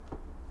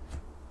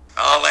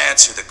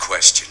answer the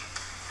question.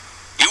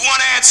 You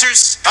want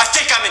answers? I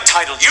think I'm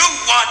entitled. You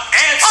want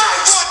answers?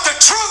 I want the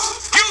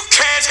truth! You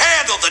can't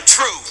handle the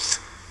truth!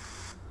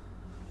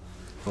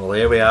 Well,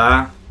 here we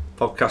are,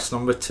 podcast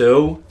number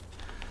 2.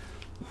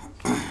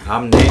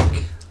 I'm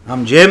Nick.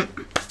 I'm Jim.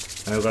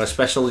 And we've got a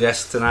special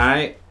guest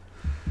tonight,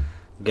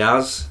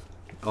 Gaz,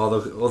 or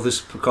the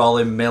others call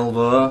him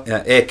Milbo.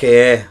 Yeah,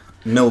 aka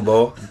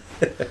Milbo.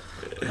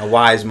 A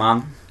wise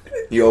man.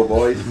 Yo,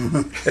 boys.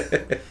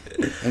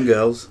 And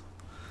girls.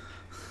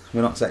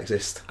 We're not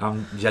sexist.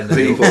 I'm gender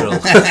neutral.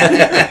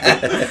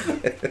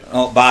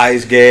 Not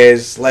bis,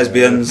 gays,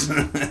 lesbians.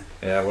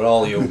 Yeah, we're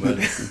all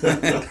human.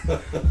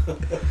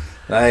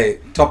 Right,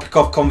 topic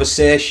of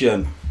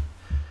conversation.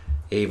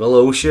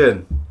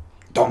 Evolution.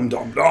 Dom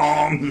dom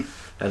dom.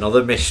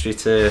 Another mystery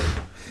to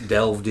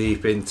delve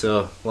deep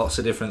into. Lots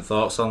of different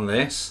thoughts on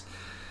this.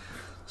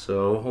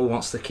 So, who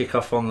wants to kick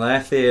off on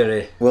their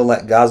theory? We'll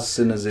let Gaz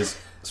in as his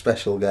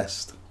special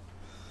guest.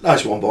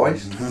 Nice one,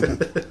 boys.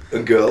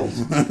 And girls.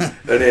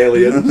 And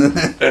aliens.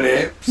 And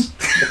apes.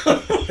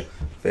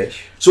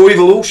 Fish. So,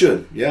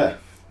 evolution. Yeah.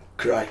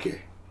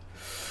 Crikey.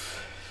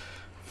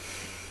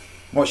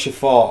 What's your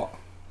thought?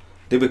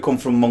 Did we come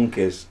from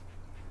monkeys?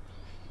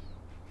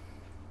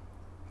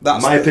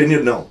 That's My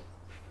opinion, no.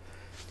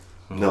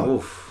 No.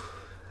 Oof.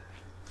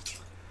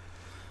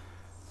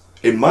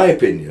 In my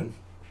opinion,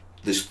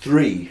 there's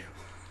 3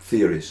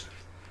 theories.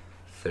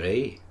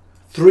 3.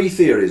 3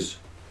 theories.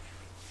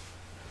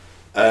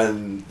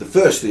 And the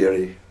first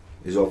theory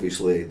is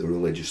obviously the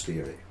religious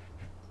theory.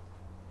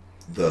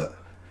 That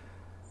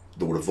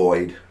there was a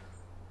void.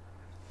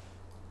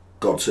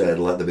 God said,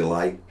 let there be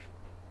light.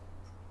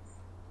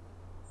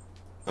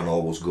 And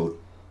all was good,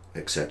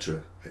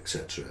 etc.,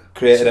 etc.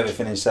 created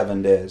everything in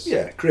 7 days.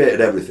 Yeah, created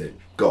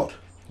everything. God.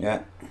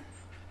 Yeah.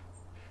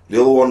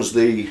 The other one's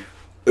the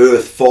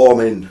earth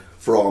forming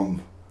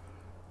from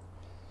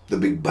the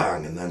Big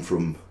Bang and then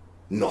from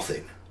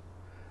nothing.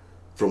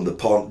 From the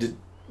point...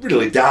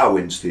 Really,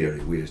 Darwin's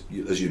theory,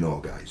 as you know,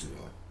 guys,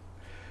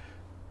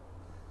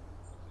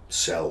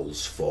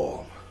 cells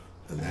form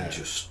and then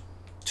just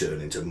turn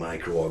into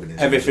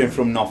microorganisms. Everything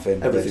from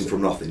nothing. Everything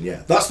from nothing,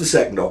 yeah. That's the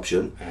second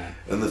option.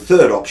 And the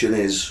third option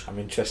is... I'm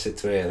interested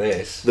to hear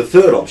this. The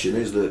third option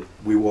is that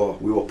we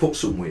were put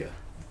somewhere.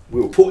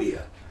 We were put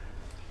here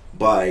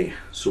by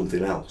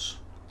something else.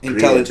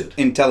 Created.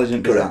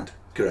 Intelligent design.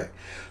 Correct.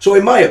 So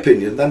in my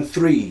opinion, then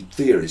 3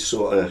 theories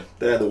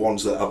they're the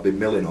ones that I've been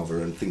milling over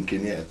and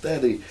thinking, yeah, they're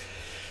the...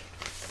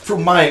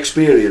 From my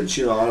experience,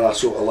 I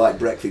sort of like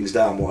break things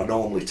down. What I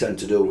normally tend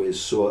to do is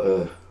sort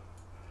of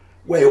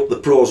weigh up the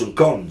pros and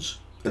cons.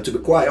 And to be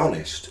quite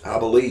honest, I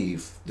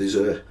believe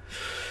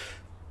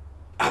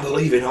I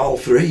believe in all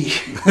 3.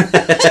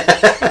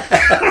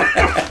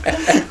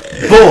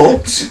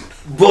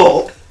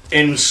 but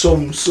in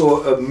some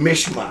sort of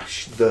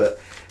mishmash that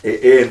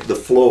it ain't the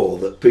flow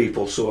that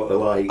people sort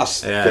of like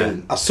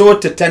think. I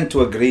sort of tend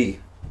to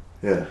agree.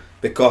 Yeah.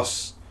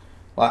 Because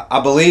I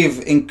believe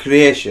in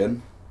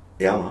creation.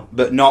 Yeah, man.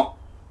 But not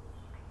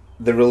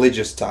the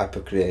religious type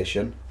of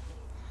creation.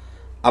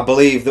 I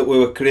believe that we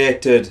were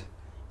created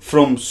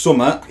from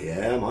summit.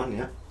 Yeah, man,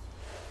 yeah.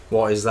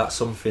 What is that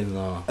something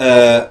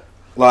though?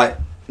 Like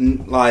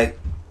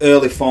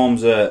early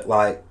forms of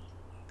like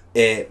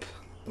ape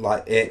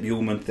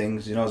human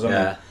things, you know what I mean?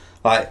 Yeah.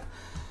 Like,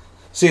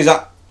 see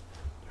that,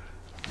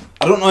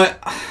 I don't know,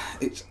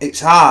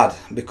 it's hard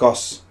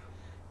because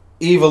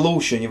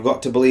evolution, you've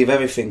got to believe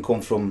everything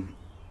come from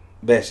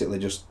basically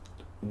just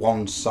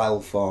one cell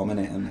form,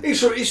 innit? And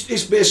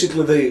it's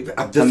basically the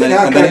thing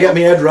I can't get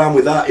my head around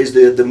with that is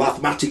the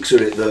mathematics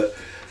of it, that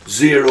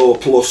 0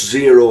 plus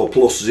 0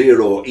 plus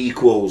 0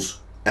 equals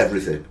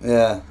everything.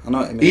 Yeah, I know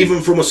what you mean.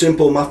 Even from a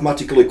simple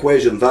mathematical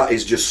equation, that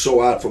is just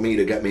so hard for me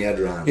to get my head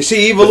around. You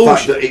see, evolution... The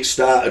fact that it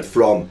started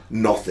from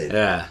nothing.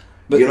 Yeah.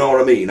 But you know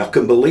what I mean? I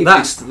can believe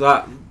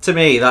that. To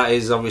me, that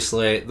is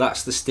obviously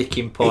that's the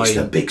sticking point. It's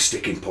the big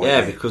sticking point. Yeah,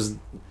 mate. because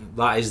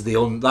that is the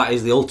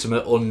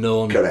ultimate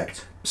unknown.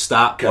 Correct.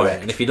 Start point.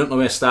 Correct. And if you don't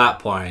know a start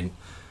point,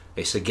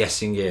 it's a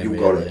guessing game. You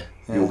got it.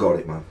 Yeah. You got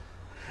it, man.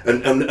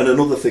 And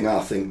another thing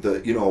I think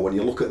that, when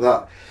you look at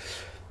that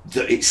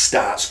it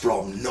starts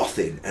from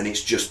nothing and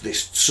it's just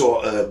this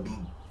sort of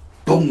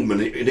boom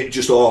and it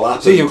just all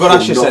happens. See, you've got to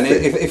ask yourself,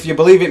 if you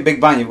believe in Big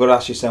Bang, you've got to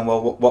ask yourself,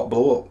 well, what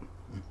blew up?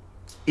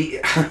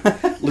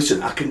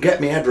 Listen, I can get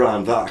my head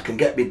around that.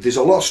 There's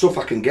a lot of stuff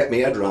I can get my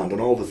head around on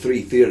all the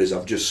 3 theories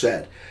I've just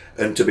said.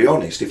 And to be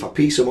honest, if I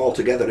piece them all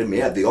together in my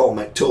head, they all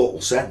make total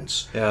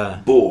sense.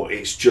 Yeah. But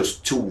it's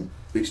just too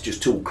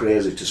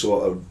crazy to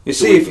sort of. You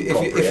see,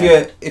 if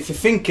you're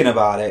thinking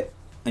about it,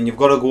 and you've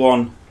got to go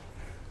on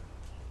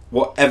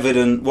what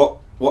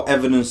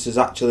evidence is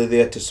actually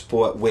there to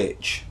support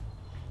which,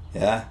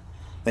 yeah,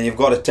 then you've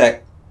got to take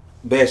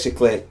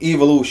basically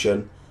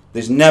evolution.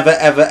 There's never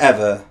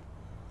ever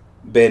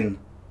been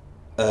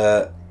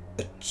a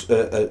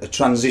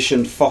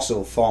transitioned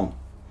fossil form.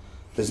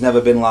 There's never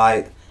been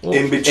like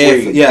in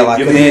between. Like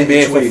You an mean in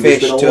A for between.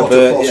 fish There's been to a lot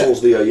a of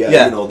fossils there,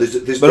 yeah. you know.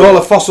 There's But all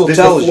the fossil there's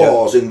tells the you-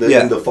 flaws in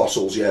yeah. the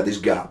fossils, there's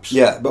gaps.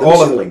 Yeah, but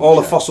There's a link, all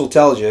the yeah. fossil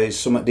tells you is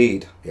something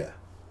deed. Yeah.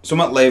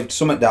 Something lived,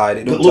 something died.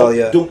 It But don't tell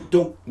you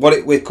don't what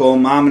it would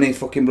come, how many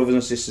fucking brothers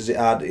and sisters it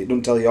had. It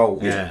don't tell you all.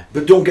 Yeah.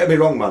 But don't get me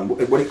wrong, man.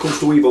 When it comes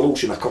to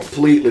evolution, I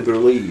completely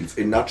believe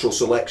in natural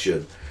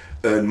selection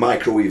and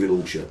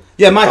microevolution.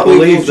 Yeah, I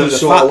believe microevolution's that a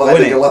sort fact, of like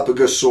though, the innit?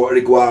 Galapagos sort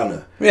of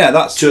iguana Yeah,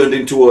 that's turned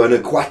into an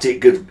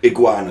aquatic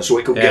iguana, so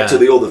it could Yeah. get to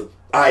the other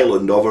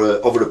island over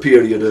a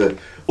period of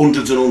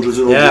hundreds and hundreds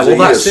and Yeah, hundreds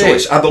well, of years.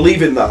 that's it. I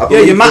believe in that. I yeah.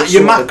 believe Your that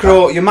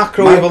sort of-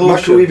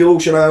 macroevolution.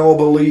 Macroevolution, I all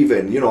believe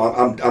in. You know,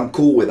 I'm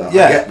cool with that.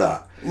 Yeah. I get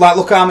that. Like,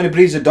 look how many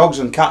breeds of dogs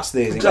and cats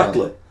there is. in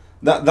Exactly. Wales.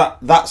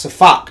 That's a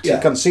fact. Yeah.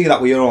 You can see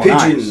that with your own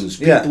Pigeons, eyes.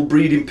 Yeah. people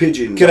breeding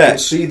pigeons. I Correct. can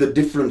see the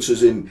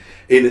differences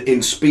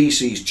in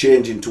species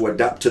changing to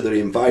adapt to their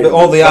environment. But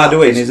all they are That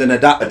doing is an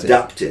adapting.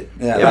 adapting.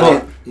 Yeah, Yeah,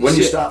 but When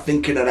you start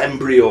thinking of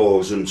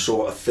embryos and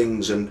sort of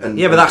things and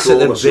Yeah, but that's at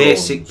the chromosomes.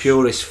 basic,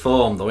 purest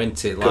form, though,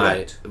 isn't it? Like,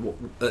 Correct.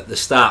 at the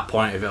start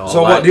point of it all.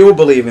 So like, what do you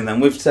believe in then?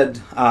 We've said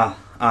our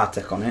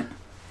take on it.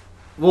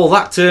 Well,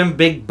 that term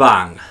Big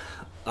Bang,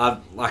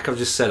 like I've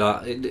just said,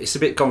 it's a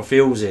bit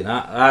confusing.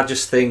 I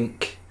just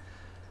think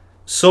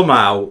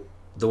somehow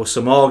there were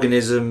some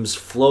organisms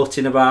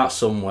floating about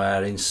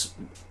somewhere in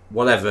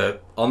whatever,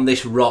 on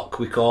this rock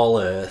we call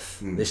Earth,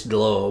 this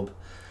globe.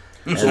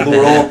 So there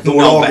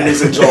were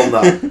organisms on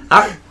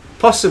that.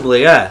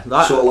 Possibly, yeah.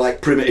 That, Sort of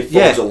like primitive forms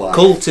yeah, of life.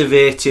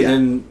 cultivating Yeah.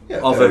 and Yeah,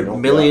 fair over enough.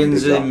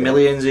 millions Yeah, I and did that, yeah.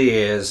 millions of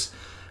years,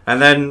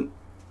 and then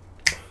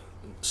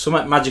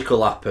something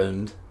magical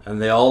happened,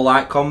 and they all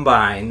like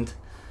combined,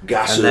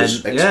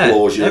 Gases, and then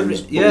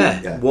explosions.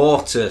 boom,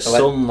 water,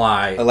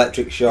 sunlight,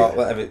 Electric shock,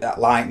 whatever, that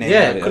lightning.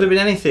 yeah, it could have been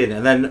anything,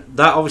 and then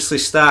that obviously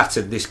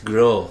started this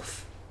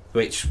growth,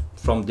 which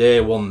from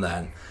day one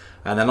then,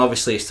 and then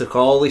obviously it's took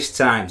all this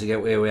time to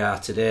get where we are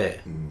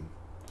today.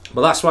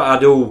 But that's what I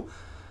do.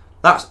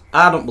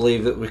 I don't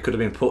believe that we could have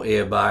been put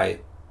here by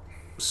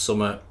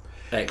some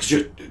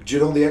extra. Do you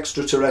know the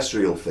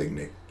extraterrestrial thing,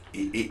 Nick?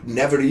 It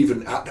never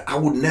even. I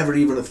would never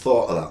even have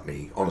thought of that.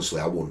 Me, honestly,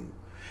 I wouldn't.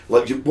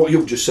 Like what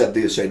you've just said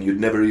there, saying you'd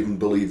never even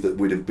believe that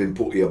we'd have been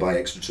put here by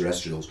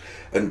extraterrestrials.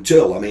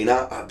 Until, I mean,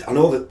 I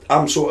know that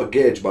I'm sort of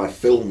gauged by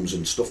films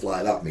and stuff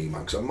like that, me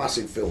man, because I'm a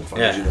massive film fan,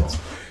 Yeah. you know.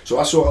 So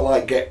I sort of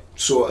like get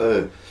sort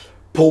of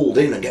pulled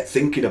in and get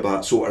thinking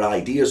about sort of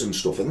ideas and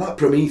stuff. And that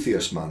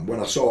Prometheus, man,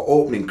 when I saw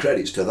opening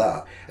credits to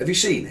that, have you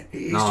seen it?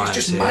 It's, No, it's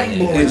just I haven't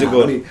seen it. mind blowing. It's a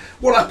good. I mean,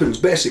 what happens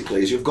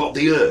basically is you've got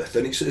the Earth,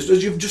 and it's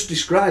as you've just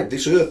described,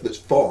 this Earth that's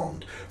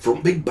formed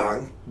from Big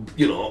Bang,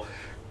 you know,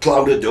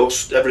 cloud of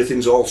dust,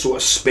 everything's all sort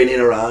of spinning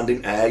around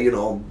in air, you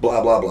know,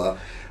 blah blah blah,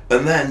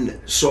 and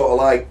then sort of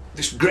like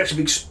this great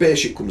big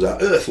spaceship comes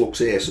out. Earth looks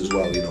ace as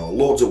well, you know,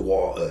 loads of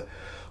water,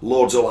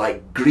 loads of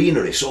like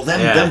greenery. So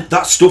then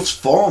that stuff's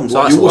formed. So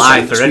like that's you were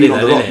saying, life already speed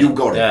on the then, rock, innit? you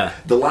got Yeah.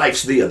 it. The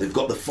life's there. They've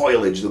got the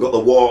foliage. They've got the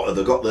water.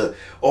 They've got the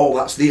all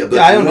that's there. But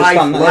Yeah, I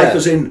understand that, life yeah.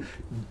 as in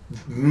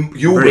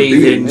human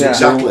Breathing, beings, yeah.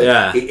 exactly.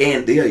 Yeah. It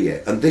ain't there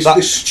yet. And this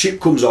That- ship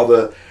comes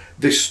over.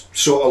 This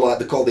sort of like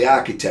they call the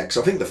architects.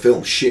 I think the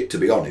film's shit, to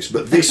be honest.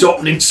 But this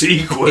opening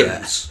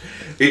sequence,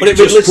 it But it's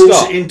just Ridley puts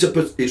Scott. it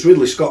into. It's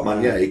Ridley Scott,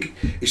 man. Yeah,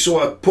 he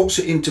sort of puts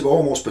it into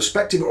almost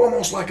perspective,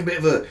 almost like a bit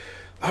of a,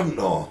 I don't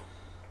know,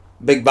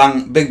 Big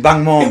Bang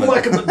moment.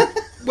 like a,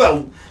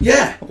 well,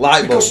 yeah,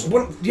 Light bulb.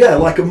 because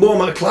like a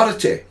moment of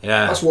clarity.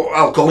 Yeah. That's what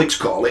alcoholics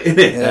call it, isn't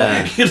it?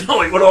 Yeah. You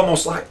know, it was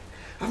almost like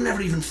I've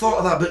never even thought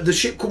of that. But the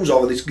ship comes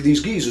over,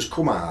 these geezers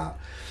come out,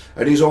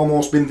 and he's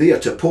almost been there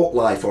to put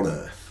life on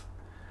Earth.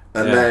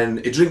 And Yeah.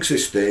 then he drinks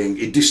this thing,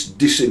 it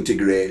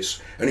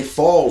disintegrates, and he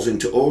falls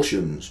into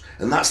oceans,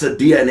 and that's the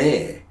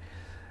DNA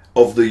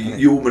of the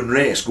human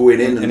race going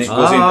in And and, it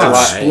goes into and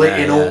like-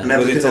 splitting yeah, up yeah. and Goes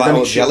everything. into and like then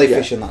little it shows-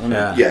 jellyfish and that, doesn't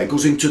Yeah. it? yeah, it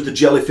goes into the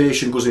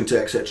jellyfish and goes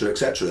into etc.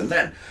 etc. And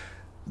then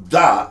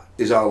that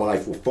is how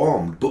life was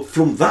formed. But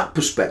from that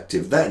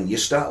perspective, then you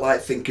start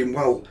like thinking,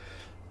 well,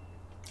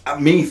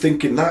 me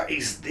thinking that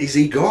is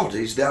he God?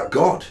 Is that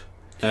God?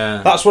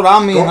 That's what I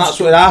mean. God's- That's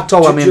what I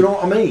told. Do you know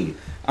what I mean?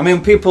 I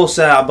mean, people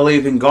say I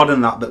believe in God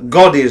and that, but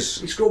God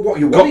is. It's got what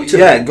you want it to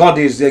yeah, be. God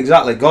is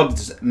exactly.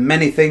 God's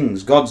many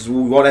things. God's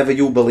whatever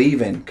you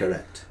believe in.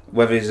 Correct.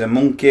 Whether he's a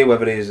monkey,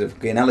 whether he's an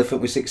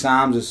elephant with 6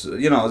 arms,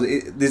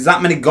 there's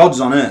that many gods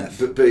on earth.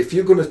 But if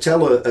you're going to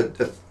tell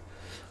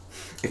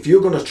if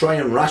you're going to try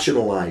and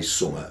rationalise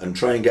something and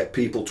try and get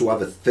people to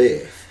have a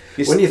faith,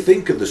 when you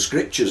think of the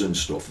scriptures and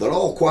stuff, they're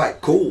all quite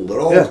cool. They're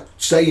all Yeah.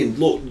 saying,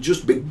 look,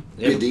 just be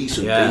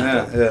decent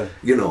Yeah. people. Yeah.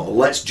 You know,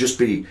 let's just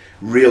be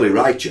really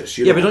righteous.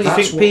 You Yeah, know, but don't you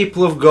that's think what-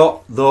 people have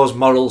got those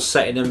morals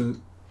set in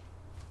them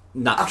I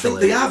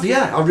naturally? think they have,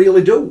 yeah, I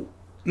really do.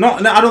 No,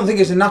 I don't think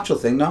it's a natural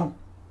thing. No,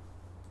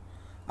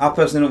 I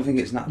personally don't think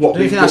it's natural. What,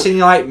 Don't you think that's in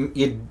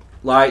your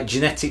like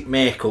genetic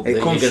makeup that It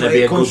you're comes going from, to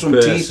be a it comes good from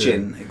person?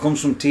 teaching. It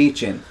comes from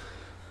teaching.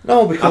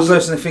 No, I because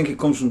personally think it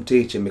comes from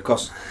teaching,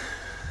 because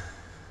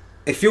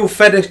if you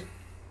fed a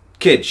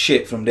kid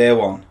shit from day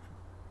one,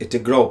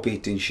 it'd grow up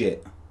eating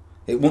shit.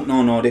 It wouldn't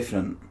know no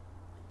different.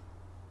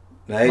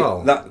 right?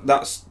 Well-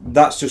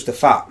 That's just a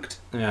fact,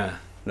 Yeah.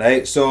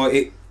 right? So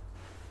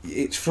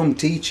it's from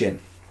teaching.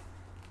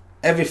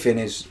 Everything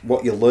is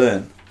what you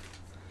learn.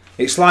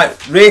 It's like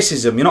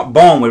racism. You're not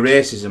born with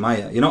racism, are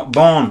you? You're not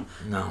born.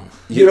 No.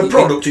 You're a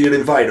product of your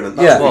environment.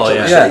 That's Yeah. what Well, I'm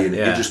yeah. saying.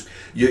 Yeah. You just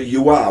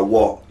you are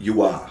what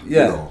you are.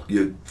 Yeah. You know,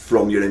 you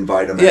from your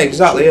environment. Yeah,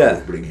 exactly, yeah.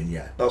 Upbringing,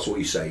 yeah. That's what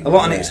you're saying. A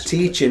lot of yeah. it's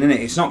teaching, isn't it?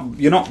 It's not.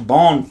 You're not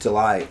born to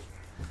like.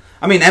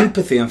 I mean,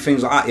 empathy and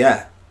things like that.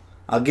 Yeah,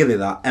 I'll give you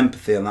that.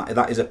 Empathy and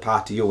that is a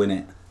part of you,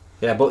 innit?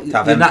 Yeah, but To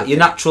have your empathy.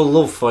 natural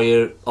love for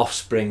your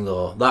offspring,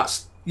 though,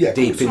 that's Yeah,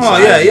 deep of inside. course.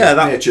 Oh yeah, you. yeah.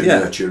 That, nature, yeah.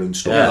 nurture, and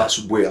stuff. Yeah.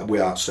 That's we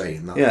are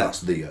saying that. Yeah. That's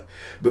there.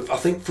 But I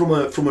think from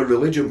a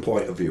religion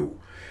point of view,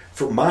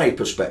 from my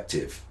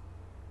perspective,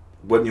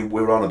 when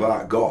we're on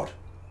about God,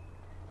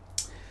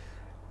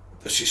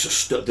 it's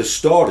just the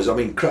stories. I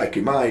mean,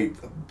 crikey, my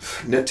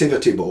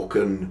nativity book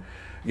and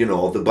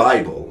the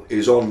Bible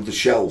is on the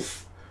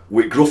shelf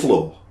with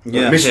Gruffalo,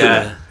 Yeah. and Mystery,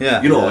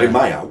 Yeah. Yeah. in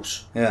my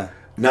house. Yeah.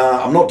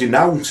 Now, I'm not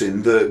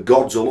denouncing that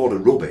God's a load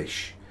of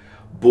rubbish,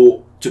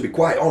 but to be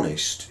quite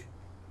honest,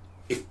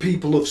 if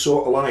people have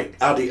sort of like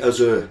had it as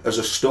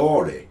a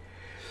story,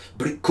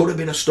 but it could have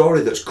been a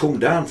story that's come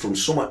down from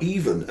somewhere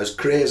even as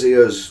crazy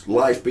as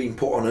life being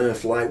put on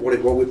earth, like what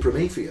it was with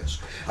Prometheus.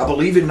 I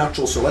believe in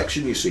natural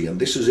selection, you see, and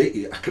this is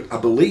it. I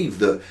believe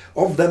that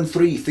of them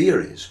three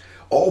theories,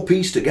 all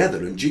pieced together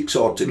and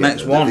jigsawed together,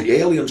 Makes one. the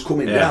aliens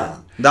coming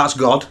down. That's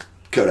God.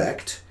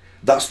 Correct.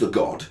 That's the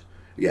God.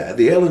 Yeah,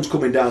 the aliens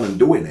coming down and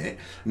doing it.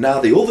 Now,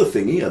 the other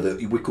thing here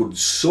that we could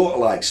sort of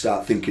like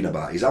start thinking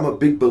about is I'm a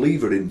big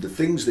believer in the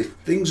things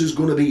is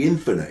going to be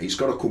infinite. It's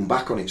got to come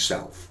back on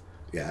itself.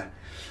 Yeah.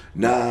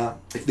 Now,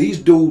 if these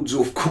dudes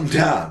have come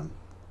down,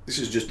 this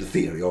is just a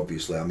theory,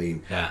 obviously. I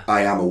mean, Yeah.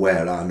 I am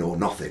aware I know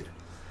nothing,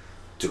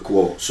 to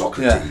quote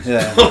Socrates.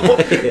 Yeah.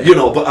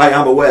 But I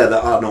am aware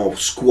that I know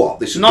squat.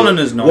 This is None of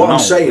us know. What I'm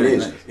No, saying really.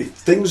 is, if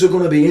things are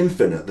going to be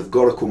infinite, they've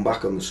got to come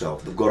back on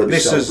themselves. They've got to be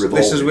This is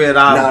self-revolving. where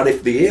I'm- Now,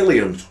 if the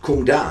aliens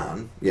come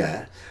down,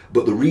 yeah,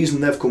 but the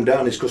reason they've come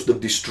down is because they've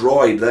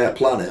destroyed their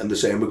planet, and they're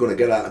saying we're going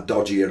to get out of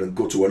Dodge here and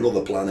go to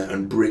another planet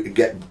and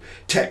get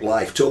tech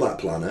life to that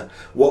planet.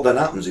 What then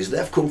happens is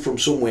they've come from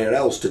somewhere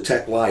else to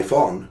tech life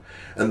on.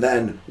 And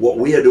then what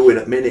we are doing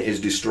at minute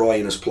is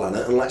destroying this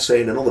planet, and let's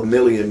say in another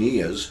 1,000,000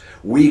 years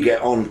we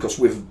get on because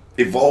we've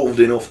evolved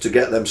enough to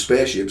get them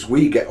spaceships,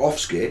 we get off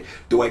skid,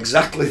 do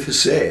exactly the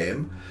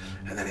same,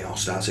 and then it all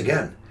starts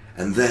again,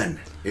 and then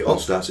it all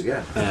starts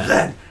again, and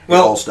then it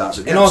all starts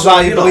again. You know, So, how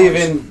you believe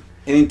in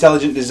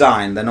intelligent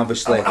design, then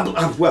obviously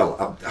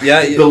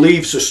Yeah,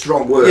 believe's a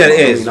strong word. Yeah, it but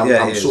is, I mean,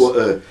 yeah, I'm it is. sort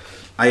of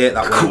I hate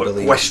that word.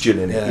 Believe.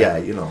 questioning it. Yeah.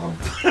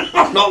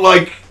 I'm not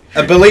like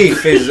A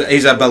belief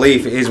is a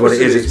belief. It is what it Of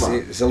course is. it is,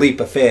 man. It's a leap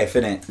of faith,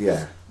 isn't it?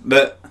 yeah.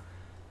 But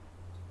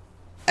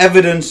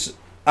evidence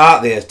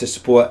out there to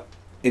support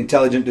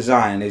intelligent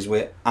design is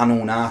with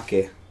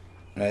Anunnaki,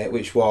 right?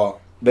 Which were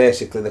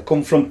basically they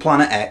come from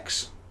Planet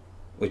X,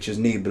 which is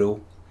Nibiru,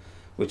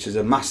 which is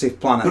a massive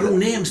planet. But who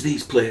names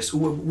these places?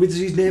 With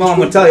these names? Well, I'm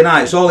gonna tell you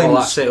now. It's all in.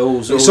 that's it.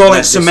 Who's It's all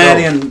in made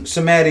this up?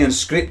 Sumerian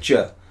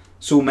scripture,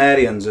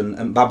 Sumerians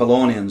and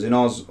Babylonians. You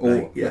know,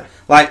 Right, yeah.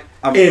 like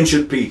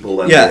Ancient people,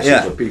 then. yeah,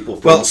 basically, yeah. People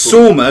from, Well,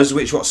 Sumers,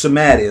 which were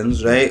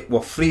Sumerians, right, were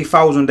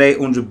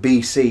 3,800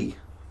 BC,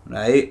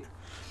 right,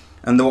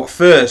 and they were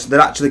first. They're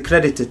actually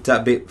credited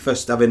to be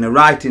first having a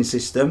writing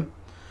system,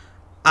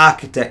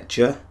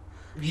 architecture,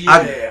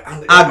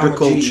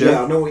 agriculture,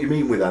 Yeah, I know what you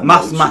mean with that.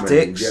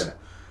 mathematics, Yeah,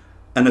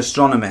 and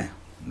astronomy,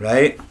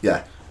 right.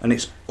 yeah. And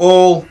it's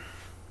all.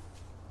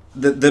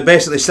 They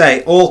basically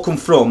say all come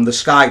from the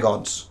sky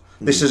gods.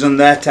 This is in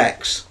their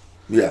text.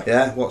 Yeah.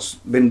 Yeah, what's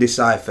been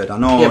deciphered. I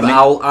know. Yeah, but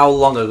how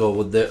long ago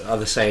are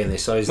they saying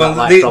this? So is Well,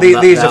 that like from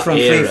these that are from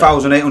era?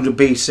 3,800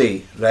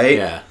 BC, right?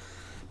 Yeah.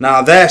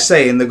 Now they're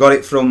saying they got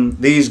it from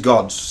these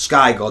gods,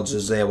 sky gods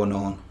as they were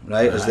known,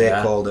 right? As they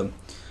yeah. called them,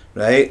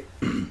 right?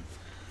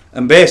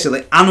 And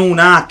basically,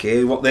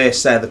 Anunnaki, what they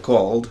say they're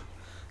called,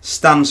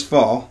 stands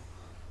for.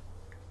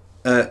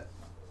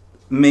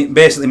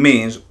 Basically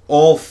means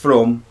all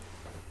from,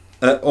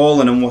 all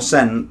of them were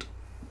sent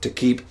to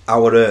keep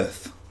our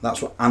Earth.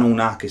 That's what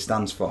Anunnaki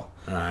stands for.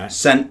 Right.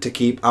 Sent to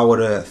keep our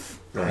Earth,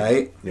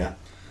 right? Yeah.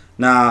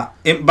 Now,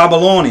 in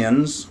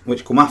Babylonians,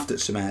 which come after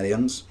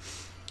Sumerians,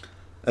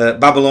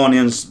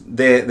 Babylonians,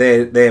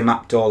 they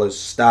mapped all as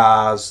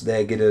stars.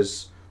 They did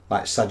us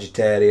like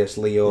Sagittarius,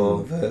 Leo,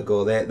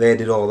 Virgo. They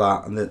did all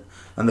that,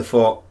 and they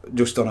thought,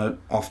 just on an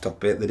off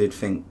topic, they did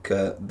think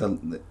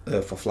the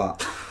Earth was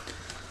flat.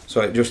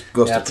 So it just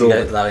goes You to had to prove.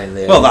 get that in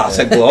there. Well, that's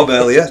a globe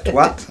earlier,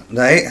 twat,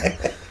 right?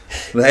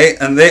 Right,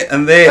 and they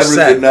Everything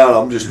said, now,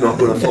 I'm just not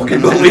going to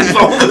fucking believe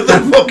all that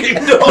they've fucking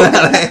done.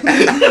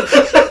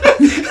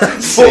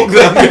 Fuck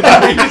them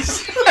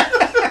guys.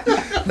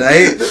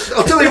 right?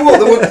 I'll tell you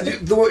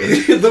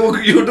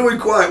what, you were doing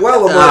quite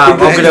well. I'm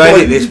going to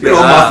edit this bit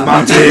out.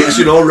 Mathematics,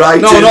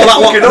 writing. No,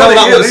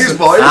 that was these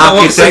boys.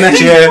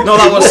 Architecture. No,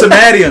 that was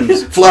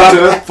Sumerians. Flat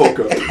Earth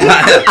fucker.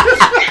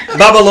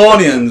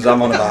 Babylonians,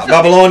 I'm on about.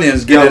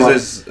 Babylonians give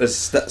us as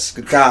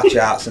star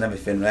charts and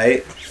everything,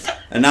 right?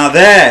 And now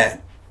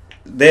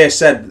they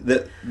said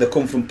that they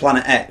come from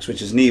Planet X,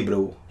 which is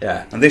Nibiru.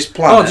 Yeah. And this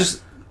planet...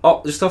 just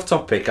off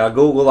topic, I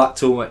googled that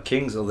Tomb at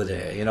Kings the other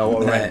day, you know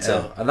what we're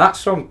into. And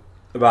that's from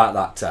about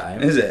that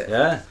time. Is it?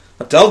 Yeah.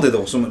 I told you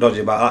there was something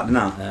dodgy about that, didn't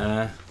I?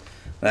 Yeah.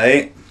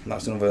 Right?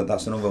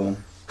 That's another one.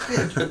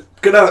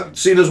 Can I,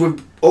 seeing as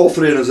we've all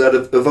three of us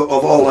have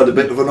all had a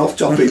bit of an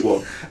off-topic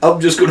one, I'm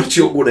just going to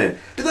chuck one in.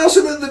 Did I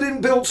say that they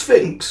didn't build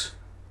Sphinx?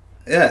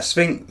 Yeah,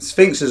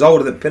 Sphinx is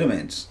older than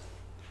pyramids.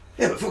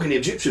 Yeah, but fucking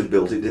Egyptians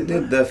built it, didn't they?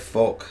 Did the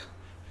fuck?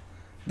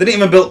 They didn't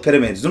even build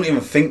pyramids. Don't even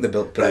think they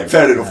built Right, pyramids.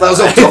 fair enough. That's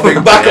off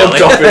topic. Back on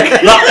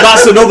topic.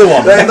 That's another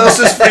one. Then that's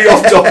just 3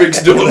 off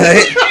topics done.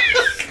 Right?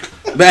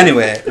 But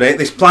anyway, right,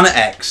 this Planet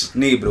X,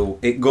 Nibiru,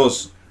 it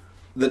goes...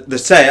 They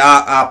say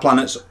our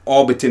planet's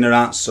orbiting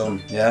around the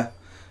sun, yeah?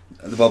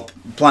 Well,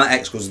 Planet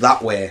X goes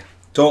that way.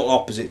 Total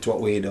opposite to what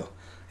we do.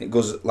 It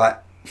goes like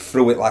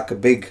through it like a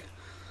big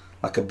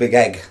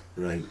egg.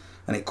 Right.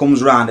 And it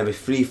comes round every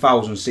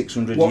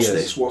 3,600 What's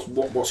years. this?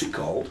 What's it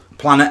called?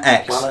 Planet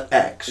X. Planet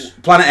X.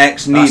 Planet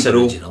X, That's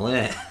Nibiru. original,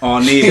 isn't it? Or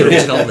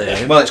Original Nibiru.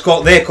 name.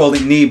 Well, they called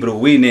it Nibiru.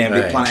 We named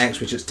it Right. Planet X,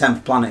 which is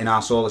 10th planet in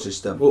our solar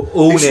system.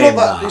 Who It's named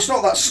not that. that? It's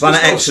not that. Planet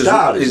it's not X a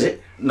star, is is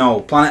it?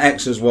 no. Planet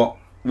X is what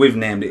we've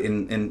named it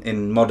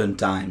in modern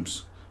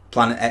times.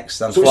 Planet X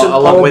stands So for. it's an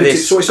along with orbiting-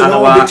 this so it's an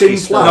Anunnaki orbiting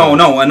stuff. planet.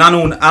 No, and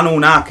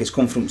Anunnakis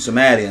come from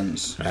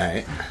Sumerians,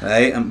 Right.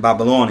 right, and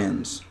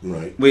Babylonians.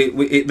 Right.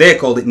 They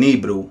called it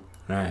Nibiru.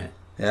 Right.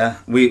 Yeah,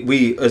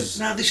 we as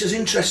Now this is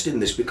interesting.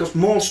 This because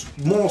most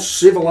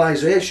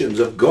civilizations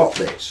have got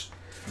this.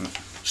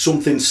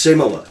 Something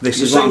similar. This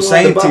You're is what I'm like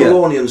saying the to you.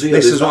 Babylonians here,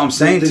 This there's is what that- I'm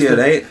saying to there's you,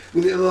 the- right?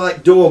 With the,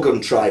 like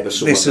Dogon tribe or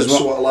something. This is that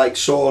what- sort of like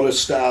Sora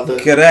Star.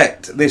 That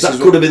correct. This is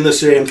could have been the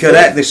same.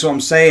 correct. thing. This is what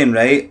I'm saying,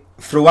 right?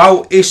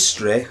 Throughout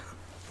history,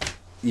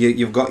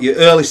 you've got your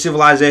early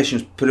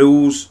civilizations: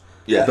 Perus,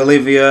 Yeah.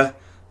 Bolivia,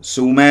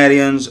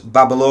 Sumerians,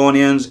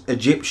 Babylonians,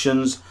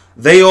 Egyptians.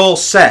 They all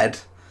said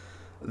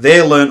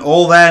they learned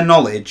all their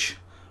knowledge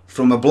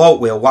from a bloke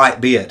with a white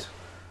beard.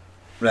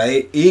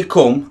 Right? He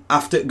come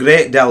after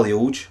Great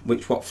Deluge,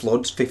 which what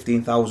floods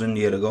 15,000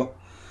 years ago,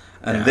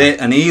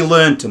 and he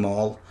learned them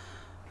all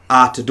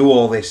how to do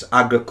all this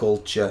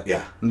agriculture,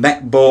 Yeah.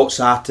 make boats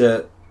out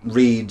of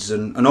reeds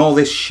and all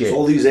this shit. So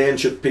all these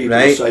ancient people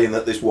Right. are saying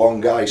that this one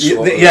guy.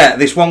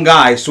 This one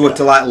guy sort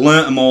of like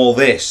learnt them all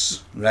this,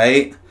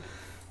 right?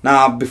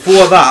 Now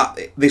before that,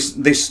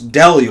 this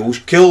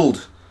deluge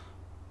killed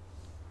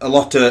a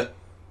lot of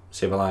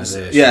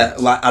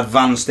Civilization. like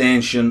advanced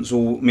ancients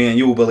who me and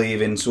you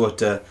believe in,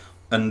 sort of,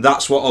 and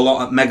that's what a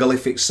lot of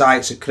megalithic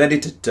sites are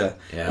credited to.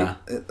 Yeah.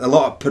 A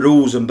lot of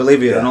Perus and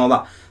Bolivia and Yeah. all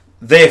that,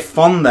 they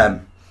fund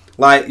them.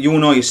 Like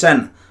you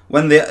sent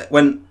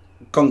when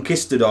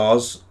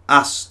conquistadors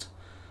asked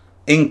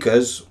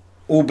Incas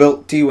who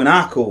built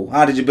Tiwanaku,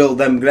 how did you build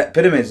them great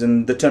pyramids,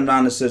 and they turned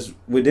around and says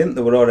we didn't,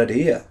 they were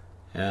already here.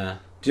 Yeah.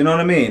 Do you know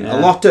what I mean? Yeah.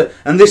 A lot of,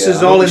 and this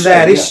is all in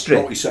their history.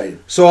 What you're saying.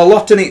 So a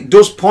lot of it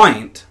does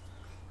point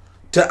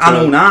to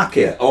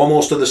Anunnaki. Yeah,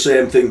 almost to the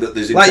same thing that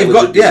there's Like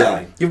intelligent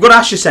design. you've got to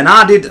ask yourself,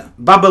 how did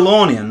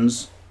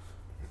Babylonians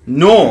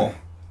know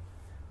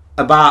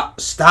about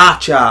star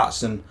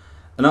charts and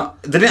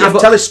they didn't have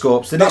but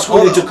telescopes. They That's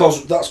didn't,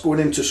 going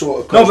into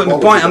sort of. no, but the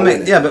point I'm cosmology,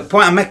 making, isn't it? but the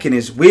point I'm making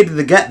is, where did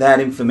they get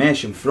their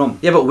information from?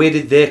 Yeah, but where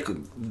did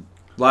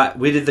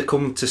they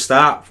come to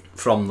start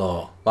from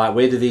though? Like,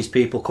 where did these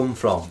people come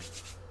from?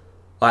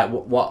 Like,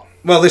 what?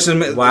 Well, this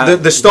is Why-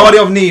 the story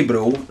of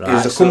Nibiru. Right,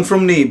 Is they so- come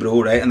from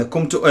Nibiru, right, and they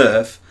come to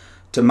Earth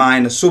to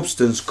mine a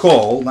substance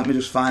called. Let me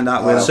just find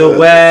out where. So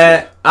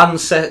there are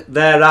ancestors.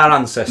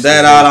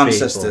 There are these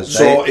people. ancestors.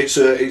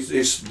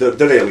 So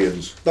they're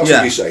aliens. That's Yeah,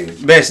 what you're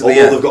saying. basically,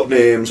 Although yeah. they've got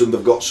names and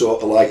they've got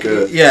sort of like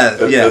a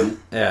Yeah, yeah.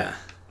 Yeah.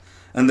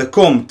 And they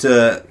come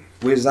to.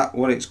 Where's that?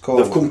 What it's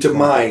called? they've come to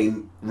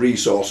mine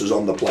resources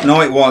on the planet.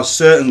 No, it was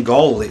certain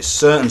gold. It's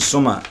certain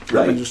summer.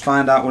 Let me Right. just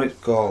find out what it's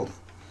called.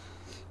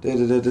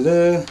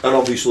 And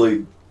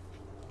obviously,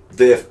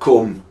 they've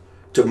come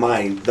to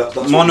mine. That's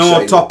what you're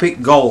saying.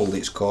 Monotopic gold.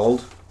 It's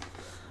called.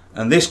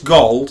 And this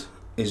gold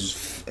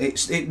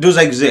it does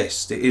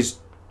exist. It is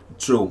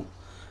true.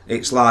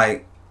 It's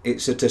like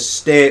it's at a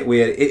state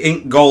where it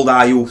ain't gold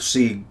how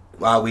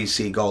we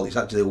see gold. It's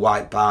actually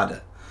white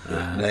powder,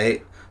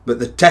 right? But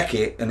they take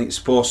it and it's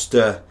supposed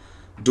to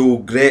do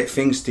great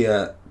things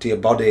to your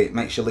body. It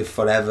makes you live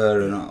forever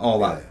and all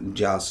that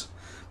jazz.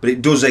 But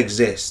it does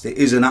exist. It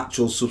is an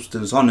actual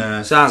substance on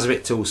Earth. Sounds a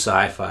bit too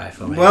sci-fi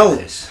for me. Well,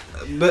 this.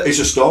 but It's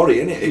a story,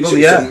 isn't it? It's, Well,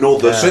 it's yeah.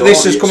 another Yeah. story. But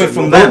this is It's coming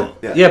from another-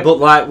 them. Yeah, but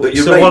like, But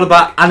you're so right. what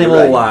about animal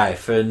You're right.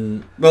 life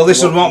and? well, this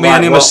is what me like,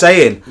 and him were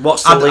saying.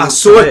 What's the link I to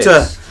sort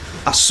this?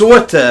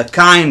 of,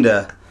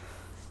 kinda.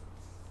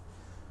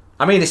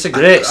 I mean, it's a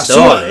great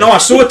story. I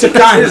sort of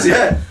kinda.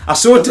 Yeah. I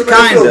sort of That's a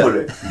great kinda. film,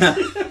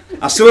 isn't it?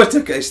 I sort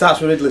of. It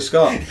starts with Ridley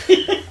Scott.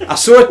 I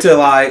sort of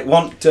like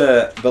want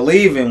to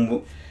believe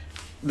in.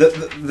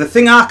 The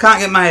thing I can't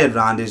get my head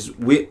around is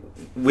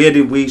where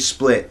did we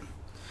split?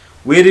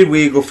 Where did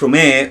we go from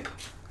ape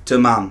to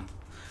man,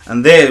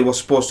 and they were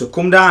supposed to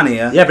come down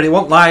here. Yeah, but it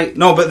wasn't like...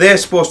 No, but they're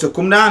supposed to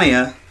come down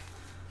here.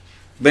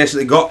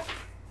 Basically, got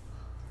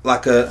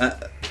like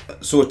a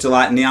sort of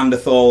like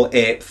Neanderthal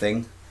ape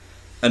thing,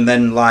 and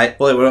then like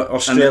Well, it were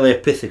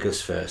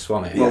Australopithecus first,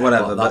 wasn't it? well,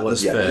 whatever. That but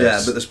was yeah, first.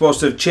 yeah, but they're supposed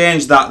to have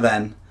changed that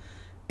then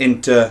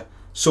into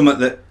something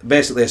that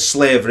basically a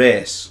slave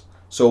race.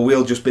 So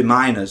we'll just be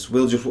miners.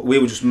 We were just But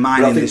I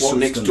mining think this what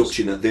Nick's substance.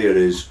 touching at there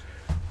is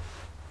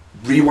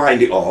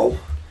rewind it all.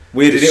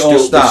 Where did it all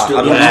start? I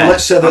don't know.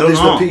 Let's say I that don't there's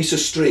know. the piece of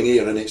string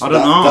here, and it's I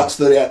don't know.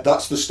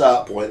 That's the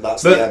start point.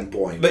 That's the end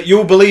point. But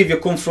you believe you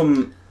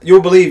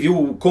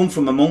come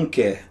from a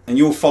monkey and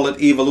you followed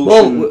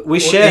evolution. Well, we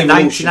share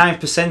evolution.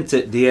 99%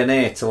 at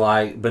DNA to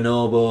like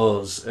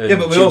bonobos and Yeah,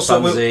 but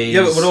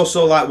chimpanzees. we're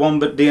also like one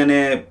but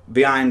DNA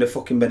behind a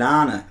fucking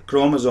banana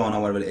chromosome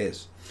or whatever it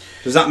is.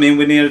 Does that mean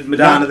we're near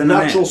banana than an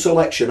natural ape?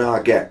 selection,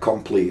 I get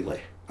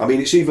completely. I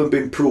mean, it's even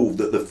been proved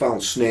that they've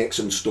found snakes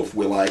and stuff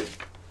with like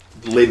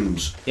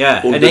limbs.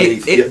 Yeah, and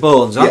underneath. hip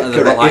bones, aren't they?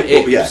 They've got like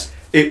hip, hips.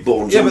 hip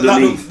bones Yeah, but that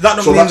underneath.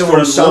 don't so mean that's there from were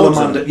loads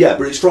salamander. of them. Yeah,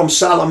 but it's from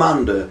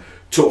salamander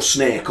to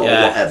snake or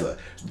Yeah. whatever.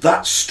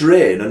 That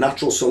strain, a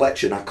natural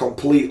selection, I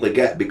completely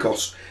get,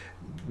 because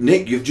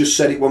Nick, you've just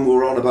said it when we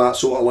were on about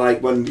sort of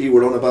like when you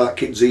were on about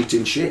kids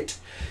eating shit.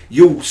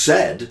 You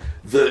said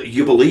that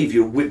you believe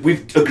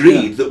we've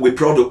agreed that we're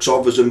products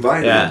of his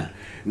environment. Yeah.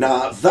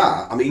 Now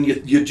that, I mean,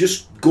 you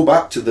just go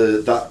back to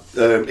that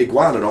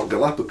iguana on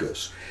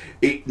Galapagos.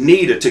 It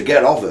needed to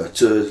get over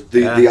to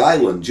the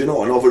island, you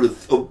know, and over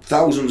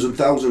thousands and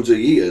thousands of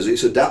years,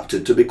 it's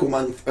adapted to become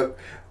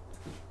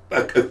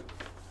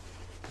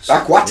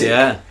aquatic.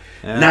 Yeah.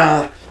 Yeah.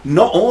 Now,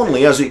 not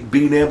only has it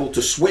been able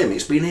to swim,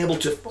 it's been able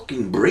to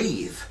fucking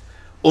breathe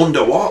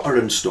underwater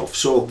and stuff.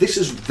 So this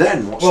is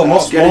then what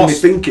starts getting me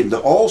thinking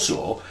that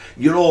also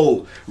your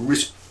whole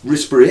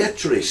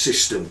respiratory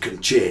system can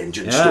change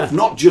and stuff.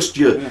 Not just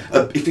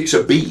if it's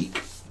a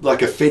beak,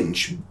 like a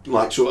finch,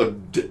 like sort of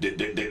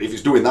if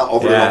it's doing that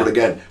over and over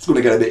again, it's going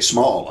to get a bit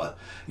smaller.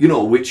 You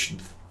know, which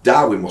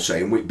Darwin was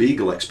saying with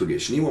Beagle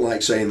expedition. He was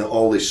like saying that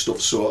all this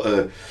stuff sort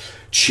of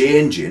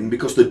changing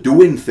because they're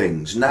doing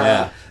things.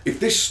 Now, if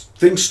this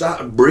thing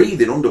started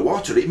breathing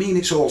underwater, it means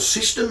its whole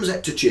systems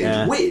had to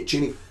change, which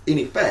in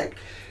effect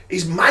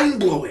is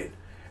mind-blowing.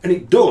 And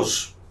it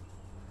does.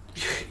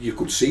 You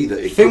could see that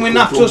it Thing could with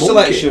come from natural monkey,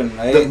 selection,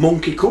 right? that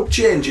monkey could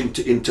change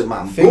into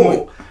man, Thing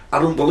but I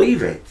don't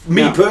believe it.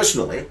 Me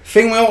personally,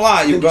 Thing we all like,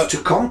 I you've think got it's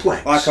too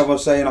complex. like I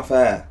was saying off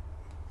air,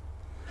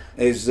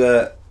 is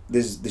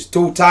there's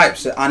two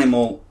types of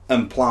animal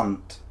and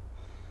plant.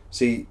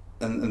 See,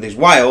 and there's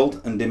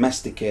wild and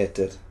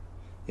domesticated,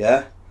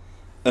 yeah.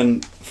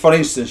 And for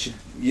instance,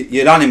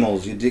 your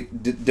animals, your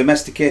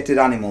domesticated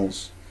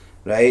animals,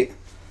 right?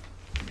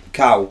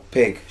 Cow,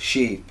 pig,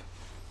 sheep.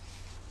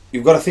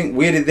 You've got to think,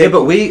 where did they? Yeah,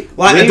 but we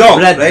a dog,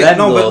 bred right? them,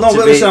 No, though, but to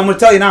listen, be- I'm going to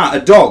tell you now. A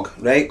dog,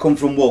 right, come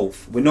from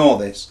wolf. We know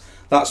this.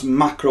 That's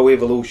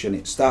macroevolution.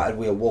 It started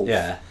with a wolf.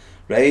 Yeah.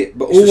 Right,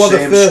 but It's who the were the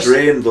same first?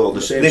 strain though,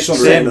 the same This one,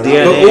 strain. same and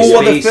DNA But that. who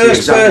were the species, first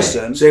exactly.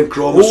 person? Same Who were the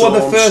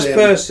chromosomes, first same-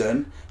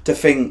 person to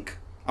think,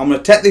 I'm going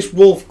to take this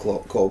wolf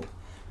cub,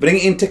 bring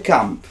it into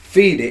camp,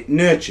 feed it,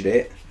 nurture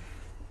it.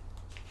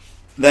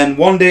 Then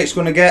one day it's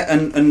going to get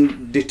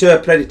and deter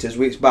predators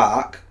with its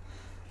bark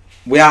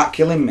without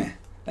killing me.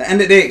 At the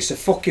end of the day, it's a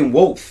fucking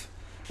wolf.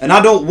 An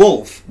adult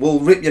wolf will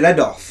rip your head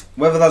off,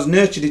 whether that's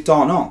nurtured it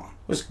or not.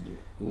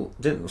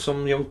 Didn't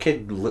some young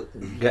kid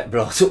get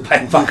brought up by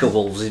a pack of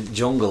wolves in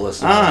jungle or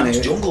something? Ah, It's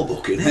Jungle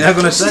Book, isn't it? I'm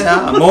going to say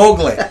that.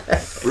 Mowgli.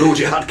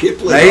 Rudyard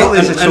Kipling. Right, Oh,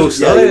 It's a and- true and-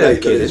 story, yeah,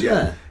 that kid, it is, isn't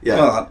yeah. it? Yeah.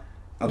 Well,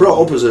 I don't Brought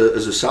know. up as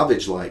a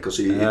savage, like, because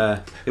he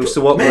He used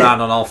to walk Mate,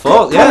 around on all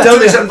fours. Yeah, Yeah.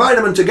 his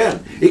environment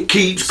again. It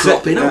keeps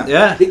cropping up.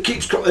 yeah. It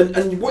keeps cropping.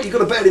 And what you've got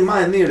to bear in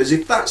mind there is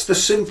if that's the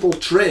simple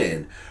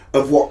train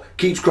of what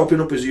keeps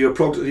cropping up as your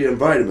product of your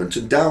environment,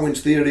 and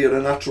Darwin's theory of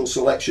natural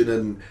selection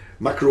and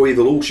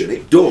macroevolution,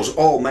 it does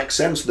all make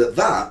sense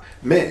that,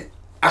 mate,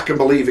 I can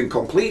believe in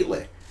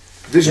completely.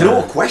 There's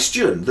no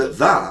question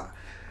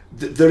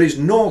there is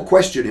no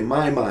question in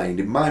my mind,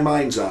 in my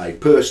mind's eye,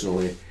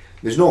 personally,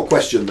 there's no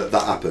question that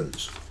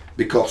happens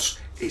because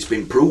it's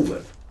been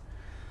proven.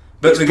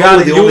 But It's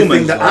regarding probably the only humans,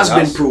 thing that like, has been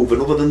that's- proven,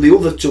 other than the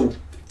other two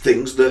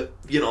things that,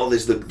 you know,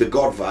 there's the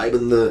God vibe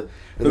and the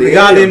But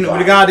alien vibe.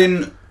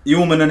 regarding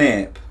human and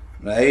ape,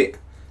 right?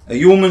 A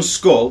human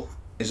skull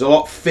is a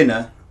lot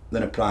thinner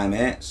than a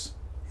primate's.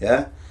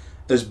 Yeah,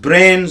 his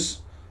brains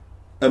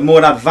are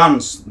more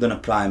advanced than a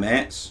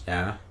primate's.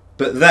 Yeah.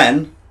 But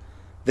then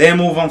they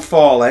move on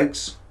 4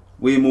 legs,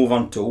 we move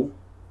on 2.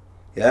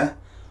 Yeah,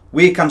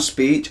 we can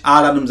speak.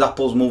 Our Adam's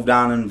apples move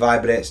down and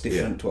vibrates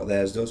different to what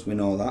theirs does. We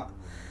know that.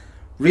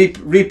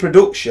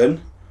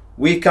 Reproduction,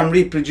 we can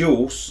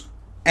reproduce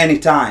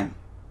anytime.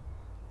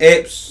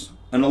 Apes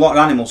and a lot of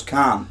animals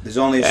can't. There's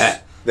only They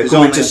there's come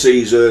only- into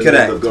season correct,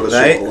 and they've got a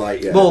right? sort of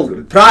like, yeah. Well, they've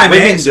got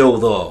primates. women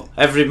do though.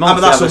 Every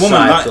month but that's they have a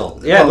woman, right? cycle.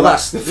 Yeah, Well, but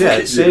that's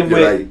a- same you're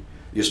way. right.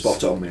 You're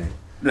spot on, mate.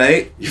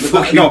 right? You But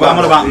fucking no, but I'm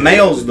on about bastard.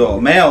 males though.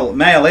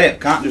 Male ape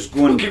can't just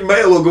go and. Fucking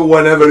male will go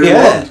whenever he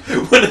Yeah.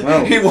 wants. When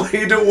Well.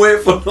 he don't wait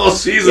for no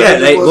season. Yeah,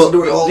 he right, just wants but to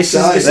do it all this the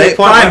is- time. this Right,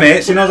 point-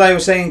 primates, you know, as I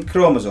was saying,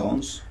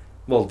 chromosomes.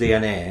 Well,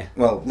 DNA.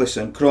 Well,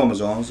 listen,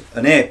 chromosomes.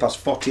 An ape has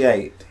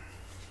 48.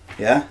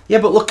 Yeah. Yeah,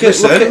 but look at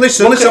Listen, look at,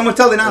 listen, look listen, at- I'm gonna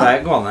tell you now.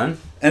 Right, go on then.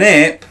 An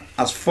ape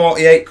has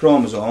 48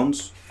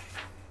 chromosomes.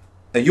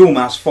 A human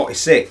has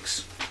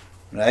 46.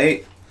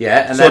 Right.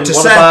 Yeah, and So then to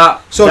what say-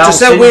 about so to Down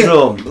say we-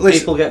 syndrome? listen-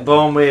 People get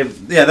born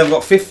with. Yeah, they've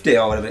got 50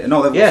 or whatever.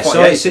 No, they've Yeah, got so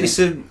 48. it's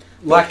a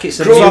like it's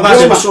a.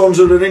 Chromosomes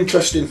are an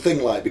interesting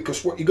thing, like,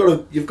 because what you've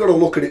got to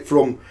look at it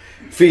from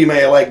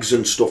female eggs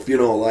and stuff. You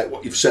know, like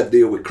what you've said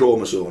there with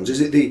chromosomes. Is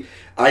it the?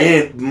 I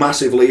ain't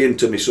massively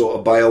into me sort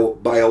of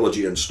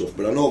biology and stuff,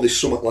 but I know there's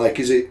something like,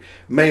 is it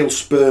male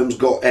sperm's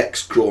got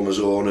X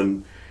chromosome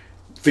and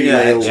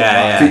females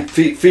Yeah.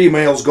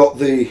 females got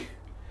the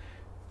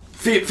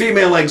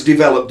female eggs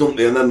develop, don't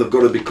they? And then they've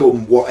got to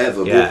become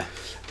whatever. Yeah.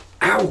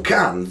 But how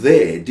can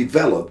they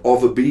develop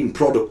of a being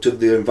product of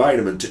the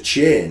environment to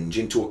change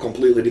into a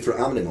completely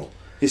different animal?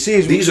 You see,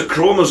 it's- These are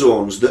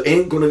chromosomes that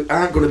aren't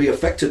going to be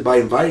affected by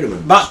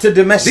environment. back to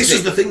domestic. This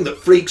is the thing that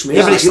freaks me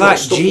Yeah, out. but it's you know, like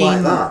stuff gene-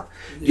 like that.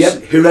 Yeah,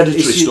 hereditary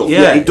it's- stuff.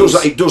 yeah, Yeah,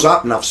 it's- it does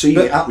happen. I've seen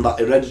But- it happen. That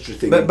hereditary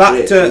thing. But in back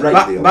grapes, to you're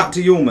right, Theo. back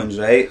to humans,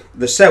 right?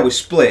 The cell was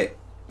split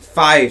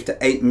 5 to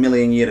 8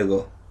 million years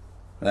ago,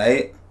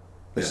 right?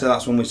 So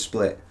that's when we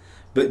split.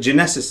 But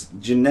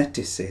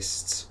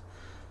geneticists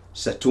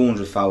said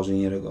 200,000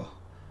 years ago,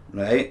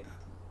 right?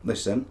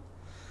 Listen.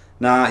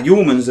 Now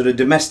humans are a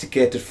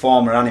domesticated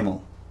former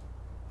animal,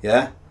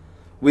 yeah.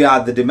 We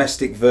are the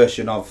domestic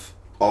version of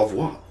Of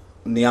what?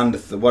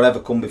 Neanderthal, whatever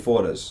come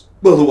before us.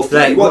 Well, there were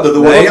three. Right, There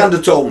were right.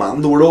 Neanderthal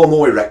man, there were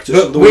Homo erectus,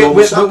 But and there were Homo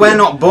but we're sapien.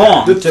 not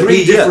born The to three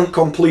be here. different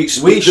complete.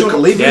 We shouldn't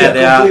live here. Yeah,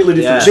 they are.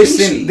 completely different Yeah.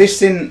 species.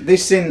 This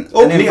in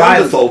Oh, an environment.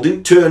 Neanderthal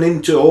didn't turn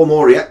into Homo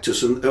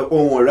erectus and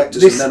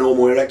This- and then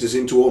Homo erectus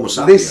into Homo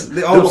sapien.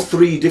 the- There were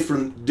three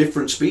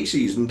different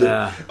species, and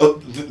Yeah.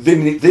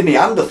 the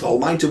Neanderthal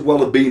might have well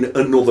have been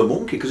another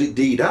monkey because it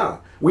did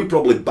that. We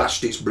probably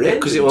bashed its brains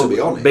Because in, it to was be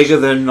honest. bigger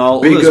than all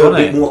others, Bigger, a wasn't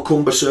bit it? more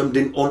cumbersome.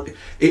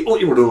 It would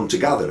have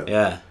hunter-gatherer.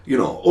 Yeah. You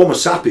know, Homo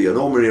sapien,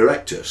 Homo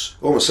erectus.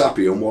 Homo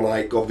sapien were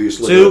like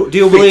obviously. So, the do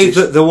you believe fittest-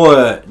 that there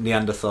were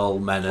Neanderthal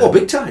men? Oh,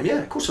 big time! Yeah,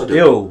 of course I do.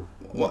 You?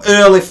 What,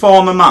 early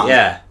form of man.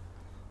 Yeah.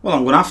 Well,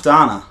 I'm going to have to,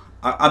 aren't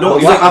I? I don't. Well,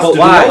 you think- don't have but to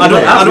why? do I it.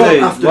 don't- You I don't-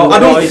 have to well, do I it.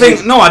 don't What is think.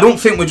 it? No, I don't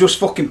think we just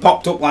fucking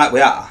popped up like we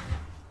are.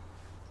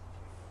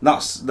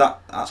 That's that.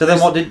 So then,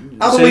 what did?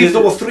 I so believe you-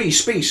 there were three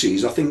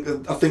species. I think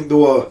there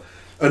were,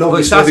 and Well, it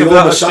obviously started the with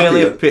Homo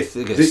Australian sapien.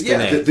 Pithecus,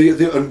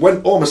 didn't it? And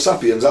when Homo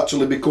sapiens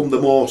actually become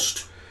the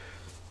most,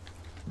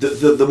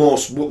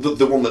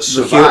 the one that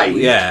survived.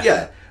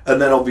 yeah. And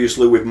then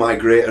obviously we've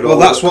migrated. Well, all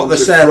that's the what they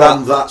country say.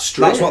 from that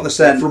strain. That's what they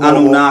said. From Homo-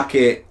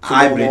 Anunnaki from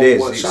hybrid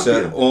Homo is. It's a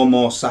sapien.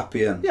 Homo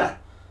sapien. Yeah.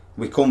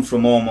 We come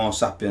from Homo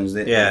sapiens.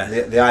 Yeah.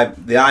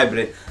 The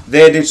hybrid.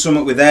 They did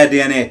something with their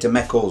DNA to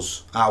make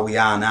us how we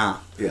are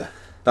now. Yeah.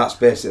 That's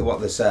basically what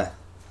they say.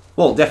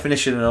 Well,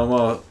 definition of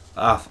Homo.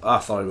 I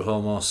thought it was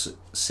Homo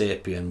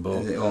sapien, but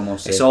Is it Homo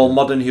it's sapien? all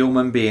modern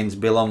human beings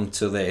belong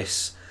to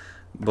this.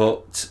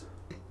 But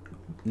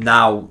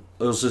now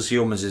us as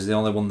humans is the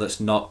only one that's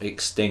not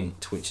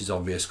extinct, which is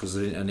obvious because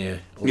there isn't any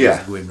others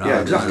Yeah. going round. Yeah,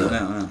 is exactly. there?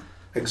 Yeah.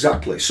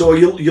 Exactly. So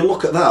you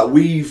look at that.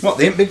 What?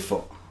 They ain't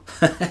Bigfoot.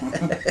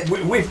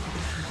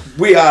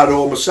 we are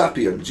Homo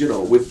sapiens, you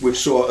know, with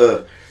sort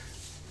of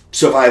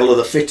survival of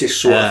the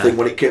fittest sort Yeah. of thing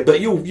when it came. But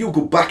you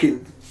go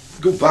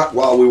back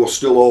while we were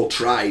still all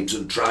tribes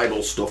and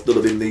tribal stuff that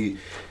have been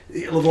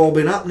it'll have all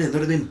been happening. They'd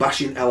have been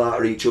bashing hell out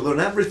of each other and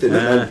everything.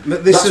 And then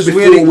But this that's is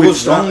before where it we've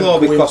goes wrong started though,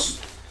 going- because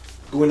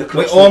going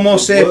across with the Homo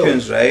world.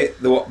 sapiens, right?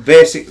 They were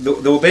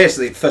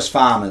basically first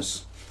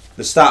farmers.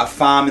 They started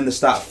farming. They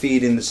started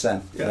feeding the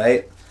sun, Yeah.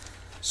 right?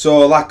 So,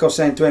 like I was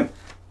saying to him,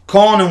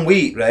 corn and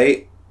wheat,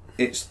 right?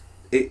 It's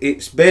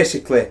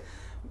basically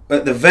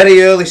at the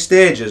very early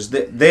stages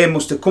that they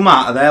must have come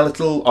out of their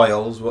little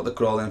oils, what they're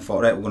crawling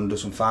for. Right, we're going to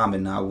do some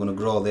farming now. We're going to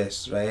grow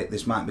this, right?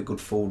 This might be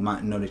good food,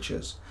 might nourish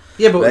us.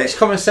 Yeah, but Right. it's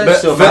common sense But-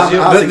 stuff. but- as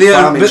you- I think the-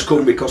 farming's but-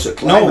 come because of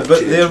climate No, but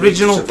change, the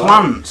original to survive.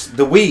 plants,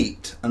 the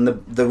wheat and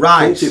the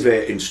rice,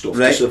 cultivating stuff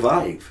Right. to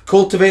survive.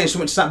 cultivating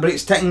something to start, but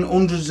it's taking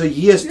hundreds of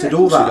years Yeah, to of do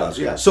course it that. does,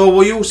 yeah. So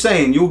what you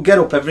saying, you get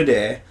up every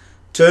day,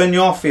 turn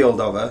your field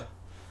over,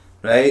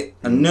 right,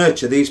 and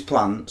nurture these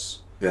plants,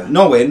 Yeah.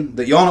 knowing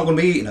that you're not going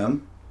to be eating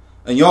them,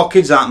 and your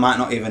kids might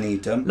not even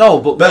eat them. No,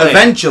 but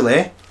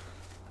eventually,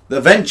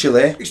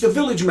 It's the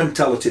village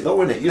mentality,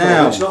 though, isn't it? You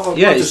know, No. it's not,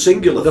 Yeah, not a it's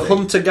singular the thing.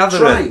 hunter-gatherer.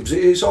 Tribes.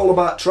 It's all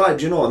about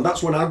tribes, you know, and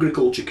that's when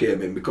agriculture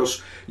came in,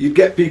 because you'd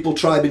get people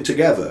tribing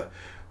together,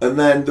 and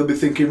then they'll be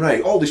thinking,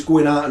 right, all this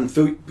going out and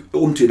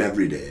hunting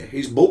every day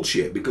is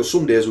bullshit, because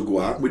some days we go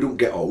out and we don't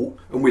get out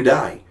and we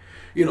die.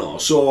 You know,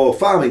 so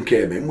farming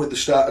came in with the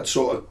started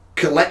sort of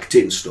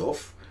collecting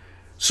stuff,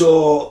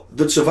 so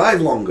they'd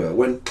survive longer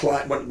when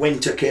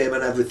winter came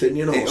and everything,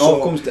 you know. it so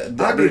all comes to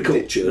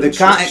agriculture. They and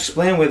can't stuff.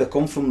 explain where they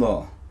come from,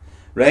 though,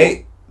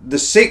 right? the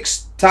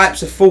 6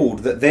 types of food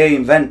that they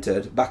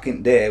invented back in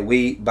the day: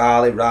 wheat,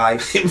 barley,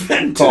 rice,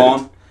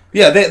 corn.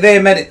 Yeah, they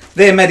made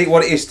it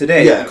what it is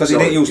today, because it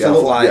didn't used to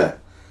look like. Yeah.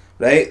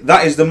 Right,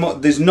 that is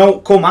there's no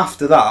come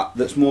after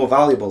that's more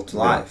valuable to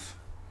life.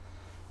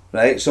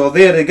 Right, so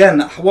there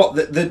again, what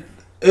the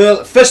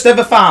first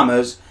ever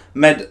farmers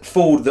made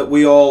food that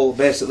we all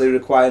basically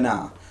require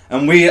now,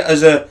 and we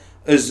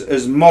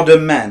as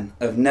modern men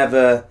have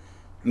never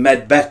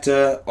made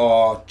better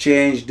or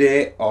changed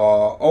it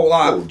or all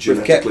that.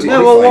 We've kept it.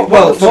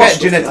 Forget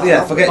genetic.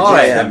 Yeah, forget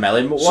then,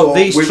 Melly. So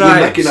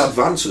we're making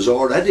advances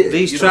already.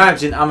 These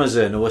tribes in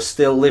Amazon who are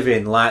still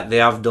living like they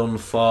have done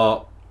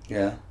for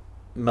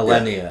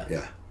millennia.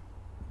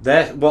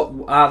 Yeah. What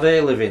are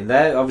they living?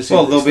 They're obviously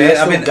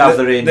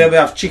gathering. They'll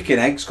have chicken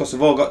eggs because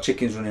they've all got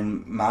chickens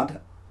running mad.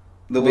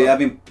 They'll be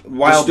having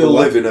wild. They still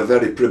live in a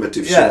very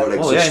primitive sort of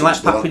existence.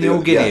 Like Papua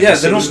New Guinea. Yeah,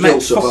 they don't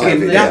make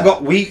fucking. They haven't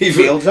got wheat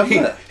fields, have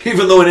they?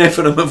 Even though half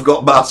of them have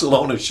got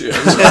Barcelona shirts.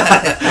 They'll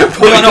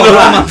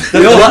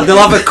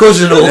have a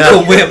cousin who'll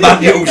come with a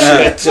Man U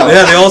shirt.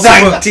 Yeah, they all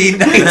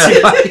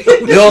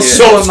 1990. They all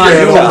support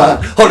Man U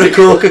on a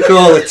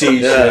Coca-Cola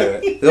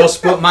t-shirt. They all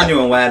support Man U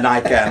and wear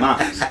Nike Air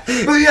Max.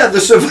 But yeah, the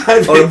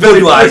surviving. Or a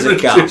Budweiser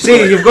cap.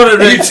 See, you've got to.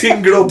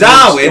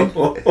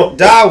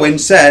 Darwin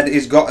said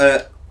he's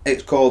got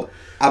it's called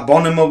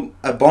abominable.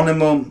 I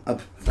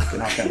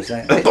can't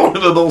say it.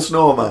 Abominable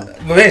snowman.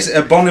 Well, it's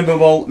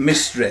abominable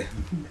mystery,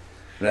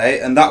 right?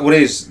 And that what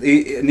is.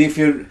 And if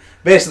you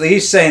basically,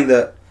 he's saying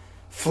that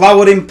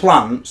flowering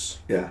plants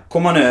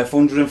come on Earth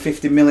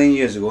 150 million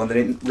years ago, and they're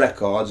in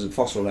records,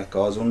 fossil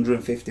records,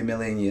 150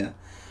 million years,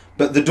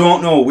 but they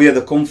don't know where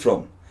they come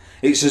from.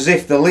 It's as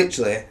if they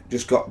literally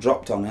just got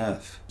dropped on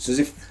Earth. It's as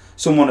if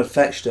someone had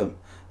fetched them.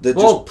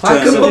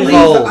 Plants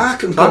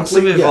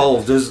have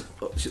evolved as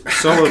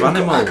so have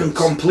animals. I can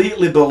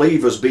completely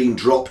believe us being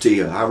dropped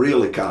here. I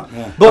really can.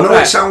 Yeah. But I know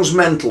it sounds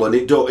mental, and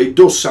it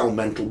does sound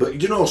mental.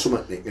 But you know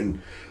something, Nick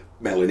and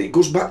Melanie, it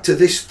goes back to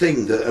this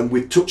thing that, and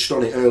we touched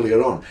on it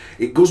earlier on.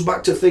 It goes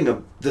back to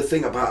the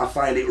thing about I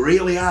find it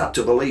really hard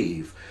to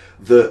believe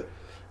that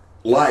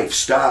life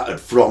started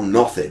from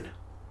nothing,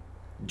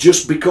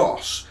 just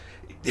because.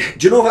 Do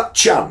you know that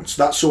chance?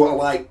 That sort of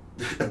like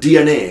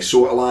DNA,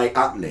 sort of like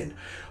happening.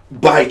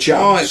 By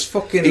chance.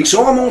 It's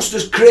almost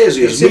as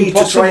crazy as me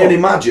to try and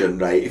imagine,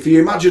 right? If you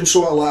imagine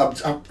sort of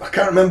like, I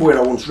can't remember when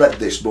I once read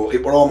this, but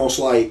it were almost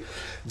like,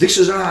 this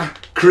is how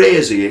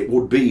crazy it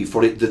would be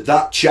for it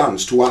that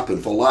chance to happen,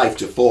 for life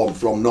to form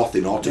from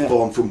nothing or to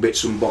form from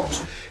bits and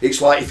bobs.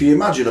 It's like if you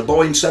imagine a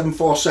Boeing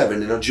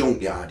 747 in a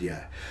junkyard,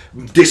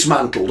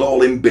 dismantled,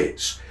 all in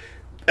bits.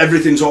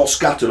 Everything's all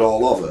scattered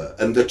all over,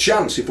 and the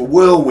chance if a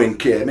whirlwind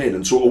came in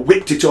and sort of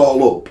whipped it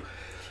all up,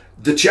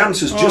 the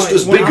chance is just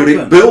as big of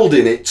it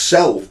building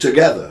itself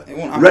together,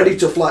 ready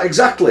to fly.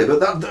 Exactly, but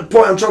the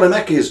point I'm trying to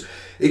make is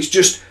it's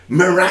just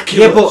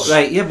miraculous.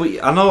 Yeah,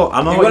 but I know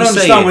what you're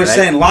saying. What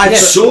saying. Life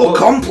is so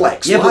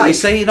complex. Yeah, but you're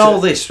saying all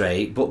this,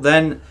 right? But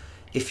then,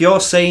 if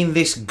you're saying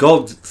this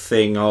God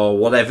thing or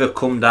whatever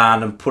come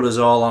down and put us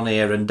all on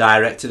here and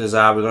directed us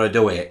how we're going to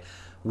do it,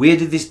 where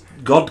did this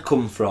God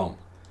come from?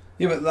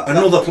 Yeah, but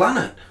another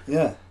planet.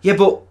 Yeah,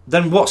 but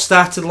then what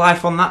started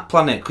life on that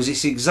planet? Because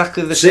it's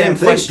exactly the same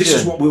thing. question. This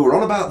is what we were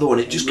on about, though,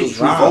 and it just keeps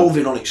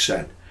revolving on its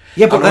head.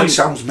 Yeah, but it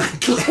sounds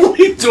mental.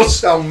 It does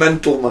sound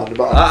mental, man.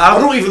 But I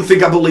don't even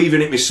think I believe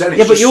in it myself.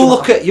 Yeah, but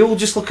you'll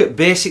just look at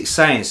basic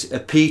science. A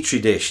petri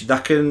dish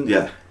that can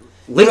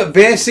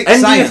basic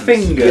end science. Your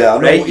finger. Yeah, I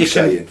know right? what you're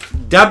saying.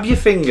 Dab your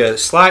finger,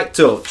 slight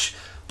touch.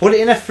 Put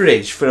it in a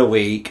fridge for a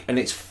week, and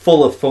it's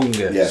full of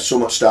fungus. Yeah,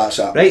 something starts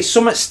out. Right,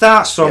 something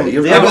starts from.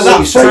 Yeah, but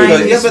that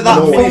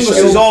fungus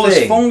is all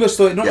as fungus,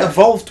 though. It don't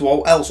evolve to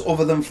all else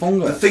other than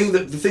fungus.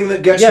 The thing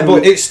that gets. Yeah,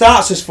 but it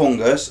starts as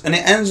fungus and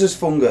it ends as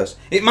fungus.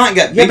 It might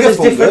get bigger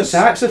fungus. Different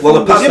types of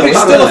fungus. But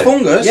it's still a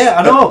fungus. Yeah,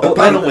 I know.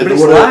 But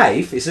it's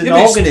life. It's an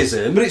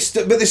organism.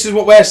 But this is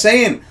what we're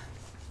saying.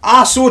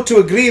 I sort to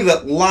agree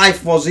that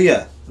life was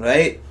here,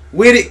 right?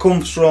 Where it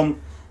comes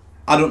from,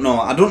 I don't know.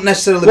 I don't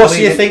necessarily. What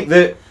do you think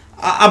that?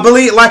 I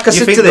believe, like I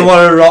said to them, there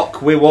were a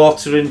rock with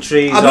water and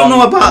trees. I don't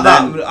know about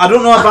that. I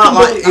don't know about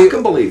I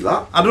can believe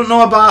that. I don't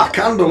know about. I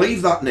can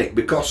believe that, Nick,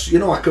 because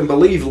I can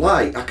believe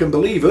light. I can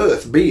believe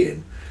Earth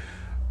being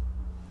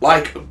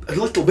like a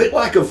little bit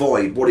like a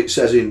void. What it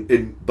says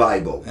in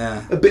Bible.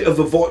 Yeah. A bit of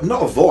a void,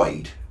 not a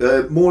void.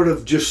 More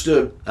of just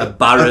a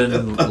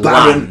barren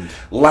barren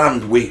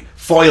land with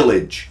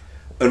foliage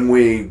and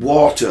with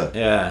water.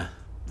 Yeah.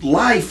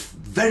 Life,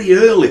 very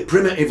early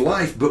primitive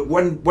life, but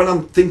when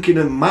I'm thinking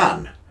of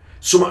man.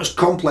 Something as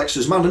complex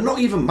as man, and not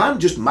even man,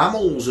 just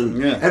mammals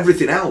and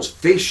everything else,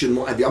 fish and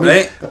whatever. I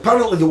mean,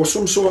 apparently there was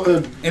some sort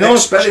of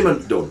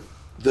experiment done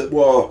that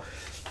was,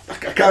 I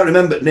can't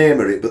remember the name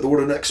of it, but there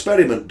was an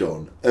experiment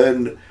done,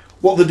 and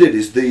what they did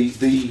is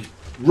they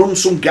run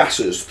some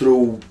gases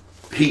through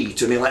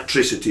heat and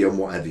electricity and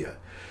whatever,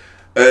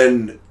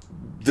 and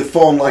they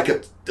form like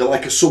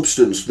a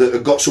substance that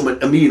have got some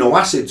amino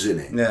acids in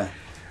it. Yeah.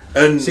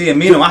 And see,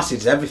 amino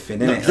acids,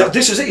 everything, isn't it?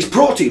 This is it. It's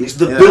protein. It's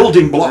the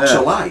building blocks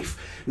of life.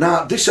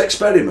 Now, this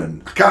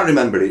experiment, I can't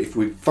remember it. If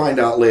we find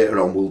out later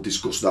on, we'll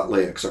discuss that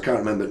later, because I can't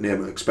remember the name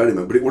of the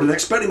experiment. But it was an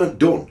experiment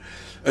done,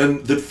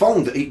 and they'd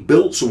found that it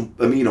built some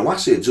amino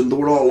acids, and they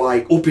were all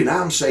like up in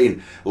arms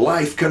saying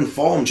life can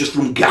form just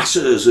from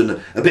gases and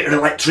a bit of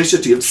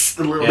electricity and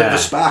a little bit of a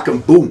spark,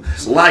 and boom,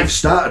 life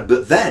started.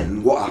 But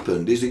then what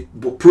happened is it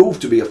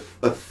proved to be a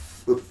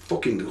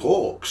fucking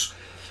hoax,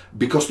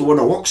 because there were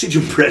no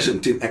oxygen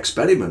present in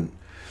experiment.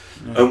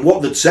 And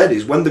what they'd said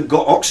is when they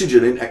got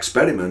oxygen in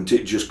experiment,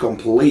 it just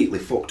completely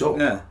fucked up.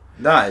 Yeah,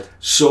 died.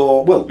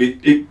 So, well,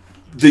 the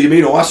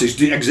amino acids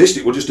didn't exist.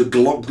 It was just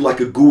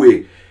like a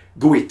gooey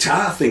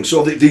tar thing.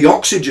 So the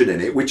oxygen in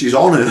it, which is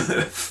on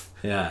Earth,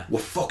 were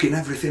fucking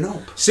everything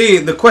up. See,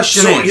 the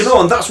question is, you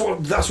know, and that's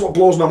what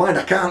blows my mind.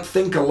 I can't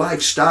think of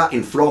life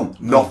starting from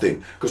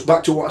nothing. Because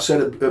back to what I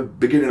said at the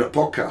beginning of the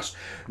podcast,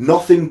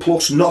 nothing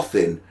plus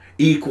nothing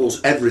equals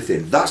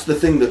everything. That's the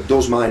thing that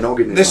does my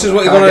noggin. This is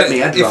what you've got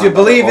to. If you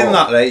believe in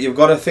that, right, you've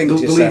got to think to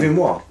yourself. Believe in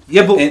what?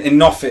 Yeah, but in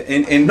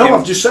nothing. No,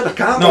 I've just said I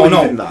can't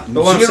believe in that.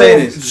 But what I'm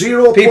saying is,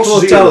 zero people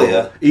plus tell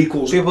zero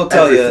equals people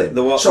tell everything.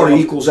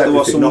 you equals everything. There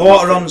was some not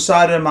water nothing. on the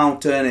side of the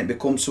mountain. It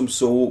becomes some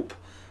soup.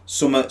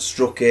 Something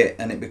struck it,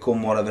 and it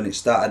become whatever, and it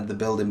started the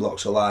building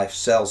blocks of life.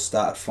 Cells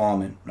started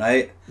forming,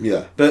 right?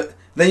 Yeah. But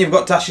then you've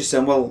got to ask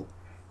yourself, well,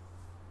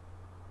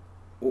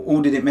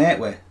 who did it mate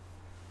with?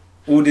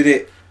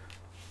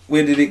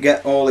 Where did it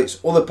get all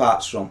its other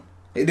parts from?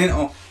 It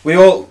didn't. We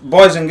all,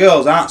 boys and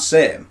girls, aren't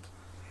same.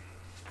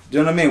 Do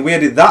you know what I mean? Where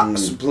did that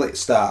split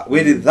start?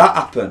 Where did that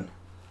happen?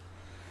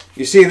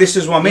 You see, this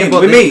is what I mean.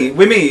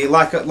 With me,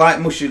 like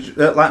Mushy,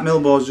 like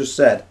Milbo's just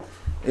said,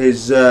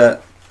 is I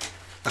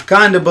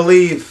kind of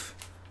believe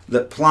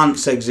that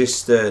plants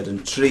existed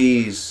and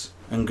trees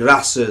and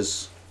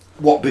grasses.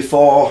 What,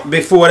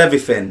 before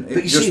everything?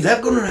 But you see,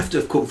 they're going to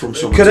have come from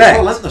somewhere. Correct.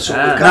 Well, aren't they? So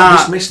we can't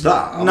dismiss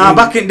that. I mean,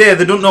 back in the day,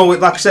 they don't know.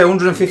 Like I say,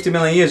 150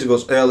 million years ago,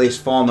 was the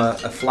earliest form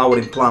of a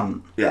flowering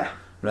plant. Yeah.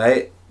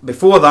 Right.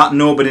 Before that,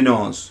 nobody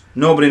knows.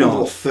 Nobody knows.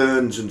 Little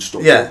ferns and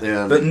stuff. Yeah,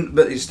 like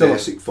but it's still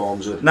basic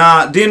forms of.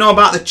 Now, do you know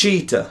about the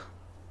cheetah?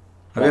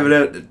 Have you ever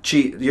heard of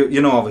cheetah?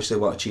 You know obviously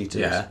what a cheetah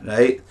is,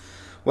 right?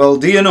 Well,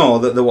 do you know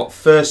that the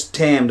first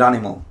tamed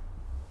animal?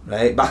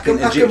 Right, back in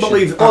Egyptian. I can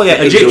believe.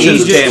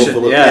 Egyptians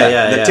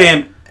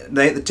tamed.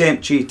 The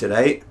tamed cheetah,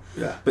 right?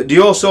 Yeah. But do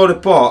you also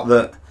report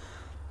that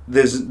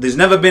there's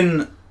never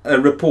been a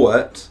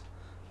report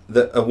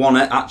that a one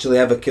actually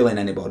ever killing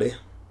anybody,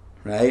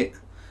 right?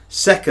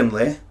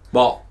 Secondly,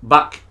 what,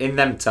 back in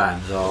them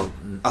times or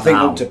I think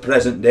now? up to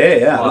present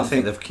day, yeah. Well, I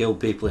think they've killed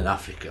people in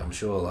Africa. I'm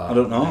sure that. I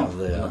don't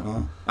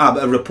know.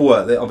 But a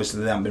report.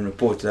 Obviously, they haven't been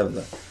reported, have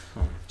they?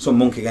 Some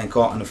monkey getting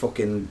caught in a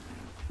fucking.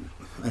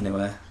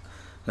 Anyway,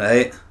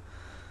 right?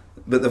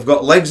 But they've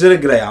got legs of a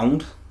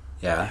greyhound.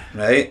 Yeah.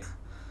 Right?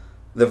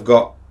 They've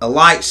got a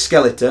light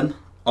skeleton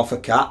off a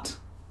cat.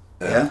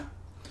 Yeah.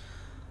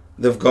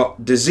 They've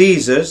got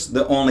diseases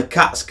that only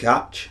cats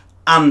catch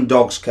and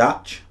dogs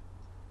catch.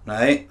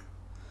 Right?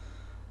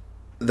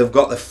 They've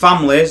got the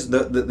families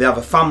that they have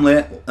a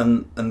family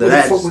and the Where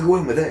heads. the fuck we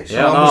going with this?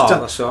 Yeah,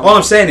 all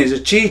I'm saying is a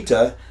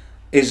cheetah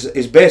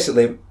is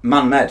basically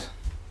man-made.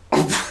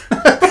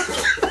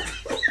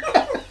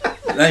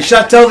 And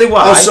shall I tell you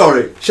why? Oh,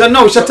 sorry. Shall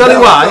I tell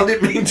you why? I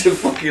didn't mean to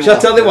fucking. Shall I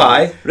tell you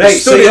why? Right.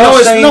 So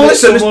you're saying that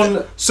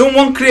listen.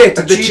 Someone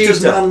created the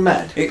cheetah's cheetah.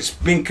 man-made. It's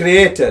been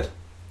created.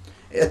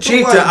 A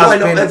cheetah why has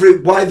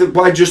not been.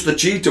 why just the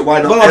cheetah?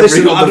 Why not Well, every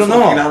listen, I other don't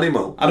know. fucking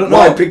animal? I don't know.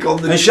 Why pick on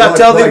the? And shall I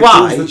tell you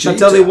why? choose the Shall I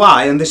tell you cheetah?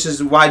 why? And this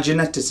is why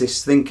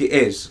geneticists think it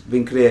is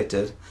been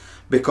created.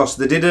 Because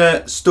they did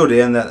a study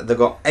and they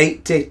got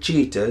 80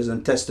 cheetahs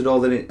and tested all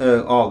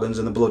the organs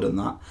and the blood and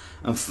that,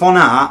 and found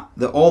out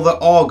that all the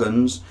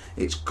organs,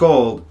 it's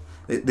called.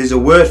 There's a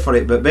word for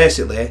it, but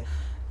basically,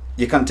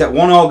 you can take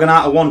one organ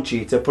out of one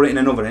cheetah, put it in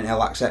another, and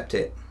it'll accept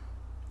it.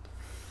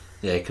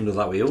 Yeah, you can do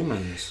that with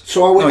humans.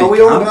 So are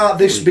we on about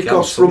this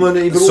because from an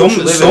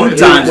evolution?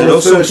 Sometimes they do,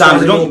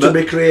 sometimes they don't. To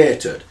be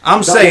created.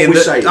 I'm saying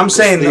that. I'm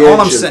saying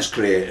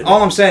that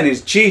all I'm saying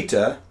is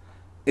cheetah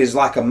is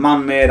like a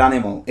man-made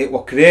animal. It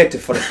was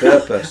created for a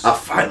purpose. I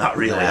find that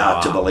really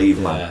hard to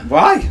believe, man.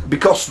 Why?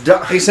 Because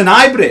it's an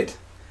hybrid.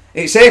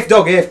 It's half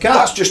dog, half cat.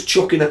 That's just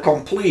chucking a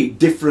complete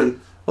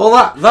different.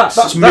 Well,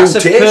 that's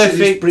mutation. a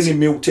perfect bringing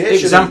mutation.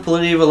 example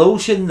of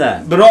evolution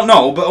then. But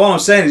all I'm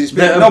saying is it's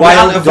been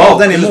wild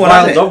evolved anymore.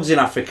 Wild dogs in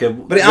Africa.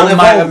 But it one ain't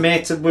might have evolved.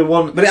 mated with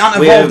one. But it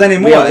ain't evolved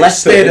anymore. It's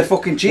stayed a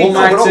fucking cheetah. Hold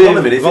on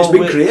a minute. If it's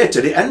been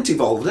created, it ain't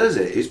evolved, has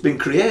it? It's been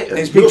created.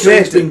 It's been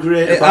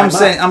created by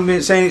man.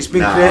 I'm saying it's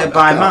been created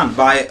by man,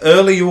 by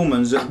early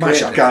humans. I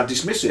can't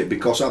dismiss it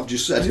because I've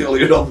just said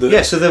earlier on that.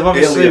 Yeah, so they've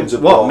obviously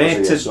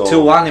mated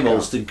two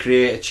animals to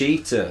create a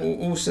cheetah.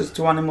 Who says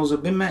two animals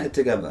have been mated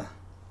together?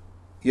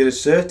 You're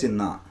asserting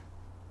that.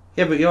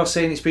 Yeah, but you're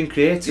saying it's been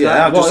created.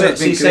 Yeah, I've just said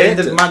it's been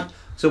created.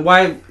 So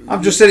why?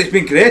 I've just said it's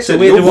been created. So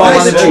where do all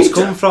animals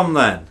come from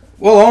then?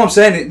 Well, all I'm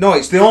saying is, no,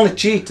 it's the only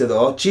cheetah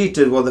though.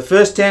 Cheetah were the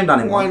first tamed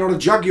animal. Why not a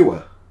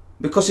jaguar?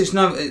 Because it's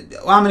no.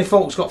 How many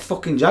folks got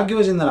fucking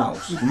jaguars in their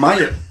house?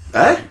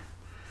 Eh?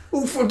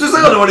 Does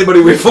that know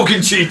anybody with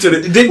fucking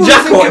cheetah? Didn't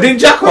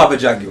Jacko have a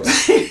Jaguar?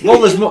 Well,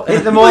 there's more.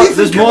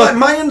 There's more like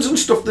Mayans and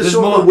stuff. They there's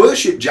sort of more-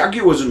 worship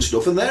Jaguars and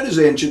stuff, and they're as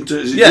ancient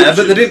as Yeah, Egyptian.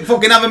 but they didn't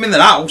fucking have them in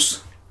their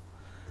house.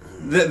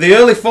 The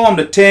early form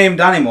of tamed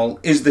animal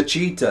is the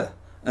cheetah,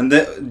 and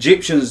the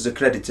Egyptians are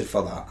credited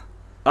for that.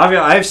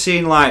 I've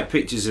seen like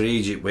pictures of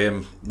Egypt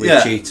with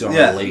cheetah on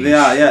yeah, a leash. they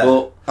are, yeah.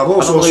 But I've I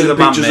also don't seen believe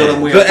pictures man-made. of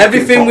them with But a fucking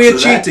everything fox with a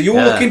with that. cheetah, you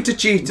Yeah. look into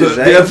cheetahs,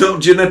 They right? have not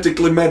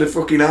genetically made a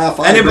fucking half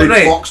Anybody-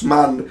 hybrid fox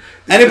man.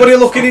 Anybody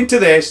looking into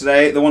this,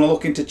 right? They want to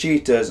look into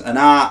cheetahs, and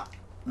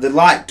they're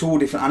like two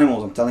different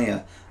animals. I'm telling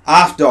you,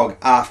 half dog,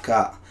 half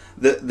cat.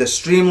 They're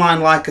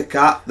streamlined like a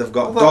cat. They've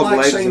got Well, dog like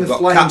legs. saying They've the got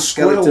flying cat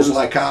squirrels skeletons.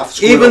 like half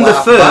squirrel, Even the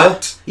half fur,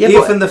 bat. Yeah,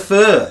 even but- the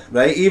fur,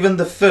 right? Even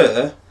the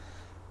fur,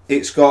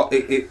 it's got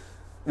it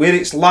where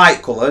it's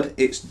light coloured,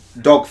 it's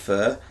dog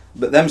fur,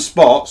 but them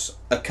spots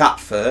are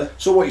cat fur.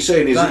 So what you're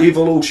saying is That-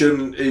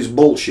 evolution is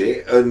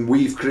bullshit, and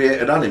we've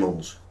created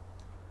animals.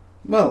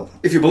 Well,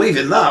 If you believe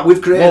in that,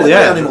 we've created Well,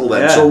 yeah, the animal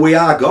then, yeah. so we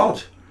are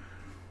God.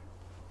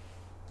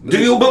 Do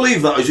you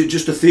believe that? Or is it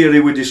just a theory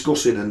we're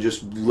discussing and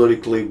just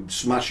lyrically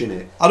smashing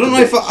it? I don't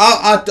know if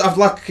I've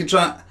like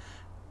trying.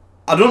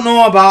 I don't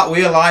know about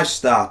where life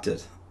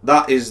started.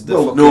 That is the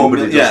Well, fucking,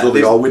 nobody does, yeah, do they?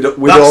 this- Or we'd that's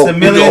all, the we'd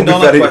million all be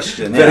dollar very,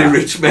 question. Very yeah.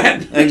 rich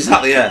men.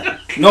 Exactly, yeah.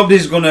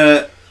 Nobody's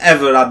gonna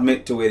ever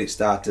admit to where it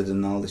started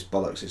and all this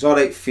bollocks. It's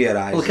alright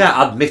theorising. Well, they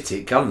can't admit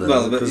it, can they?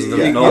 Well, but- Because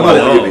yeah, no I one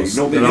know what you knows.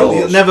 mean. Nobody They're knows. all-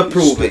 You'll never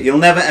prove it. You'll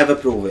never ever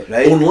prove it,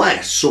 right?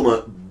 Unless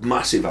something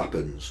massive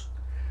happens,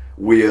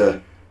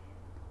 we're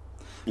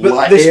But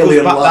like this goes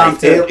alien back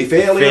life. down to If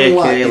alien fake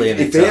life, alien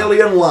if attack.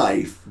 alien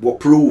life were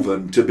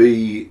proven to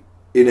be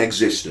in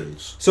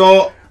existence,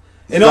 So,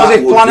 you know, that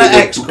if would Planet be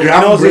the X, you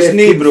know, this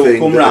groundbreaking Nebro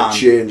thing come that round. would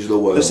change the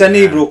world. They say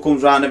Nebro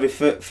comes round every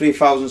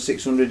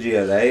 3,600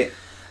 years, right?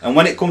 And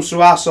when it comes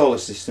through our solar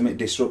system, it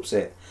disrupts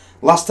it.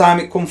 Last time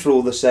it come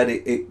through, they said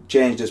it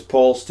changed as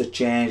poles to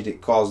changed, it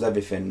caused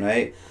everything,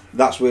 right?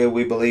 That's where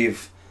we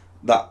believe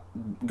that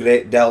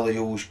great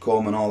deluge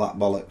come and all that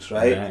bollocks,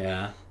 right? Yeah,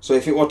 yeah. So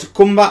if it were to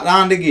come back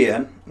round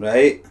again,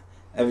 right,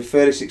 every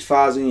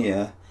 36,000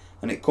 years,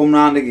 and it come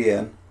round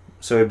again,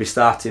 So we'd be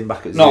starting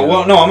back at no, zero.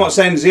 well, no, I'm not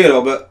saying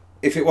zero, but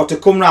if it were to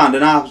come round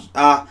and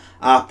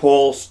our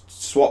poles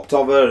swapped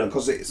over, and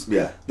because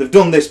they've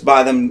done this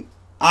by them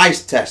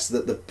ice tests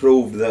that they've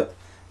proved that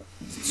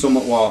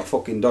somewhat were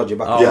fucking dodgy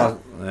back Oh,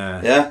 then.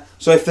 yeah. Yeah.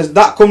 So if there's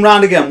that come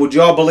round again, would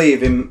you all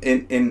believe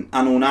in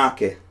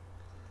Anunnaki?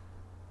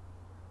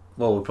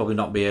 Well, we'll probably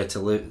not be here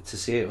to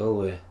see it, will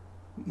we?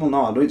 Well,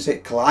 no, I don't say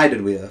it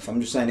collided with Earth. I'm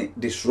just saying it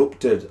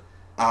disrupted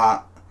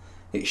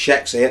it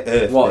shakes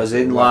Earth. What, as in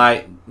basically.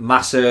 like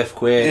mass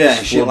earthquakes? Yeah,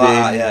 and shit like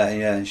flooding? that.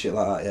 Yeah, and shit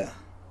like that. Yeah.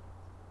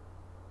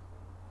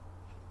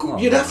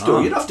 You'd have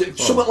to.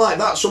 Something like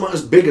that, something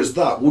as big as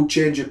that, would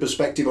change your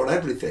perspective on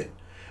everything.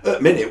 At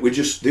the minute, we're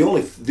just the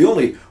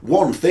only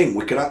one thing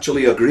we can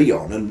actually agree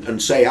on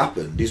and say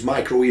happened is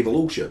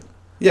microevolution.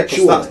 Yeah, because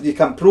Surely. you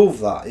can prove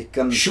that. You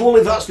can.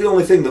 Surely that's the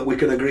only thing that we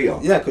can agree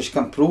on. Yeah, because you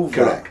can prove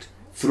Correct.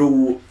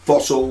 Through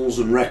fossils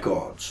and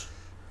records,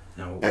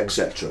 No.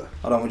 etc. that.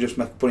 I don't just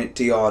put it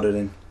T-order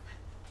in.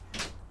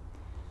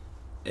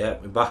 Yeah,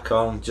 we're back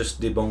on.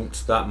 Just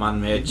debunked that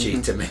man-made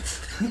cheetah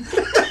myth.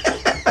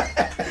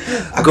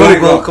 I got it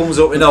Google wrong. comes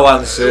up with no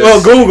answers.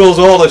 Well, Google's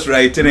all this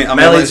right, innit? I mean,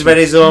 Melly's made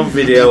his own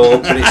video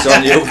up and it's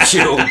on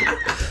YouTube.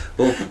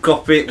 We'll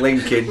copy it,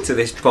 link into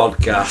this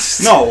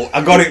podcast. No,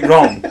 I got it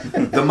wrong.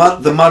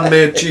 The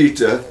man-made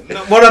cheetah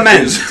What I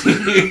meant.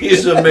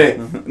 is a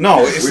myth.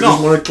 No, it's We not.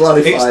 just want to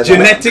clarify It's that.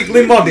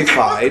 genetically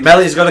modified.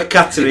 Melly's got a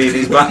cattery in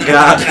his back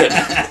garden.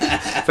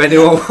 If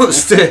anyone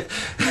wants to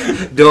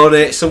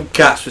donate some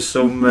cats for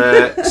some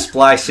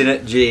splicing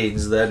at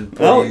genes, then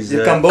Well, please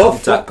you can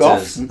both contact fuck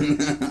off.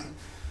 us.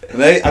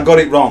 Right, I got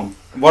it wrong.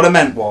 What I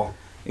meant was,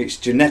 it's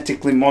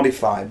genetically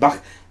modified.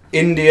 Back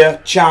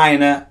India,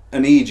 China,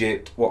 and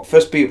Egypt, what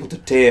first people to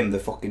tame the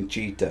fucking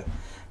cheetah.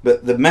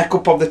 But the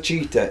makeup of the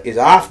cheetah is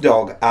half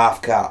dog,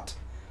 half cat.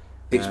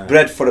 It's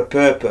bred for a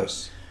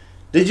purpose.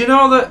 Did you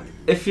know that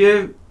if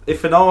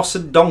an horse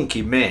and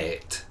donkey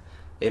mate,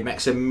 it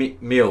makes a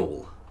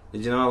mule?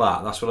 Did you know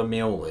that? That's what a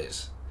mule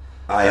is.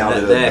 I And have that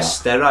heard they're that.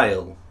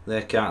 sterile.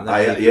 They can't.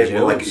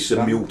 Well, like it's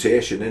a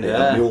mutation, isn't it?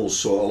 Yeah. A mule's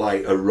sort of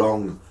like a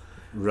wrong.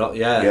 Yeah.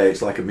 Yeah,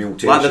 it's like a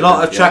mutation. Like they're not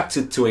yeah.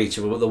 attracted to each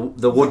other, but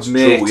the would That's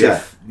mate true, yeah,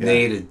 if yeah.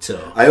 needed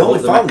to. I only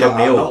But they found make a that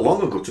out mule. not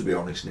long ago, to be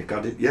honest, Nick.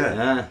 I did, yeah.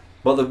 Yeah.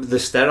 But the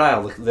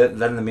sterile,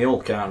 then the mule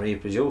can't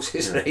reproduce.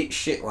 It's right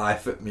shit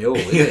life at mule,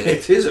 isn't it?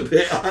 It is a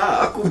bit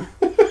hard.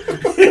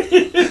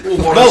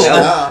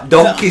 Well,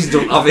 donkeys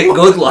don't have it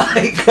good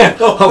like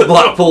on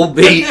Blackpool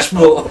Beach,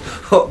 but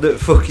what the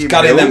fucking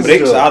Carrying them mules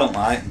bricks, do. I don't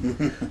like.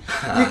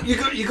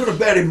 you got to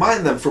bear in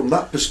mind then from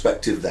that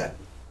perspective then.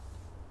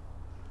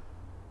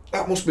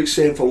 That must be the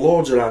same for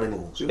loads of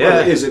animals. Well,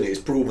 Yeah. it is, isn't it? It's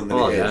proven that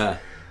Oh it is. yeah.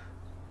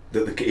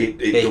 That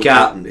it It don't can't.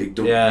 happen. It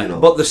don't, Yeah, you know.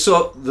 but they're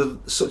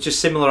such a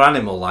similar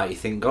animal. Like you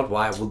think, God,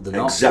 why would they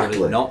not? exactly,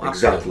 Would it not happen?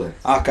 exactly.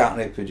 I can't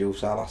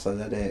reproduce, I'll have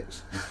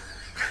headaches.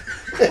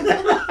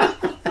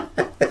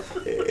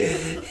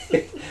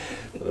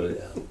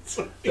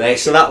 Right,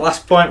 so that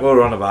last point we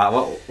were on about,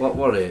 what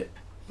were it?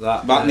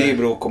 That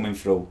Nebro coming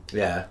through.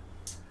 Yeah.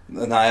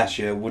 And I asked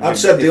you, would I've you,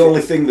 said if the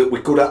only thing that we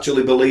could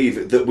actually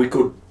believe, that we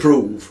could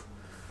prove,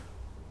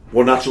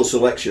 were natural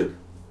selection.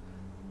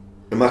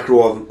 A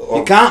macro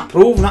you can't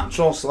prove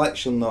natural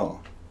selection though.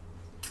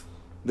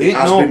 There it ain't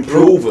has no been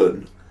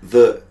proven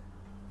that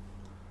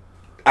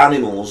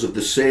animals of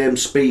the same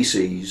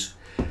species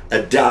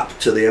adapt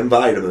to the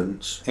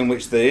environments in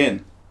which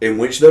they're in.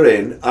 Which they're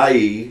in,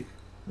 i.e.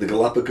 the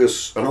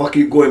Galapagos. I know I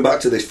keep going back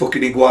to this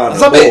fucking iguana,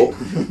 That's a bit.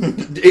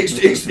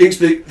 it's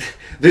the...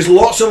 There's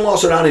lots and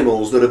lots of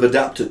animals that have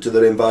adapted to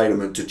their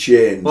environment to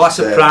change. Well, that's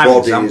a their prime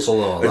bodies.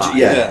 example of that.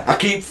 Yeah, I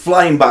keep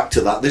flying back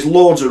to that. There's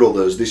loads of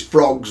others. There's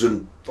frogs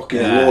and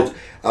fucking loads.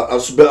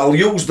 But I'll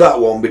use that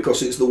one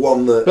because it's the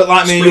one that. But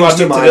like me, you springs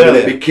to admitted mind when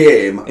earlier, it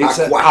became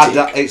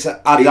aquatic. It's an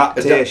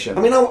adaptation.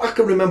 I mean, I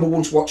can remember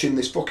once watching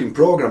this fucking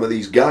program of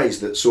these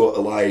guys that sort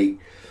of like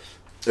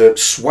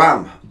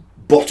swam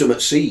bottom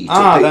at sea.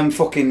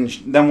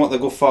 Them what they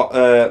go for,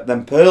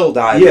 them pearl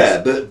divers.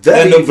 Yeah, but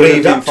they're end up even breathing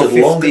adapted for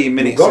 15 longer,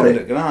 minutes got it.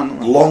 underground.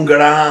 haven't they? Longer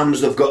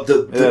arms. They've got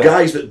the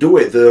guys that do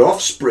it. Their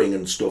offspring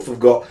and stuff have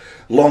got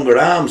longer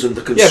arms and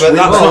they can Yeah, swim. but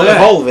that's Well, not yeah.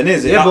 evolving,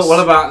 is it? Yeah, That's- but what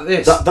about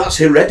this? That's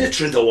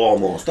hereditary though.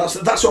 Almost.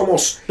 That's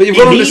almost. But you've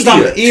got to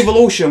understand that immediate.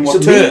 evolution was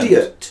It's termed.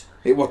 immediate.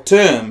 It was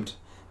termed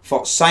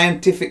for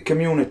scientific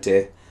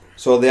community,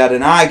 so they had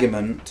an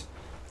argument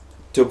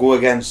to go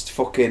against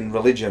fucking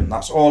religion.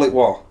 That's all it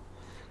was.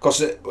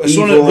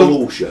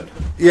 Evolution.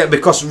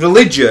 Because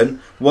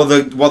religion was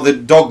the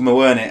dogma,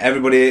 weren't it?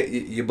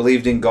 Everybody you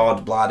believed in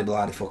God, blah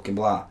blah fucking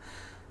blah.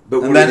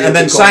 But And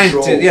then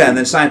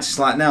scientists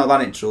like, no,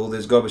 that ain't true.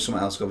 There's got to be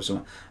something else.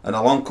 And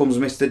along comes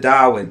Mr.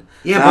 Darwin.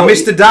 Yeah, now, but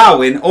Mr.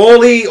 Darwin,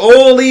 all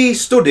he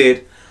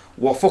studied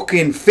were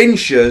fucking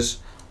finches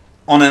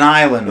on an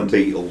island, and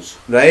beetles.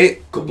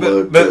 right? Couple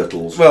of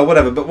turtles. Well,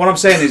 whatever. But what I'm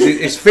saying is,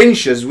 it's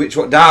finches, which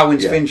what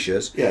Darwin's Yeah.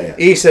 finches. Yeah.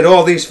 He said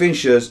all these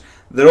finches,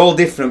 they're all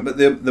different, but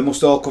they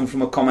must all come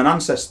from a common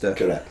ancestor.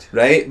 Correct.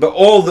 Right? But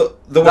all there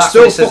was That's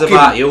still what it says fucking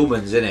about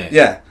humans, isn't it?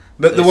 yeah.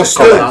 But there It's was a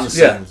still common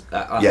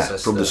ancestor.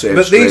 From the same.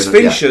 But these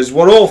strain, finches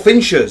were all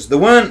finches. They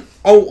weren't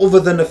all other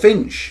than a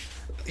finch.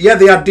 Yeah,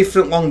 they had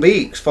different long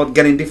beaks for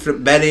getting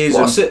different berries.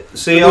 What's and, it?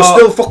 So but they were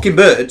still fucking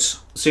birds.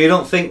 So you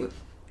don't think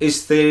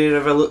his theory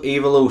of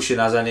evolution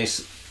has any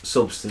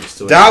substance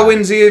to it?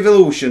 Darwin's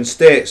evolution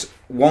states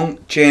one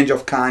change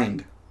of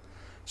kind.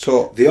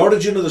 So The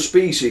origin of the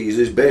species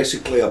is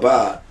basically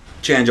about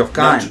change of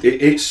kind.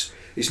 It's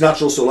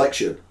natural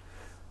selection.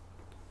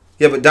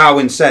 Yeah, but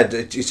Darwin said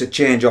it's a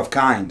change of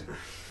kind,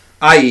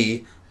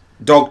 i.e.,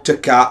 dog to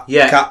cat,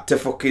 Yeah. cat to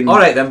fucking. All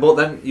right then, but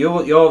then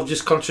you're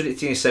just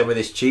contradicting yourself with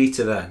this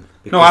cheetah then.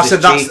 No, I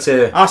said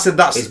cheetah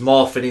that's. is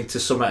morphing into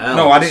something else.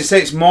 No, I didn't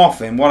say it's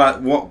morphing.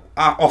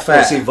 Off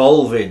air. It's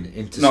evolving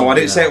into. No, I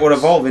didn't say it was was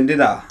evolving,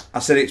 did I? I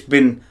said it's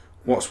been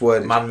what's the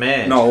word?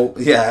 man-made. No,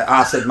 yeah,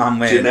 I said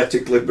man-made.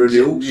 Genetically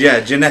produced.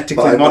 Yeah,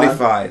 genetically By man.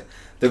 modified.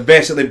 They've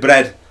basically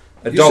bred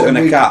a You dog said and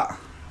a we- cat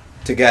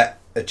to get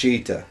a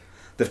cheetah.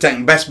 They've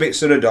taken best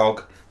bits of the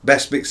dog,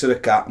 best bits of the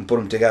cat, and put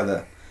them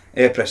together.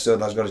 Hey presto,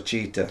 that's got a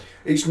cheetah.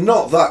 It's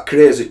not that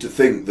crazy to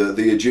think that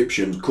the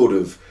Egyptians could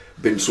have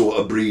been sort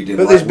of breeding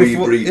But like there's we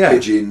before- breed yeah.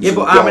 pigeons. Yeah,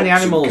 but and how many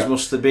dogs and animals cats.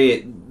 must there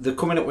be? They're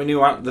coming up with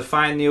they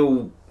find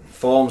new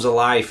forms of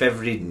life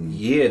every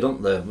year,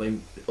 don't they? I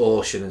mean,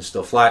 ocean and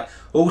stuff. Like,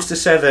 who's to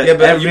say that Yeah,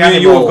 but every you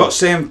animal... have got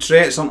same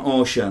traits on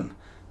ocean.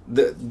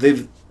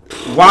 They've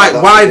Well, why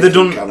that's why a they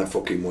different done kind of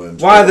fucking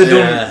worms. why they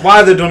Yeah. done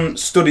why they done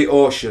study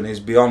ocean is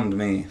beyond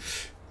me.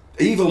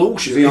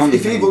 Evolution. Beyond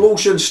If me.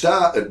 evolution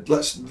started,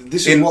 this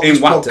is In- what in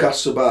this water.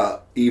 podcast's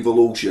about.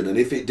 Evolution, and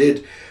if it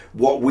did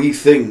what we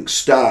think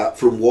start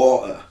from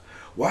water,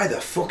 why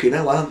the fucking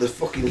hell aren't they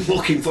fucking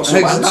looking for some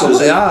Exactly, answers?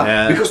 they are.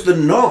 Yeah. Because they're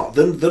not.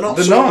 They're not.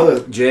 They're sort not.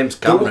 of- James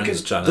They're Cameron's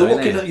looking, trying they're to,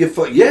 looking isn't at your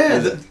foot.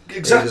 Yeah,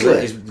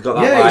 exactly. He's got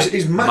that, yeah, like,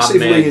 he's massively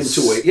man-made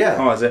into it. Yeah,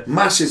 Oh, is it?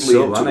 massively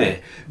So, into isn't it.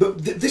 it? But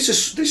this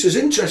is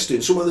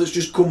interesting. Something that's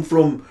just come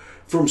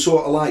from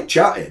sort of like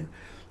chatting.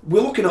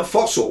 We're looking at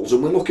fossils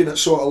and we're looking at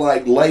sort of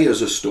like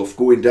layers of stuff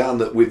going down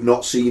that we've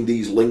not seen,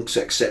 these links,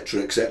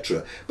 etc.,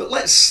 etc. But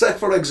let's say,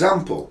 for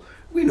example,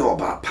 we know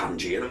about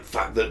Pangea and the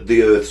fact that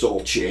the Earth's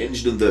all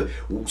changed and the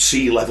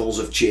sea levels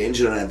have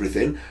changed and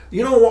everything.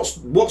 You know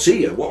what's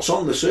here, what's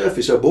on the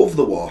surface above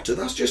the water?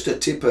 That's just a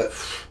tip of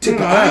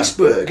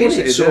iceberg, Of course isn't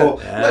it it? is, So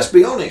yeah. let's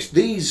be honest,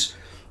 these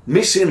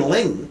missing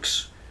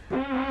links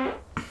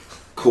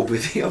could be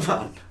there,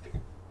 man.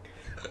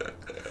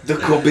 They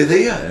could be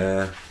there.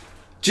 Yeah.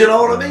 Do you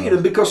know what I mean?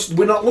 And because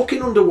we're not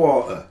looking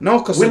underwater. No,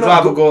 because We're they'd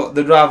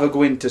not rather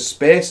go into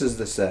space, as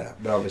they say.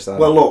 But obviously,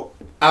 Well, look,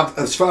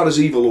 as far as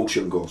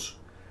evolution goes,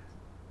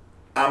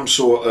 I'm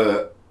sort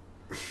of.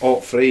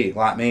 all free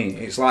like me.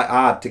 It's like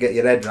hard to get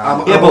your head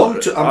around.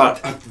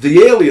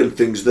 The alien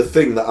thing's the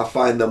thing that I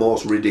find the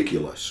most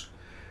ridiculous,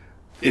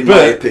 in my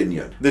But-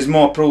 opinion. There's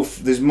more proof.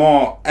 There's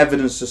more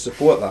evidence to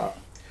support that.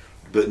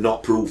 But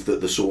not proof that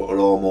they're sort of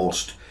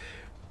almost.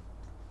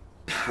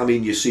 I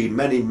mean, you see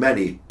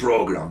many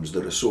programs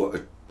that are sort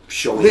of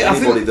showing I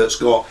think- anybody that's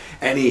got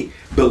any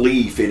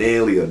belief in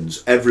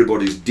aliens,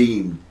 everybody's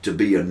deemed to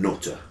be a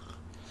nutter.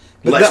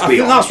 But Let's I be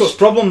think honest. that's what's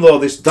problem though.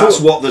 That's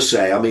what they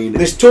say. I mean,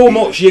 There's too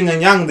much yin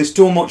and yang. There's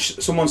too much.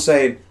 Someone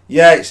saying,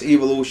 "Yeah, it's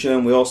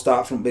evolution. We all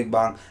start from Big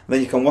Bang." And then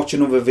you can watch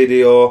another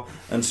video,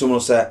 and someone will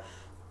say,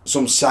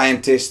 some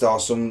scientist or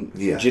some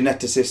Yeah.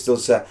 geneticist will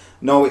say,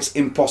 "No, it's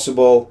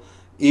impossible.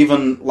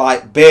 Even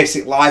like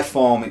basic life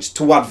form, it's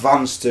too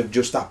advanced to have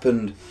just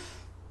happened."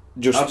 I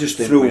just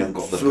think through, we haven't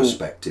got the through-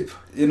 perspective.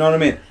 You know what I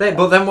mean? Right,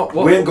 but then what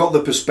We ain't got the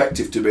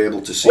perspective to be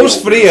able to see. Us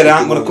all three the here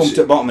aren't going to things. come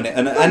to the bottom of it.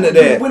 And at the end of the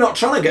day, We're not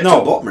trying to get no, to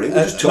the bottom of it.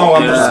 We're just no,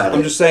 talking about about I'm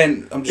it. just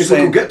saying. I'm just If we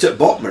saying. could get to the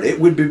bottom of it,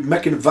 we'd be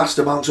making vast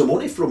amounts of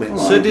money from it.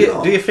 So do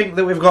you think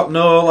that we've got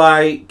no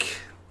like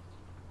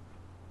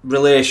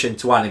relation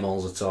to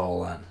animals at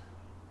all then?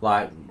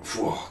 Like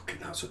Fuck,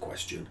 that's a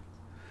question.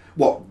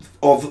 What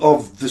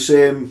of the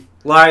same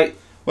like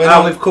Well,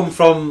 how no. we've come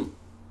from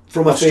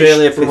from a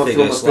Australia fish, from a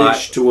Pythagoras, fish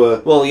like- to a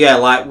well yeah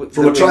like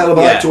from a trilobite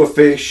yeah, to a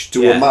fish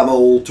to Yeah. a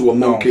mammal to a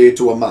monkey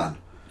to a man.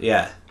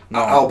 yeah.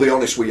 I'll be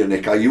honest with you,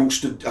 Nick. I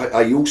used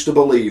to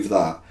believe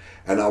that,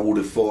 and I would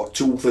have fought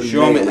tooth and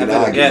Show me nail in evidence.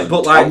 argument. Yeah,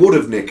 but like- I would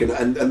have, Nick,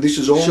 and this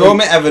is only Show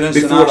me evidence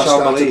and before I I shall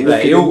started believe. looking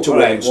Right, you- into it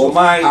right, and well, stuff.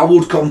 my- I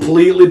would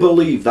completely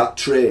believe that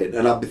trade,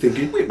 and I'd be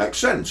thinking, it makes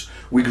sense.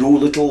 We grew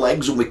little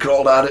legs and we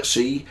crawled out at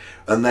sea,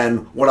 and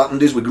then what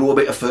happened is we grew a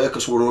bit of fur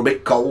because we were a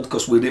bit cold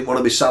because we didn't want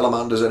to be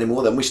salamanders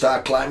anymore. Then we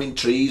started climbing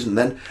trees, and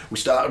then we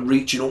started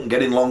reaching up and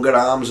getting longer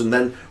arms, and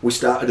then we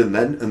started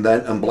and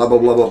blah blah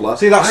blah blah blah.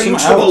 See, that's I used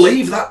to something else.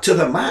 believe that to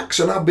the max,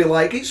 and I'd be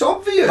like, it's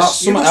obvious.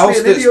 That's You something must else be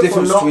an that's idiot for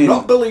different not, between-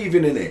 not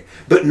believing in it.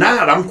 But now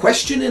I'm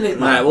questioning it,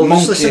 man. Right, well,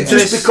 just listen to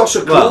Just this. because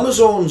of Well,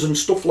 chromosomes and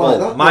stuff like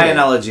that. my mate.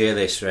 analogy of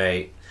this,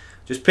 right?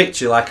 Just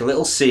picture like a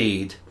little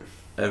seed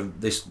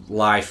of this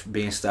life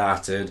being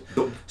started,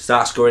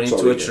 starts going into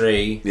Sorry, a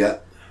tree. Yeah.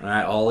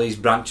 Right, all these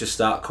branches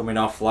start coming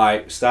off.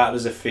 Like started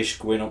as a fish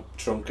going up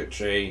trunk of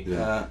tree.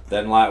 Yeah.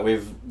 Then like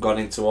we've gone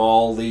into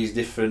all these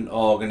different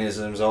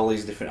organisms, all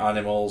these different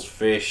animals,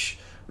 fish,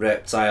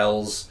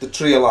 reptiles. The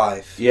tree of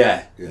life.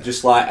 Yeah, Yeah.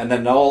 just like, and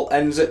then all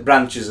ends at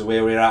branches of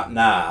where we're at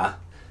now,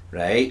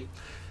 right?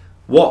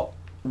 What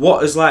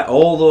has like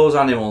all those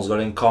animals got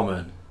in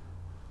common?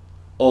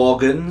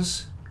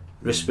 Organs,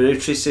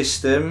 respiratory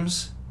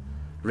systems,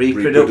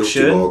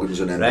 reproduction, Reproductive organs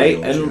and right?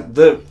 embryos,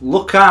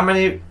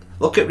 And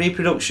look at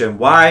reproduction.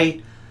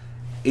 Why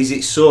is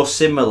it so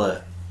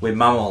similar with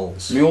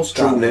mammals? Mules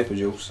True, can't Nick.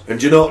 reproduce. And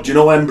do you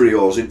know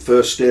embryos in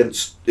first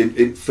stage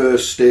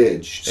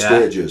Yeah.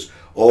 stages,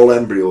 all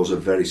embryos are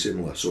very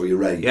similar. So you're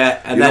right. Yeah,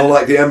 and you know, then-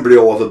 like the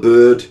embryo of a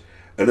bird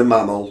and a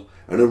mammal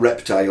and a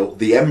reptile.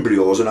 The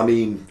embryos, and I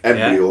mean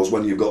embryos,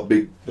 when you've got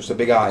big Just a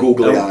big eye.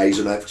 googly No. eyes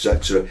and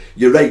etc.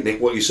 You're right,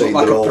 Nick. What you're saying,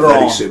 Like they're a all prawn,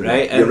 very similar.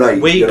 Right, You're and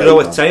right. we you're grow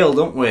right, a man. tail,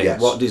 don't we? Yes.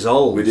 What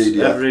dissolves? We did,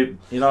 yeah. Every,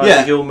 Yeah.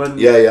 every human.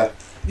 Yeah.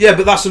 Yeah,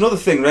 but that's another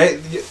thing, right?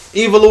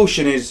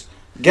 Evolution is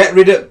get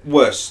rid of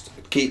worst,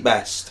 keep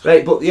best.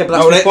 Right, but that's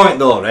No, the right, point,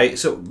 though, right?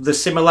 So the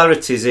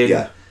similarities in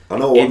Yeah. I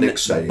know what in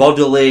Nick's saying.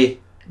 bodily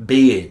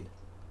being,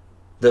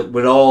 that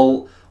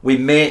we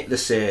make the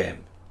same.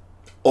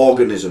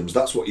 Organisms.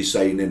 That's what you're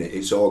saying, innit?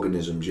 It's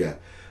organisms. Yeah.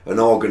 An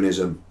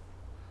organism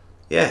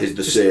Yeah, is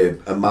the just same.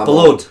 A mammal,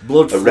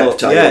 blood a flow,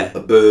 reptile, yeah. a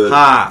bird.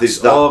 Hearts, there's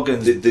that,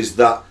 organs. There's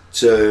that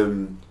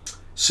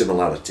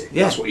similarity.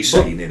 Yeah, That's what you're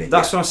but saying, innit?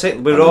 That's Yeah. what I'm saying.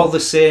 I We're know. all the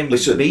same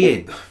Listen,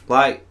 being.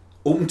 Like,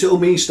 Up until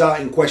me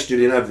starting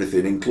questioning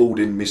everything,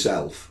 including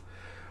myself,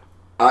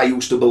 I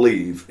used to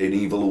believe in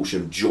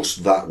evolution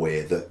just that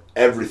way, that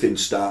everything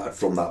started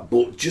from that.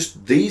 But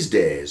just these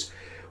days,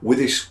 with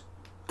this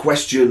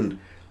question,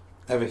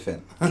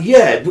 Everything.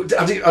 yeah, but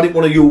I didn't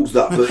want to use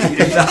that, but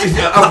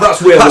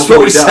that's where That's we're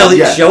what we going down, sell each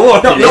yeah. show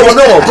on, No, isn't it? I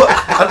know,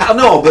 but I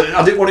know, but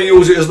I didn't want to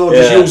use it as though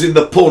just Yeah. using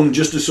the pun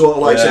just to sort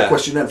of like say Yeah.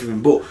 question everything.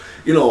 But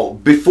you know,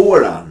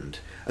 beforehand,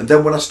 and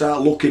then when I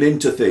start looking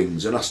into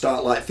things and I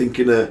start like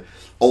thinking of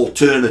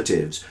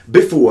alternatives,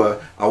 before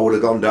I would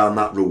have gone down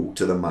that route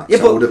to the max. Yeah,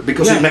 I but- would have,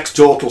 because yeah. it makes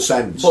total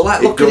sense. But,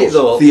 like, look at it, does,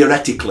 though.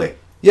 theoretically.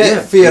 Yeah, It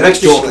makes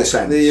theoretically. total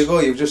sense. There you go.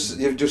 You've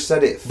just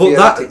said it. But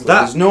Theoretically. that-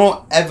 there's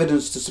no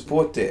evidence to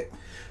support it.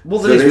 well,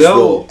 There is, we all.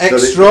 though. There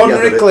is-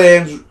 Extraordinary yeah, there is-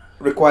 claims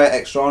require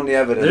extraordinary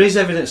evidence. There is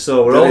evidence,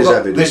 though. We're There all is got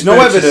evidence. There's no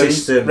respiratory evidence.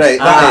 systems, Right,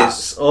 that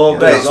hearts, is.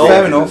 organs, Right, all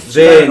fair enough, veins,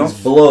 fair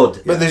enough. blood.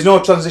 But there's no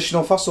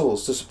transitional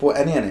fossils to support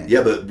any in it.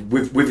 Yeah, but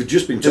we've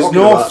just been There's talking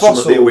no about some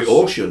of the fossils.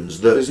 oceans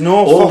that There's no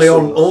only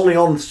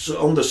fossils.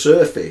 on the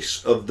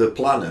surface of the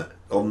planet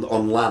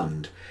on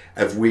land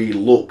have we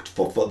looked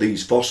for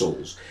these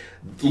fossils.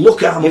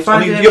 Look how much. I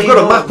mean, you've got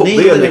a map up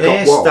there, Nick.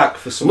 Haystack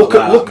for some Look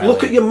of at that, look Melly.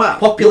 at your map.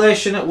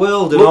 Population at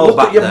world and all Look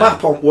back at your there.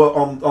 map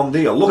on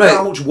there. Look Right.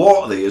 how much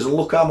water there is, and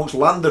look how much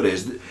land there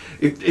is.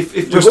 If Just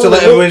we've to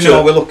let only everyone looked know,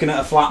 at- we're looking at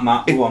a flat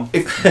map. Go on.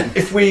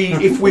 if we've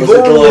There's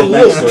a only globe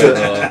next looked to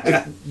it,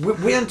 at,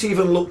 we ain't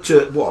even looked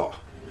at what.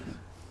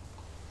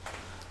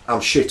 I'm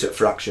shit at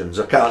fractions.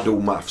 I can't do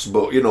maths,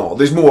 but you know,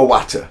 there's more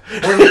water.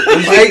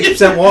 There's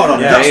 80% water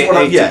on Yeah, it. That's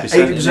what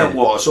 80%, 80% isn't it?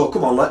 water. So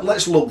come on,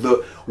 let's look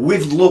that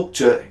we've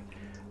looked at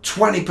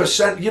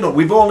 20%. You know,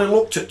 we've only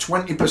looked at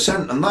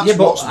 20%, and that's Yeah,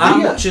 but what's how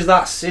there. much is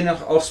that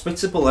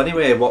inhospitable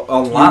anyway? What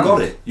on You land?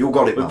 got it. You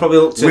got it. We've man. probably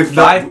looked at We've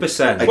not-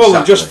 5%. Well,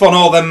 we've just Exactly. found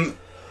all them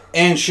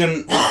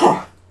ancient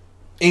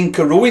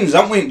Inca ruins,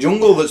 haven't we?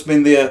 Jungle that's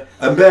been there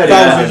And bear in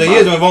thousands mind, of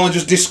years, and we've only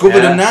just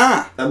discovered them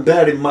now. And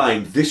bear in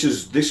mind,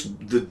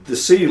 the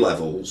sea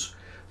levels.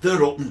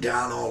 They're up and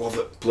down all over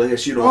the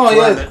place. You know, Oh,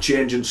 yeah. climate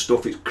change and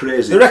stuff. It's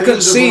crazy. They reckon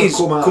Things are gonna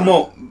seas out. come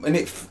up, and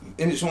it's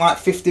something like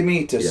 50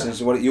 metres Yeah.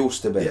 since what it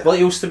used to be. Yeah. Well, it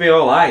used to be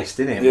all ice,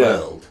 didn't it? Yeah.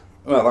 World.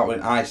 Well, that was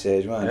an ice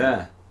age, wasn't it?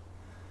 Yeah.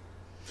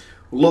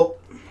 Look,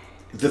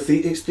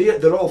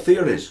 they're all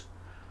theories.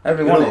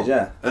 Everyone You know, is,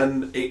 yeah.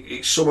 And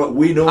it's something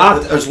we know.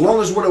 I've- That as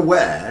long as we're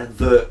aware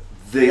that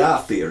they are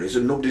theories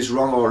and nobody's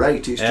wrong or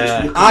right, it's Yeah.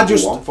 just you I can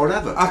just- go on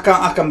forever.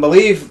 I can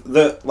believe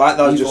that, like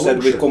I just said,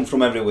 we've Evolution. come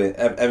from everywhere.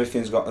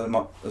 Everything's got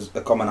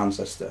a common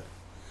ancestor.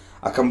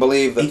 I can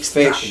believe that It's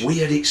fish. that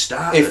weird it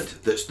started.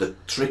 If- That's the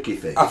tricky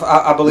thing.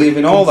 I believe Where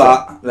in did it all come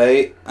that,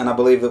 right? And I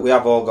believe that we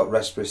have all got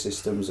respiratory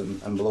systems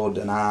and blood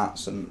and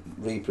hearts and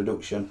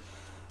reproduction.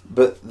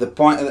 But the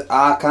point that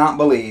I can't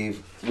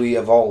believe we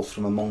evolved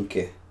from a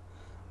monkey,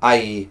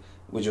 i.e.,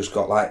 we just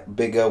got like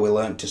bigger. We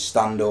learned to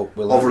stand up.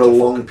 We learned Over a to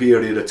long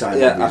period of time.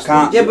 Yeah, I obviously.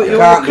 can't. Yeah, but I you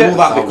can't look do at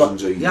that thousands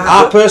because of years. Yeah,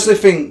 I but- personally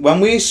think when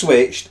we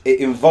switched, it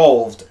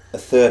involved a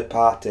third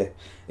party.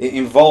 It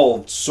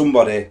involved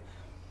somebody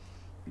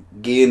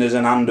giving us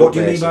an hand What up. do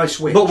you mean basically. by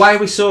switch? But why are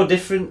we so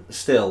different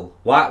still?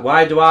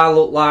 Why do I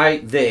look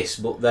like this,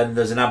 but then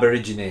there's an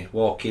Aborigine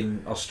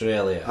walking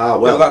Australia? Ah,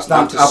 Well, that's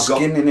down to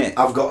skin, innit?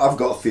 I've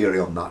got a theory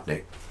on that,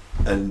 Nick.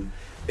 And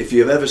if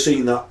you've ever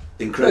seen that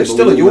incredible, Well, it's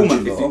still a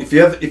human, if, though. if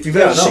you've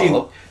ever seen,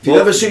 if you've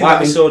ever seen why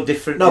that, are we so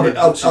different? no, in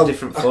but such a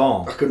different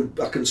form.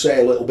 I can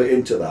say a little bit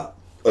into that.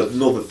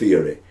 Another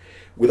theory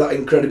with that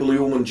incredible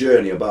human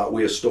journey about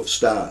where stuff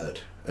started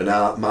and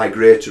our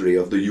migratory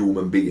of the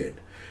human being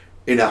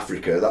in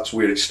Africa. That's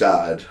where it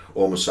started,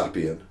 Homo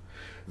sapien.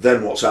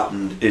 Then what's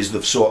happened is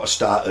they've sort of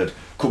started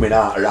coming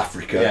out of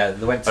Africa. Yeah,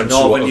 they went to and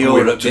Northern sort of going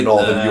Europe, up to didn't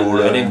Northern they?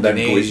 Europe, And and then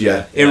going,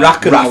 Indonesia.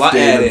 Iraq and all that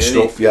rafting area, and innit?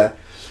 stuff. Yeah.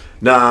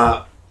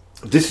 Now,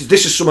 this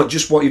is something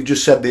just what you've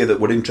just said there that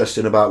were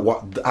interesting about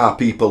what our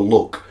people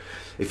look.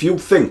 If you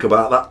think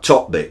about that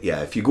top bit,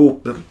 yeah, if you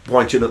go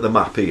pointing at the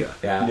map here,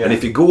 Yeah. and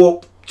if you go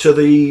up to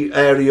the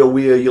area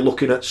where you're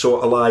looking at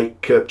sort of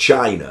like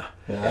China,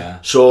 Yeah.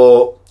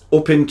 so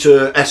up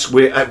into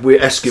where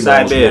Eskimos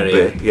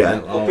Siberia. would be, yeah,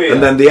 Up here.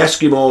 and then the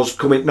Eskimos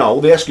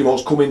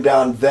coming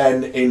down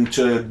then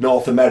into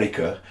North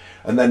America,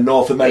 and then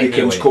North Americans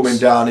Inuits. coming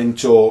down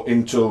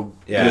into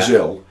Yeah.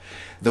 Brazil.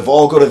 They've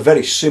all got a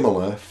very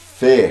similar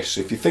face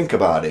if you think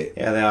about it.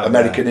 Yeah, they are,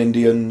 American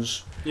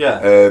Indians, Yeah.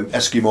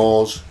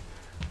 Eskimos,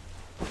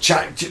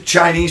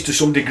 Chinese to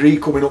some degree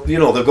coming up. You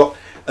know, they've got.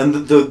 And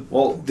the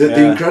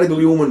yeah. incredible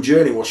human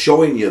journey was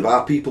showing you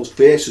about people's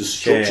faces,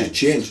 structures Change.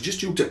 change just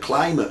due to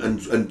climate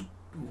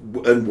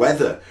and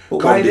weather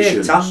But why are they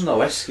conditions. tan though,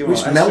 Eskimo? Well,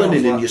 it's Eskimos melanin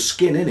in like- your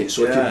skin, innit?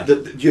 So Yeah.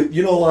 if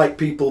you know, like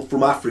people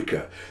from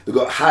Africa, they've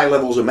got high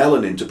levels of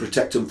melanin to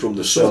protect them from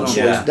the sun. So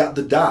Yeah. it's that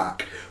the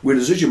dark.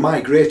 Whereas as you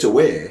migrate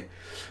away,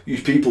 you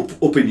people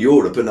up in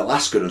Europe and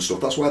Alaska and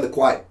stuff, that's why they're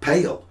quite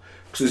pale.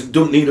 Because they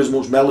don't need as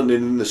much melanin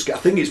in the skin. I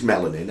think it's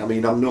melanin. I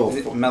mean, I'm no. Is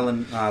it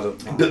melon? I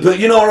don't know. But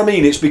you know what I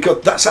mean? It's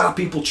because that's how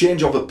people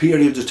change over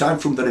periods of time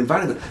from their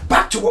environment.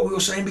 Back to what we were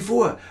saying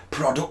before,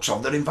 products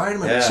of their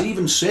environment. Yeah. It's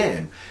even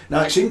saying.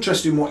 Now, it's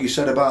interesting what you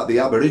said about the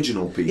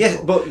Aboriginal people. Yeah,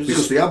 but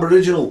because the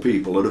Aboriginal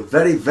people are a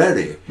very,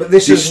 very. But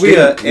this is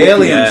where distinct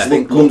aliens looking-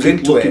 thing comes looking-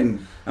 into looking- it.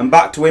 And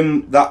back to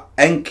him, that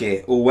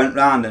Enki who went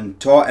round and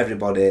taught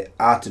everybody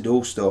how to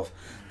do stuff.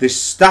 There's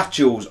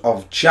statues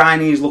of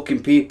Chinese-looking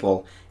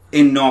people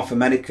in North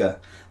America.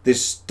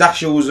 There's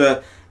statues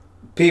of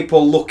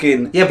people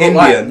looking Yeah, but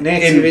Indian.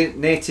 like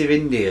native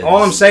Indians.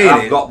 All I'm saying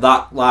I've is- got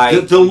that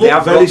like They'll look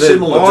have very got the-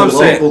 similar all I'm to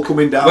saying, people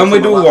coming down. when we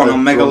from do Alaska, one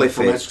on from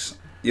megalithics,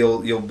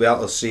 you'll be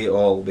able to see it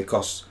all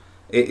because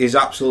it is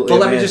absolutely. But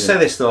let me just say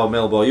amazing. this though,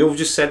 Milbo. You've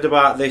just said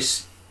about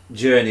this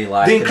journey,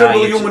 like the and incredible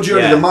how you- human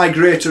journey, yeah. the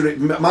migration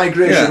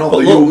Yeah, of but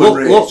the look- human look-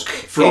 race look,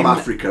 from in-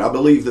 Africa. I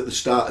believe that it Ah,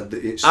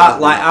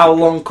 started like in how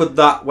Africa. long could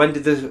that? When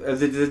did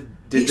the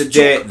It's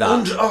date took that?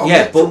 hundred- oh,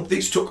 yeah, but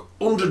it's took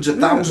hundreds of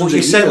thousands but of you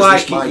years. said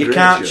like this you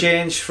can't migration.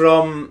 change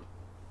from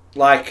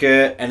like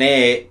an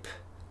ape,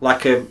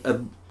 like a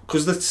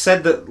because they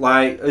said that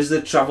like as they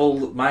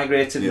travelled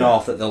migrated Yeah.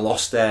 north that they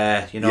lost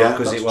their Yeah,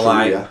 because that's it were true,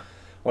 like yeah.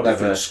 whatever.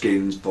 Different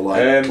skins for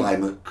like Um,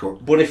 climate.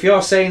 But if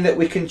you're saying that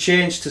we can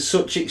change to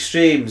such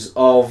extremes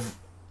of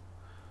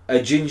a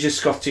ginger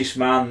Scottish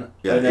man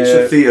Yeah, and it's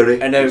a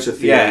theory. and It's a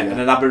theory, yeah, yeah.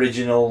 and an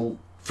Aboriginal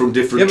From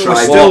different Yeah, but we're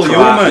tribes. still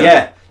tribe,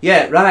 human.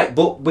 yeah, right,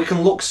 but we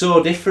can look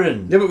so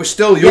different. Yeah, but we're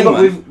still Yeah, human.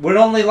 but we're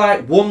only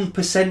like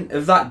 1%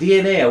 of that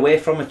DNA away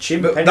from a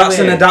chimp. But anyway. that's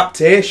an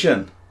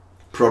adaptation.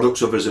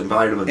 Products of his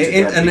environment.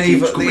 In, again. He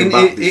keeps coming in,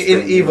 back, this in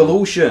thing, you know.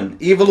 evolution,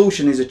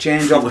 evolution is a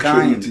change From of a kid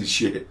kind, to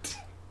shit.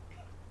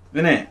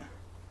 isn't it?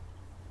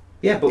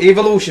 Yeah, but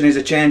Evolution is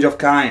a change of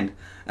kind.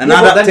 And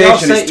yeah, but then you're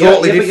adaptation is saying-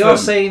 totally yeah, but different. you're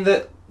saying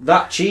that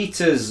that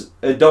cheetah's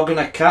a dog and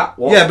a cat.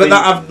 Yeah, but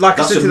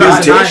that's I said, a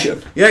that's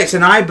mutation. Yeah, it's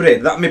an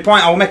hybrid. My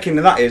point I was making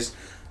with that is,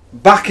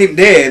 back in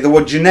the day, they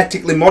were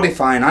genetically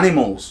modifying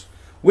animals.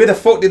 Where the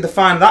fuck did they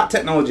find that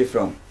technology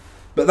from?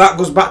 But that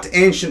goes back to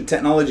ancient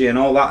technology and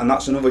all that, and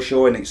that's another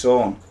show in its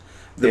own.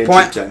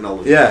 Ancient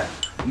technology. Yeah.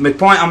 My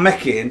point I'm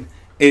making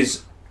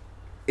is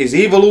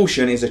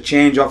evolution is a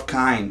change of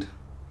kind.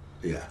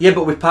 Yeah,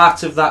 but we're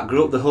part of that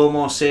group, the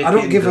Homo sapien. I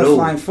don't give group. a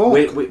flying fuck.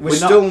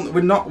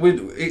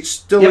 It's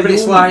still. Yeah, but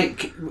it's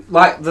human.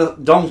 like the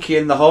donkey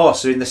and the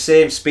horse are in the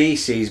same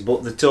species,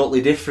 but they're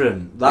totally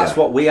different. That's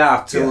what we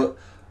are to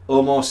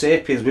Homo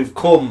sapiens. We've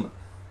come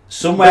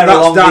somewhere But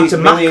along that's down these to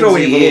millions macro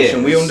of evolution.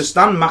 years. We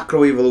understand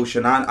macro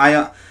evolution.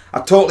 I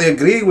totally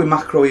agree with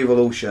macro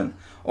evolution.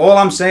 All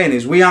I'm saying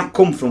is we aren't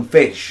come from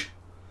fish.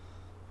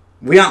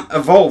 We aren't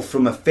evolved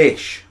from a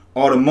fish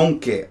or a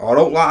monkey or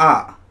out like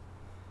that.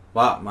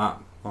 What, Matt?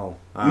 Oh,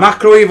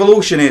 Macro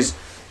evolution is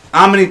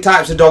how many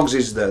types of dogs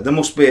is there? There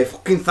must be a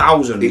fucking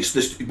 1,000.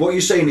 It's what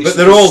you're saying is But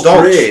they're all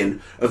dogs.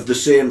 strain of the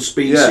same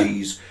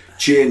species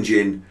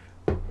changing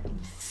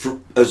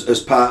as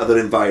part of their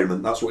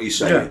environment. That's what you're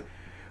saying. Yeah.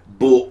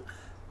 But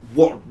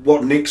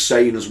what Nick's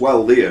saying as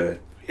well there,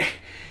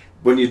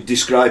 when you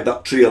describe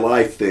that tree of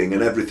life thing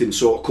and everything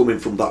sort of coming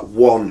from that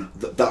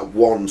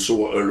one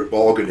sort of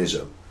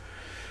organism,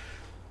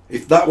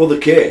 if that were the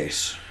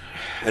case,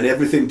 and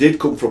everything did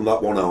come from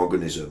that one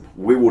organism,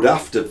 we would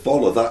have to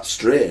follow that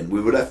strain.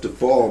 We would have to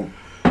form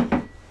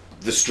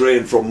the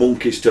strain from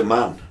monkeys to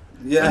man,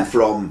 and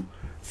from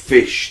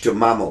fish to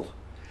mammal.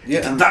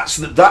 Yeah, And that's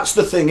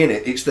the thing in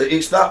it. It's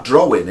that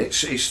drawing.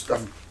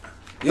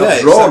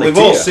 we've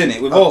all seen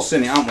it. We've all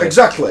seen it, haven't we?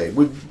 Exactly.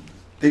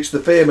 It's the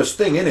famous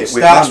thing, isn't it?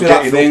 Starts with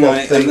that thing,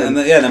 and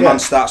the man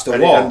starts to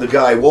walk. And the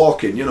guy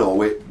walking,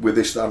 with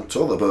this, that, and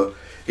t'other. But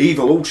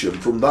evolution,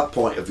 from that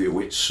point of view,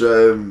 it's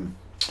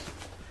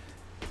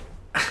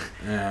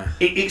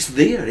it's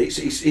there. It's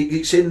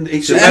in.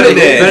 It's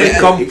very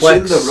complex.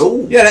 It's in the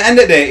rule. Yeah, at the end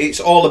of the day, it's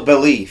all a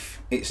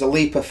belief. It's a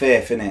leap of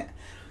faith, innit?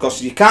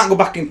 Because you can't go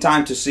back in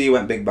time to see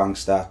when Big Bang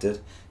started.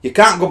 You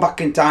can't go back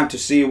in time to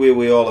see where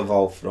we all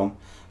evolved from.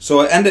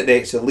 So at the end of the day,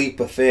 it's a leap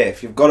of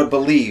faith. You've got to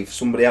believe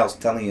somebody else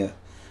telling you,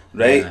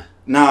 right? Yeah.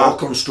 Now, Or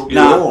construct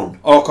your own.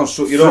 Or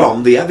construct your own.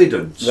 From the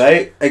evidence.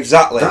 Right?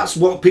 Exactly. That's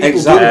what people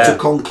do to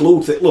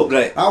conclude that. Look,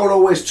 Right. I would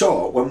always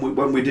taught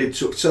when we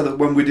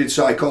did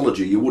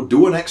psychology, you would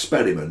do an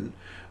experiment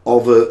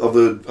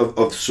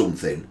of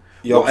something.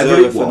 You whatever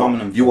observe it a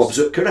phenomenon was. You first.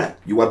 observe.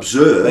 Correct. You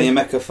observe. Then you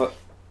make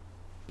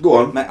Go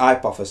on. make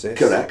hypothesis.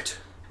 Correct.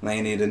 Then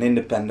you need an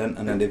independent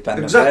and a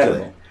dependent Exactly.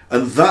 variable.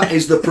 And that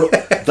is the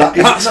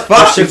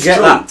I should get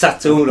that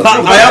tattooed on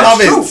That, me. I am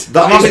That's having. true.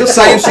 That I'm is having the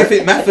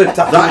scientific method.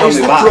 That is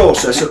the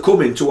process of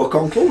coming to a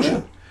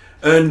conclusion.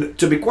 And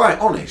to be quite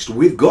honest,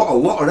 we've got a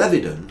lot of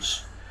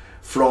evidence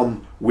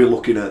from, we're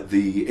looking at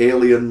the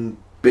alien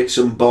bits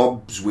and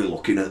bobs, we're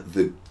looking at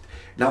the...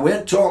 Now, we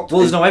ain't talked... Well,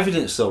 there's no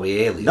evidence though,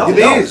 we aliens. No, It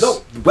no, is.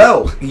 no.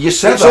 Well, you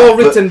said It's that. all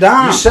written but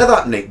down. You said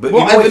that, Nick. But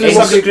What you know, evidence if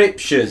have you- you-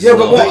 Scriptures. Yeah, but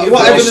though. what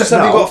but evidence listen,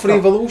 have you no, got for no.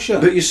 evolution?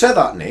 But you said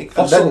that, Nick,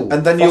 Fossil-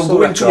 and then you'll fossil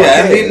go into a record.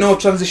 Yeah, cave, and ain't no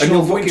transitional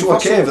and you'll go into a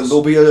fucking cave, and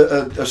fossils.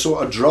 there'll be a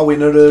sort of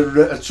drawing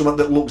or something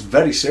that looks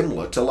very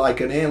similar to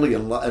like an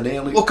alien.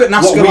 Look at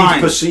Nazca what we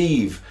lines.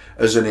 perceive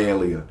as an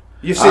alien.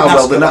 You've seen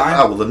Nazca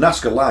lines? the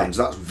Nazca lines.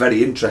 That's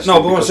very interesting.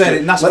 No, but I'm because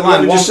saying Nazca let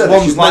line, me just say this,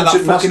 one's you've like that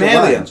mentioned fucking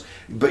Nazca alien. lines.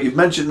 But you've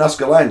mentioned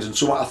Nazca lines, and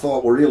something I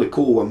thought were really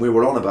cool when we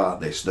were on about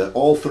this, that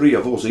all three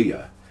of us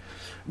here,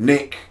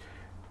 Nick,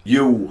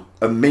 you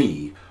and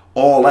me,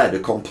 all had a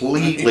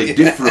completely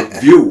different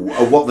view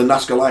of what the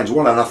Nazca lines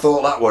were, and I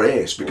thought that were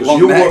ace, because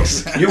Long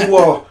necks. you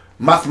were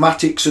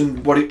mathematics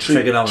and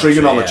trigonometry,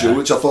 yeah.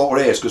 which I thought were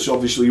ace, because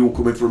obviously you were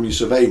coming from your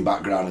surveying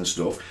background and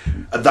stuff,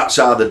 and that's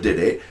how they did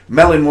it.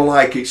 Melon were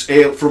like, it's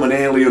from an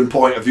alien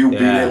point of view,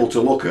 being Yeah. able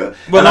to look at,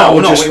 Well, and I no,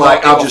 was no, just it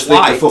like, got- I it just got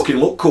think they light. fucking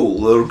look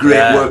cool, they're a great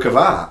Yeah. work of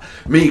art.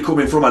 Me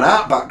coming from an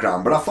art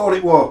background, but I thought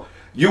it were,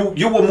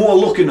 you were more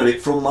looking at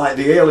it from like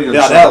the alien They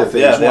had side help, of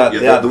things, yeah, they weren't had- you?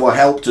 they That had- there were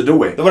help to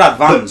do it. They were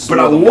advanced, But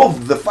I weren't they?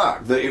 loved the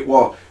fact that it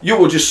was, you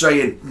were just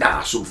saying,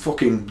 nah, some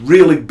fucking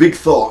really big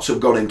thoughts have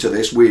gone into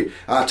this. We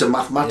had to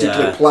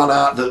mathematically Yeah. plan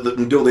out that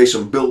can do this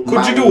and build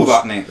Could you do mountains.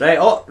 that, Nick?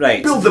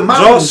 Right. Build the Draw a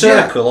mountains,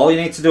 yeah. circle. All you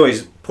need to do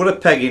is put a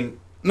peg in.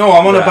 No,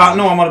 I'm on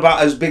Right.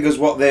 about as big as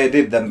what they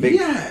did. Them big.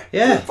 Yeah.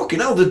 Yeah. Fucking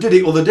hell, they did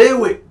it other day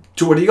with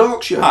Tour de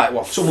Yorkshire. Right,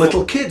 well, some fuck.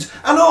 little kids.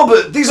 I know,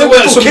 but these They are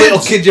weren't little some kids.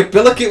 little kid. You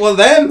pillock it with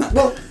them.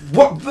 Well,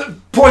 what the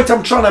point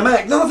I'm trying to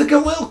make? No, they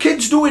got little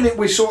kids doing it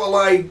with sort of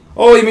like...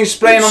 Oh, you mean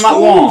spraying on that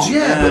wall? schools,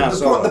 yeah,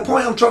 but the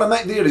point I'm trying to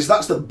make there is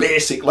that's the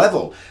basic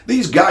level.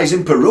 These guys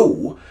in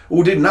Peru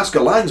who did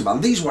Nazca lines,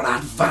 man, these were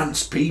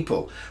advanced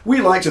people.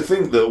 We like to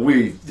think that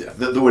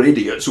they were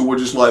idiots who were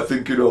just like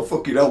thinking, oh,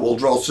 fucking hell, we'll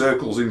draw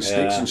circles in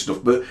sticks and stuff,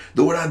 but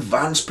they were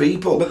advanced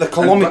people. But the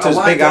kilometres I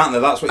like big, that. aren't they?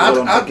 That's what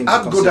you've got to take into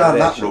I'd go down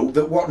that consideration. route,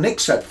 that what Nick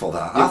said for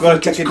that. You've I got to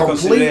think take it's into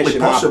completely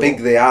consideration how possible. big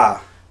they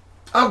are.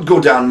 I'd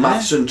go down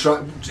maths and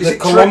try. Is The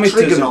it kilometres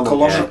and trigonometry?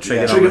 kilometry,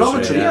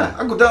 Trigonometry, yeah.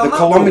 I'd go down The that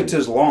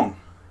kilometres long.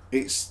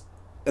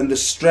 And the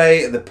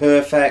straight and the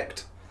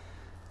perfect.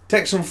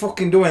 Take some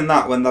fucking doing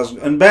that when there's...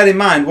 And bear in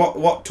mind,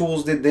 what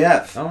tools did they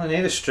have? I only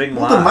need a string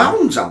Well, line. the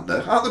mounds, aren't they?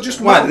 Aren't they just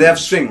Why, mounds? do they have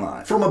string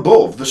light? From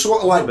above, they're sort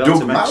of like They'll be able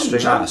dug to make mounds,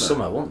 string out aren't of they?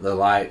 summer, won't they?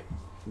 Like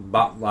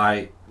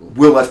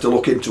We'll have to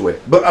look into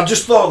it. But I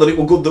just thought that it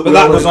was good that But we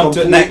that all goes had a on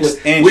to completely,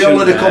 next we ancient- all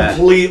had a Yeah.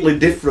 completely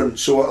different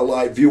sort of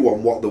like view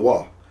on what they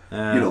were.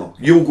 Yeah. You know,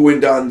 you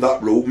going down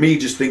that route, me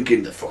just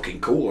thinking they're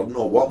fucking cool. I don't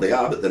know what they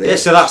are, but they're yeah,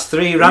 so that's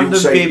three random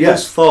say, people's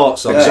yes,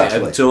 thoughts on exactly.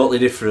 it, and totally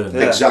different.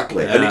 Yeah.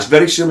 Exactly, and Yeah. it's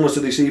very similar to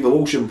this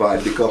evolution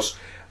vibe because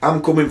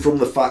I'm coming from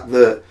the fact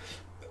that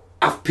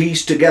I've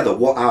pieced together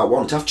what I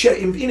want.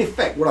 In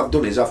effect, what I've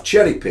done is I've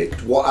cherry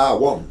picked what I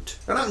want,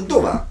 and I can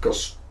do that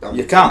because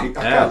You can.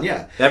 I can,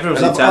 yeah.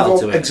 Everyone's And entitled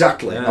to it.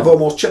 Exactly. Yeah. I've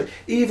almost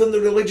even the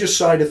religious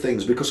side of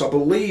things because I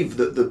believe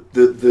that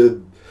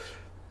the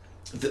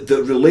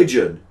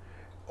religion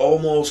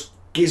almost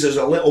gives us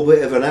a little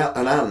bit of an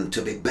hand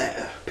to be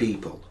better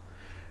people.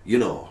 You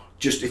know,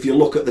 just if you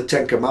look at the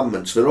Ten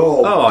Commandments, they're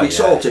all it's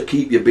all to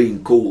keep you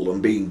being cool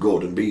and being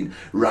good and being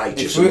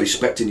righteous and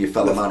respecting your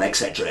fellow man,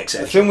 etc.,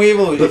 etc. The thing we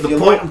will, But if the you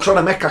point look, I'm trying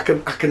to make, I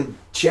can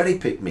cherry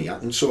pick me. I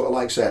can sort of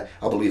like say,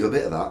 I believe a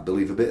bit of that,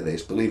 believe a bit of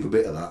this, believe a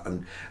bit of that,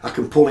 and I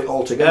can pull it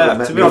all together. Yeah, and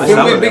make to me be honest, own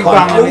I'm a big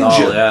conclusion. fan.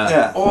 Oh, yeah.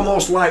 yeah.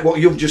 Almost like what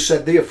you've just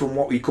said there from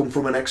what we come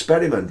from an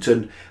experiment,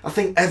 and I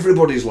think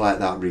everybody's like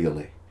that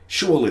really.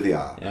 Surely they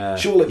are. Yeah.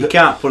 Surely You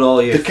can't put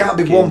all your... there can't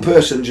be one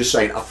person just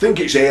saying, I think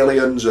it's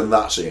aliens and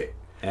that's it.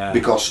 Yeah.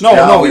 Because No,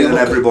 Darwin you and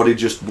look at- everybody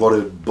just what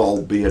a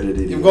bald bearded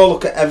idiot. You've got to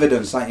look at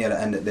evidence, aren't you, at the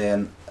end of the day,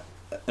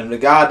 and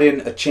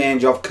regarding a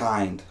change of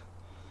kind,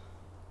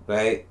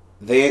 right?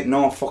 There ain't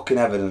no fucking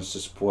evidence to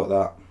support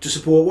that. To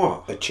support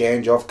what? A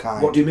change of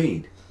kind. What do you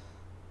mean?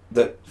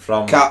 That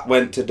From... cat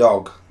went to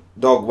dog,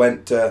 dog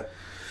went to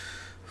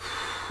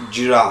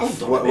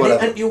giraffe, Hold on a minute,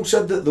 whatever. and you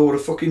said that they were a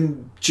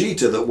fucking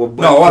cheetah that were...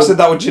 No, I said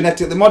that was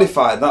genetically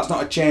modified. That's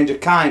not a change of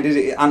kind, is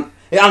it? And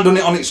it hasn't done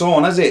it on its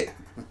own, has it?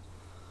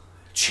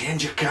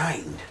 Change of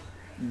kind.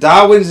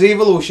 Darwin's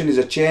evolution is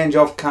a change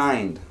of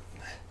kind.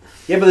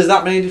 Yeah, but there's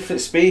that many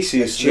different A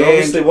species. You change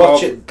obviously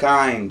watch of it.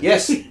 kind.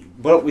 Yes,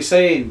 but we're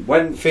saying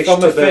when Fish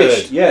from to a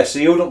fish. bird. Yeah, so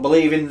you don't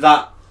believe in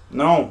that.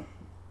 No.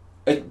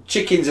 A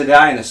chicken's a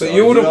dinosaur. But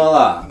you you wouldn't. know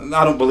that.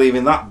 I don't believe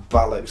in that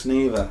bollocks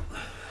neither.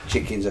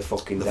 Chickens are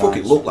fucking They dinosaurs.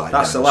 fucking look like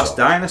That's the last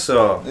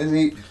dinosaur. Isn't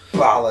he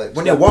bollocks?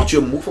 When you watch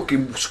them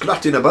fucking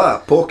scratching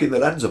about, poking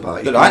their heads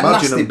about, you They're can right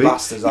imagine nasty them being...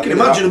 bastards, You I can can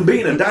imagine do them that.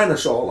 being a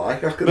dinosaur,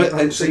 like. I can But I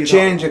can it's see a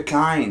change that. of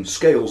kind.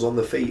 Scales on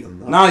the feet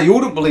and that. No, you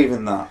wouldn't believe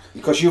in that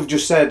because you've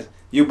just said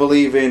you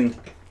believe in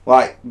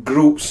like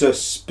groups of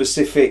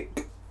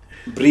specific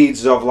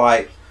breeds of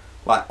like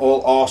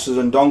all horses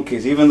and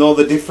donkeys, even though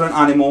they're different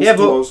animals. Yeah, to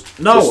but us,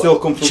 no, they still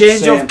come from change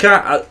the same. of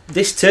kind.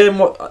 This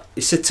term,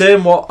 it's a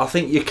term what I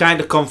think you're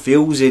kind of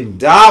confusing.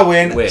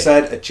 Darwin Wait.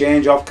 said a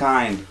change of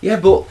kind. Yeah,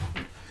 but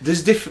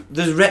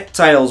there's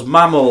reptiles,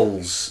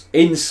 mammals,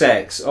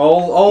 insects,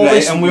 all Right,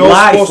 this and we all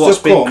life supposed to what's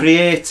been come-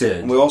 created.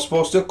 And we're all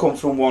supposed to come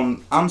from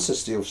one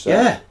ancestor, you've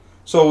said. Yeah.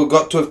 So we've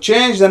got to have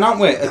changed then, haven't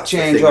we? A That's the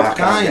change thing of I can't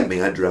get kind. my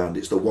head round.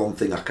 It's the one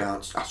thing I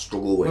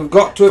struggle with. We've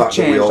got to The have fact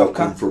that we changed all of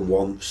come kind. from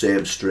one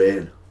same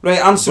strain. Right,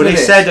 answer But me he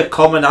this. said a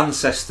common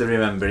ancestor.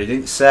 Remember, he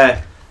didn't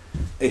say.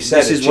 He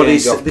said This a is what he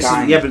change said. of This is,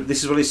 kind. yeah, but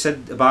this is what he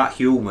said about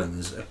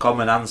humans. A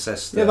common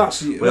ancestor. Yeah,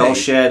 that's- we all right.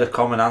 shared a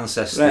common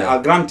ancestor. Right,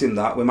 I'll grant him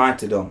that. We might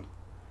have done.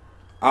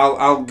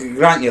 I'll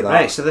grant you that.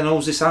 Right, so then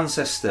who's this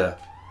ancestor?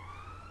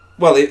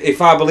 Well,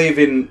 if I believe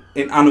in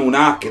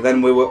Anunnaki,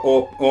 then we were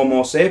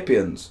Homo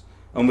sapiens,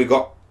 and we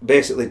got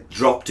basically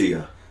Dropped to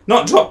you.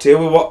 not dropped here.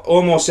 We were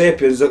Homo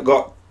sapiens that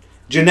got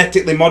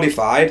genetically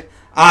modified.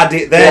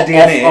 Their What,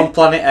 DNA. off on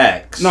planet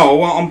X.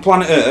 No, on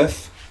planet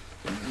Earth,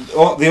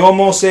 the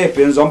Homo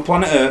sapiens on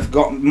planet Earth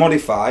got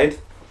modified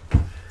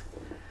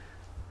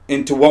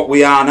into what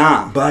we are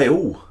now By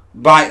who?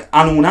 by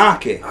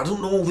Anunnaki. I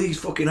don't know who these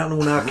fucking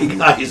Anunnaki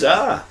guys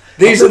are.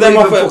 These I've are them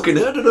never off even a- fucking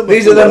heard of them.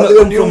 these are them that They're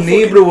come new from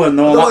fucking- Nebru and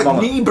all they're that like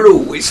bother.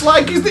 Nebru. It's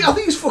like, are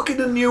these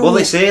fucking a new... Well,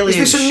 it's alien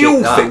Is this a shit,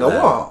 new that, thing or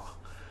then. what?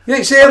 Yeah,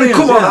 it's I mean, aliens.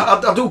 come on,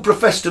 yeah. I do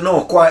profess to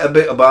know quite a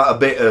bit about a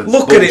bit of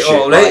Look at it bullshit,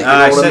 all, like, right? you know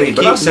I what said I he mean?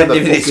 But keeps I've never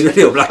sending me this fucking-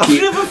 video, but I I've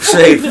keep never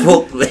saying fucking-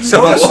 fuck this.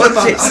 No, I'm it's watching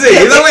not- it. See,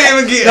 they don't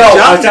even get No, a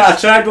chance. I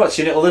tried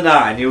watching it the other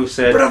night and you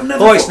said, But I've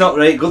never oh, it's fu- not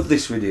very good,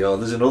 this video.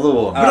 There's another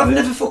one. But I've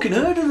never fucking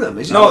heard of them.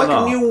 It's No, like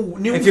no. a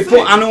new If you thing.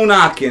 put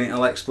Anunnaki in it,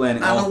 I'll explain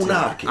it. all to you.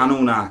 Anunnaki?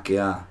 Anunnaki,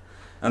 yeah.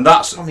 And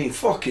that's... I mean,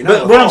 fucking But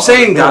hell, what I I'm thought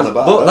saying, I'd known guys,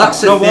 about but that.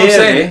 that's No, a what I'm theory.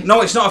 saying...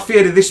 No, it's not a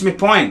theory. This is my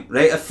point,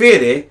 right? A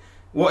theory...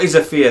 What is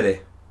a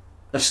theory?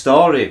 A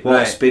story.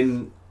 What's Right.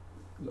 been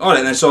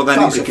Alright then, so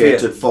then it's a theory.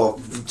 fabricated for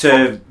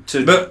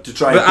to But, to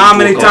try but and how keep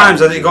many people times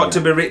quiet, has it got yeah.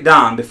 to be written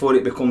down before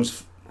it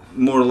becomes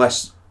more or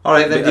less... All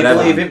right, then. Do you Whatever.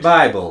 believe in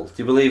Bible? Do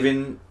you believe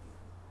in?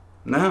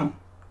 No.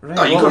 Right,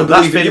 No, you've well, got to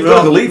that's believe it. been You've got to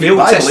wrong. believe in New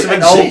Bible. It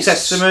Testament, Old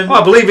exists. Testament.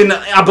 Well, I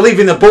believe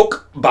in the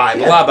book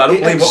Bible. Yeah, I don't it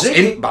believe what's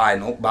exists. in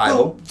Bible.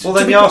 Well, To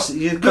then be-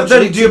 you're But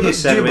then do you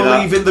with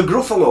believe in the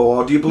Gruffalo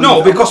or do you believe... No,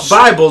 I'm because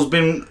not- Bible's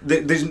been...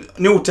 There's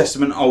New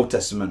Testament, Old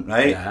Testament,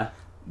 right? Yeah.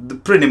 They're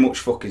pretty much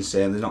fucking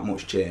same. There's not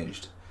much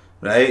changed,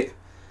 right?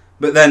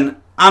 But then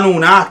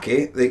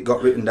Anunnaki, it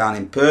got written down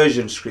in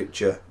Persian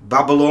scripture,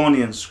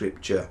 Babylonian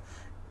scripture,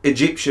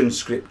 Egyptian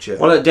scripture.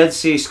 Well, at Dead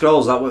Sea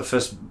Scrolls, that was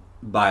first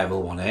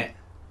Bible, wasn't it?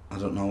 I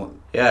don't know what.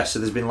 Yeah, so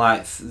there's been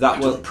like that I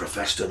was don't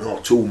profess to know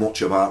too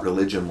much about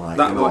religion, like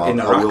That you know. in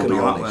I Iraq will and be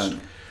all that, honest.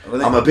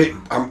 weren't it? I'm a bit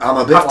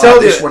I've like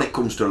told this you, when it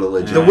comes to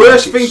religion. The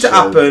worst thing to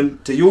happen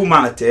to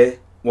humanity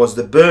was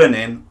the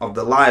burning of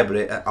the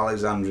library at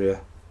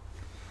Alexandria,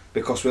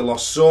 because we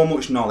lost so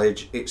much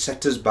knowledge. It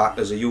set us back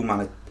as a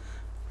humanity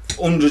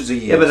hundreds of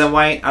years. Yeah, but then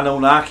why ain't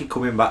Anunnaki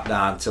coming back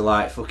down to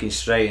like fucking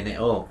straighten it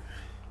up?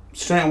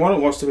 Straighten what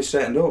up? What's to be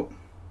straightened up?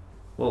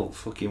 Well,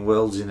 fucking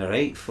world's in a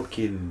right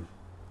fucking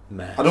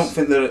mess. I don't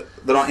think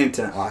they're on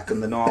internet like,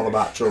 and they know all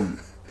about Trump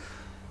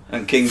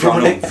and King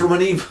from John an, Un. from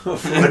an evil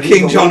And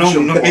King John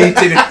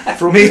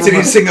Un meeting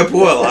in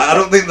Singapore. Like, I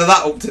don't think they're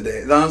that up to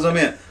date. That's what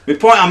I mean. The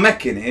point I'm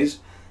making is,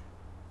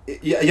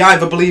 you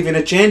either believe in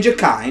a change of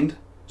kind.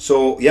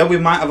 So yeah, we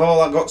might have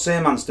all got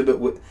same answer, but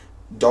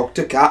dog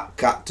to cat,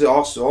 cat to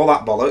horse, all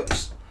that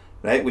bollocks,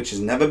 right? Which has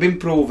never been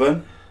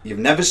proven. You've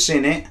never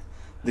seen it.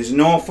 There's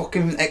no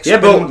fucking experiment. Yeah,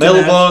 but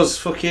Milbo's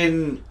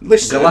fucking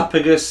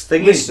Galapagos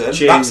thing Listen,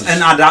 changed. that's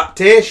an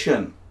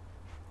adaptation.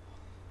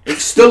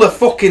 It's still a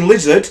fucking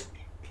lizard.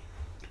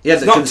 Yeah,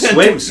 It's they not can turned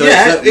swim. to- So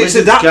yeah, it's it's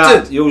lizards adapted.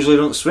 can't- usually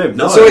don't swim.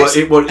 No, So it, it's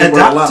it was a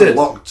adapted.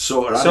 landlocked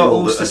sort of So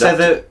animal. who's that to say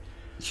adapted.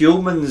 that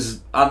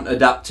humans aren't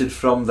adapted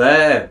from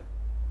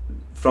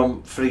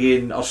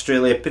friggin'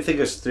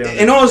 Australopithecus 300?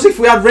 You know, as if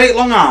we had right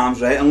long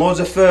arms, right, and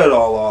loads of fur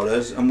all over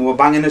us, and we were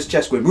banging his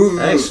chest going, "Woo."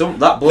 Hey,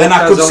 that bloke Then I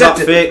has could on set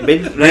that it-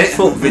 fake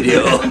Bigfoot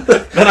video.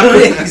 Then I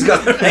could, He's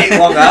got a right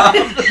long arm.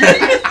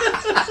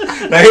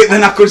 right,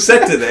 then I could say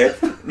to them,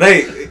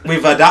 right,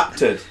 we've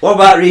adapted. What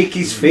about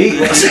Riki's feet?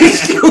 What's his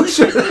excuse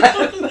for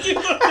that?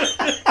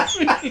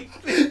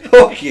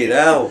 Fucking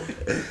hell.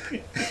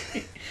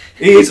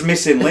 He is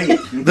missing link.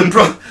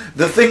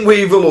 The thing with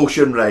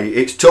evolution, right,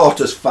 it's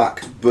taught us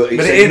fact, but it's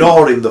But it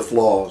ignoring the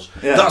flaws.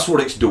 Yeah. That's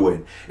what it's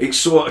doing. It's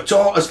sort of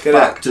taught us Correct.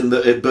 fact, and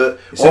but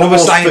It's another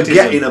almost scientism.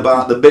 forgetting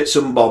about the bits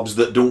and bobs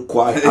that don't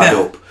quite add Yeah.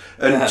 up.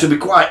 And Yeah. to be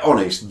quite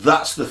honest,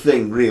 that's the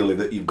thing really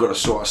that you've got to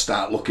sort of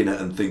start looking at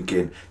and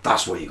thinking,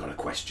 that's what you've got to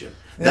question.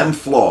 Them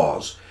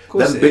flaws,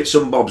 course them it bits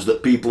and bobs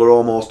that people are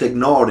almost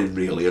ignoring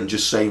really, and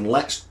just saying,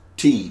 let's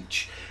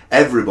teach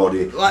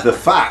everybody Like- the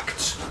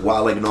facts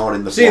while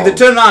ignoring the See, flaws. they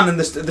turn around and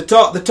they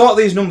talk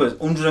these numbers.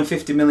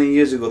 150 million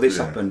years ago, this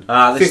happened.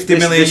 50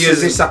 million years,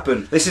 this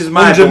happened. This is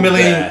my 100 book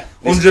million, there.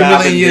 This 100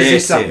 million years, carbon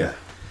this dating. happened.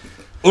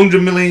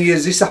 100 million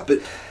years, this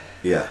happened.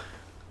 Yeah.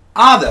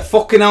 Are they?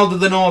 Fucking hell, do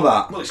they know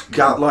that? Well, it's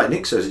like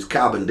Nick says, it's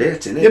carbon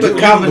dating. Yeah, but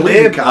carbon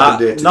dating-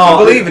 dating. no, I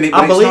believe in it, but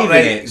I it's believe not in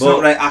right, it, it's not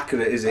but right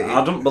accurate, is it?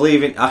 I don't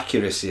believe in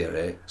accuracy,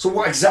 right? So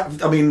what exactly?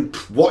 I mean,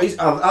 what is?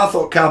 I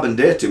thought carbon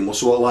dating was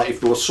sort of like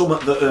if there was something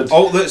that had,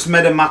 All that's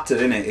made of matter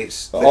in it.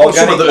 It's or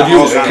something that had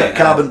used organic.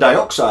 carbon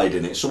dioxide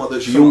in it. Something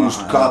that's Something used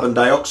like that. carbon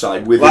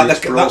dioxide within Like its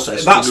the,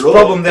 process that's to the grow.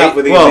 problem they have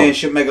with these Well-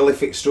 ancient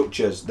megalithic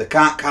structures. They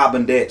can't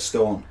carbon date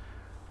stone.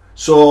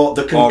 So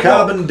they can Or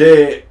carbon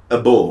date a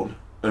bone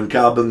and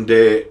carbon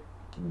date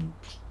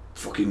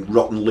fucking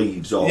rotten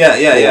leaves or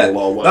Yeah. or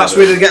whatever. That's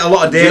where they get a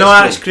lot of Do dates you know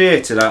how from. it's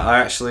created? I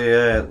actually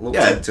looked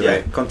Yeah, into yeah.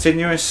 it. It's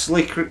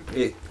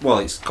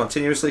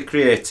continuously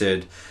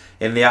created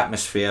in the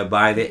atmosphere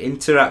by the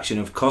interaction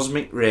of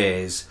cosmic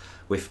rays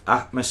with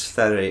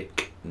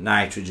atmospheric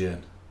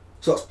nitrogen.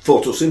 So that's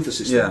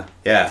photosynthesis. Yeah.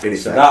 Yeah, In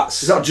so effect.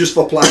 Is that just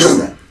for plants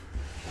then?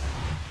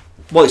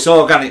 well, it's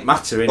organic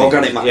matter, innit?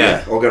 Organic matter.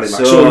 Yeah. Organic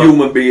matter. So- So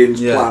human beings,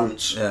 Yeah.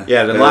 plants. Yeah.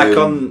 Yeah, and like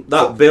on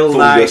that Bill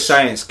Nye fungus.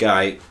 Science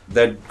Guy,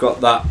 they'd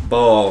got that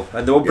ball,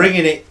 and they were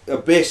bringing it.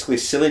 Basically,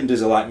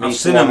 cylinders are like I've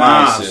seen them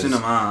meter-long I've seen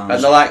them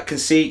and they like can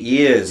see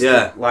years.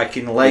 Yeah. like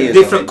in layers.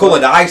 Different of it.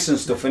 coloured ice and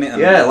stuff in it.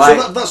 Yeah, So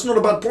like that's not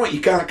a bad point.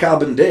 You can't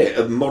carbon date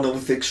a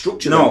monolithic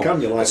structure, No. then,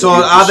 can you? Like, So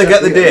you how they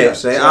get the separate it,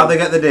 dates, right? So- How they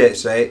get the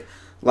dates, right?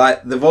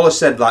 Like they've always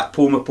said, like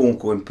Puma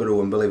Punku in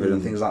Peru and Bolivia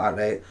and things like that,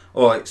 right?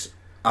 Oh, it's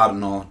I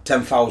don't know,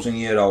 10,000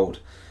 year old.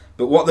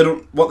 But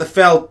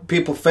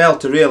people fail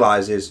to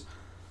realise is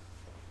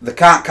they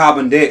can't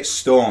carbon date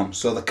stone.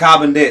 So the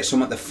carbon date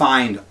something they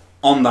find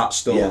on that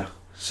stone. Yeah.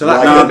 so that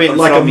Like could a- have been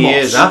like a from moss.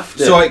 years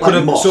after. So it Like could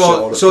have. moss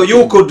or So a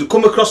you fucking- could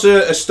come across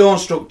a stone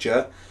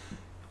structure,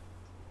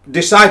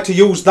 decide to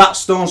use that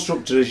stone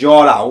structure as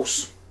your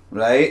house,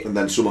 right? and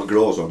then something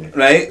grows on it.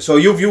 Right, so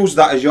you've used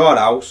that as your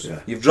house. Yeah.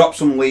 You've dropped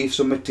some leaf,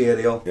 some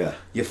material. Yeah.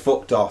 You've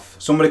fucked off.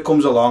 Somebody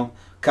comes along,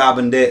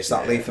 carbon dates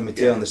that leaf and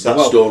material, and they say, That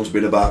 "Well, stone's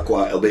been about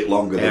quite a bit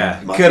longer Yeah.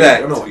 than...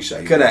 correct, I know what you're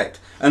saying. correct."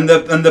 And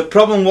the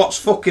problem what's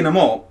fucking them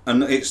up,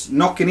 and it's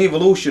knocking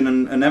evolution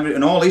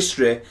and all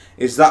history,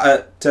 is that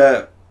at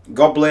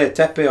Göbekli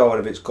Tepe or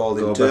whatever it's called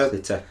in Turkey.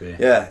 Göbekli Tepe.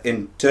 Yeah,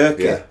 in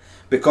Turkey, Yeah.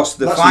 because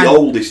they That's find the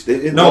oldest...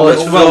 Isn't No, it?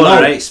 it's but- well, well,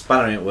 no. right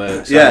spanner it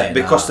works. yeah, ain't it,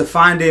 because that? they're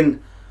finding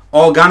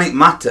organic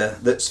matter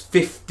that's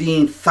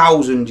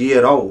 15,000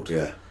 year old.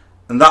 Yeah.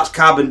 and that's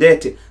carbon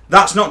dated.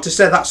 That's not to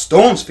say that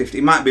stone's 50.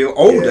 It might be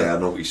older. Yeah, I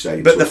know what you're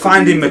saying. But So they're it could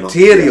finding be even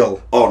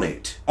material on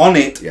it. on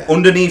it, Yeah.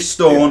 underneath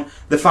stone.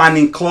 They're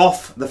finding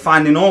cloth. They're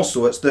finding all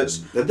sorts.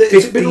 That's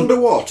Has it been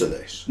underwater,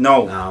 this?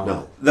 No,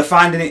 No. They're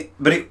finding it,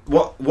 but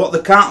what they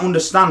can't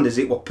understand is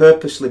it was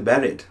purposely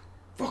buried.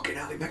 Fucking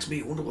hell, it makes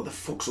me wonder what the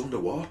fuck's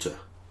underwater.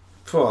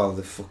 Oh,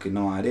 they've fucking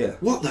no idea.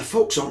 What the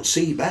fuck's on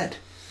seabed?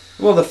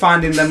 Well, they're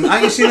finding them.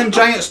 Have you seen them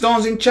giant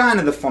stones in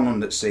China they've found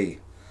under sea?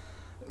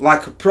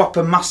 Like a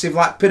proper massive,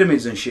 like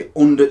pyramids and shit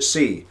under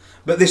sea.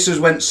 But this is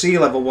when sea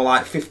level were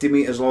like 50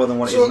 metres lower than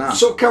what it is now.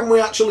 So can we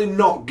actually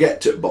not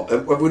get to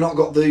bottom? Have we not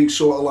got the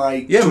sort of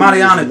like... Yeah, tools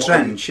Mariana and what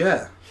have Trench,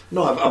 yeah.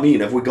 No, I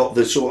mean, have we got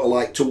the sort of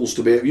like tools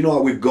to be... You know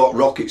how we've got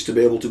rockets to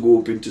be able to go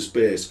up into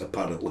space,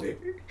 apparently?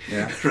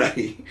 Yeah.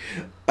 Right?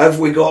 Have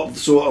we got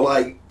sort of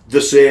like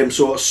the same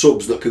sort of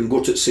subs that can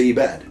go to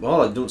seabed?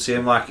 Well, it don't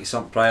seem like it's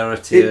on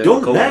priority. It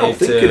don't now,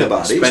 thinking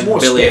about it. It's spend more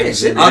billions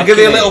space. in I'll give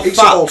you a making little it. It's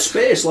fact. all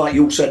space, like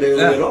you said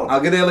earlier Yeah, on.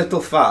 I'll give you a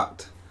little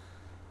fact.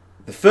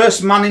 The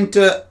first man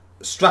into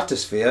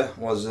stratosphere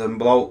was a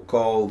bloke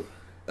called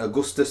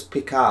Augustus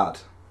Picard,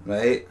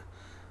 right?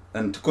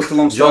 And to cut a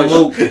long story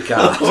Jean-Luc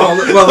Picard.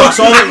 well, that's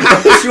only.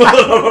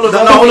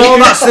 No,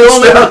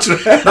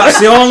 that's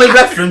the only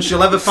reference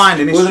you'll ever find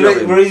in history. of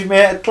him. Were his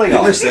mate a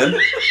Klingon?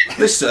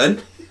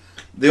 Listen.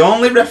 The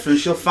only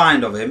reference you'll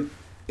find of him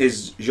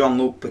is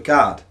Jean-Luc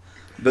Picard.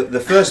 But the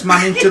first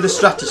man into the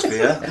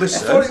stratosphere.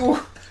 Listen.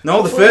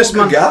 No, the first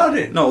man.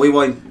 Gagarin. No, he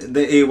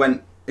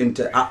went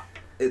into.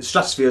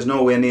 Stratosphere is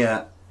nowhere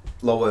near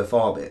low Earth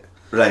orbit,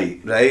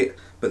 Right. right?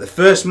 But the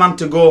first man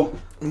to go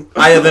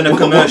higher than a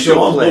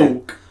commercial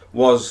plane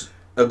was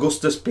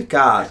Augustus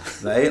Picard,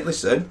 right?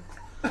 Listen.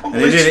 And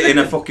he did it in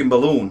a fucking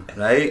balloon,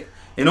 right?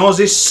 He knows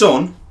his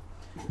son,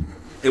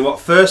 he was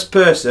first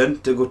person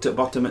to go to the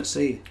bottom at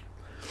sea.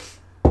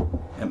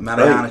 At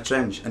Mariana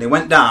Trench. And he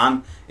went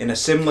down in a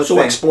similar So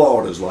thing.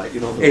 explorers, like, you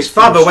know... His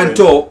father went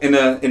up in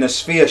a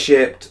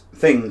sphere-shaped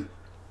thing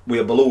with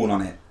a balloon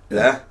on it,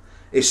 yeah?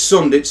 His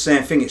son did the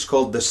same thing, it's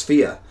called the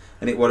Sphere.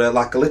 And it was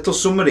like a little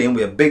submarine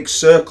with a big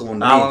circle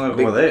underneath. How long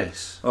ago was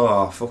this?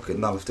 Oh,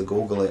 fucking, I'll have to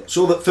Google it.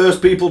 So that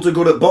first people to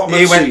go to the bottom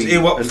He of the sea... he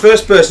was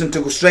first person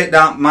to go straight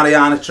down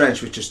Mariana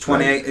Trench, which is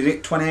 28, is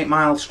it 28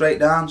 miles straight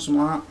down,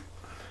 something like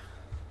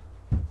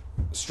that?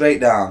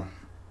 Straight down,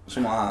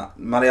 something like that.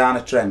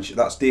 Mariana Trench,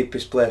 that's the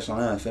deepest place on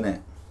Earth, isn't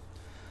it?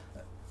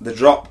 They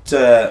dropped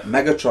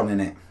Megatron in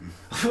it.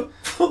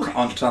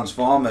 On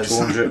Transformers.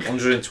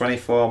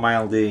 124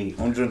 mile deep.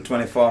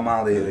 124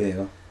 mile deep, there you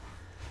go.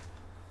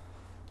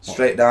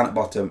 Straight down at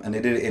bottom, and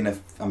they did it in a,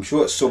 I'm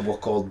sure it's sub were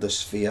called the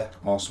Sphere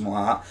or something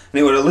like that.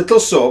 And it was a little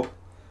sub,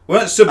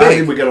 weren't so How did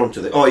big. we get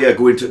onto the... Oh yeah,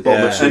 go into the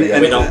bottom of the sea.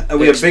 And, We're not with a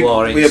big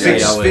exploring sphere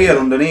sea,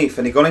 underneath,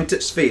 and he got into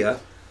the sphere,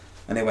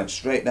 and he went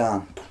straight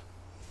down.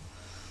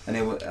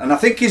 And I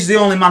think he's the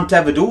only man to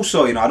ever do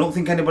so. You know, I don't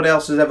think anybody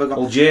else has ever gone.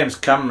 Well, James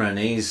Cameron,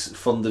 he's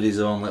funded his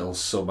own little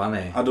sub,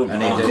 hasn't he? I don't and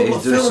know. He I've did, got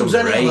he's the doing films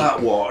some in great.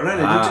 that water,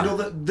 innit? Did you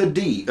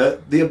know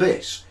the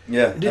Abyss?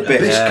 Yeah, He did Abyss.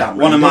 Abyss Yeah. Cameron.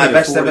 One of my didn't he,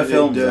 best before ever he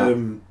films. did,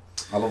 that.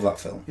 I love that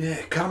film.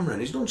 Yeah, Cameron.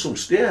 He's done some...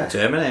 Yeah.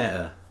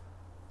 Terminator.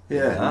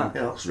 Yeah,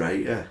 that's right,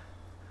 yeah.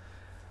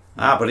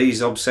 But he's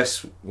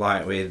obsessed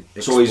like with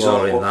So he's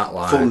exploring that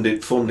line. funded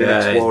exploring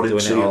doing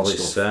sea it all and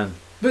his stuff. son.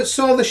 But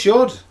so they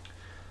should.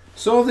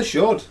 So they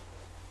should.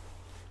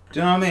 Do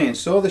you know what I mean?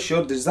 So they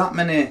should. There's that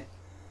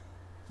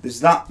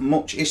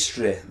much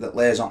history that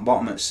lays on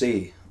bottom at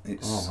sea.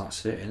 It's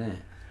That's it, isn't it?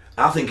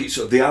 I think it's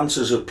the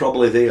answers are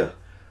probably there,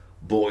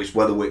 but it's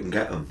whether we can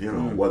get them. You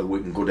know, whether we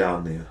can go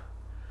down there.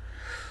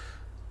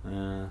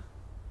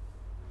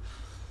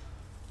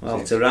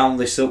 Well, to round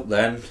this up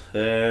then,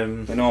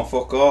 we know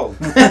fuck all.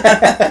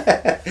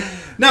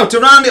 Now, to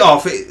round it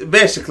off,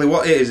 basically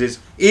what it is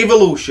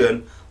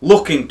evolution.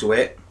 Look into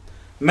it.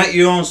 Make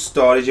your own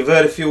stories. You've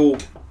heard a few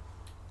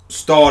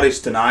stories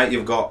tonight.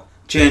 You've got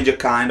Change of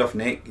Kind off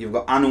Nick. You've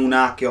got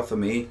Anunnaki off of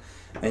me.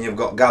 And you've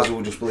got Gaz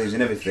who just believes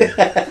in everything.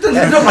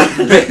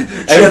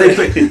 Cherry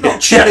pick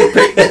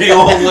the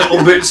old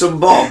little bits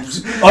and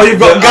bobs. Oh, you've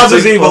got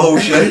Gaz's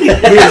evolution.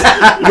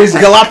 his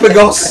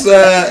Galapagos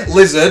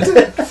lizard.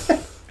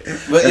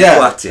 But yeah,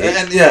 but at the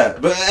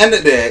end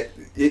of the day,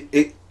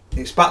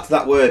 it's back to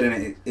that word,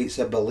 isn't it? It's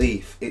a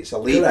belief. It's a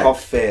leap of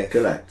faith.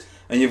 Correct.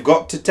 And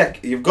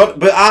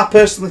but I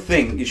personally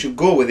think you should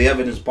go with the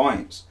evidence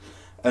points.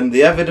 And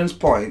the evidence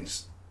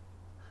points,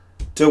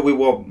 till we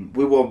were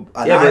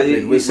but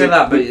you say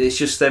that, but it's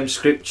just them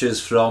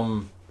scriptures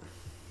from...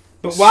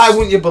 But why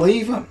wouldn't you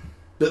believe them?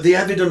 But the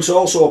evidence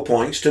also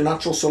points to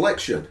natural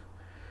selection.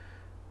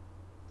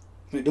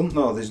 We don't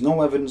know. There's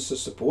no evidence to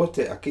support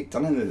it. I keep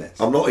telling you this.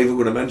 I'm not even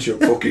going to mention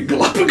fucking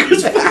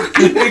Galapagos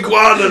fucking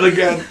iguana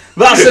again.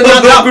 That's an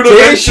I'm not going to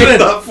mention adaptation.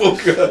 that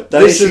fucker.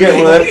 That is to get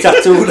one of them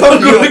tattooed I'm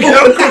on going you.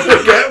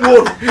 to get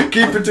one.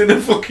 Keep it in a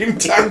fucking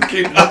tank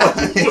in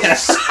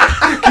Yes.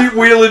 Keep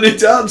wheeling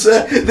it out and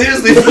say,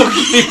 there's the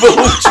fucking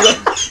evolution.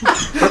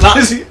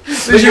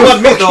 But you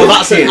admit though,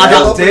 that's an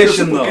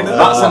adaptation though. Fucking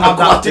That's an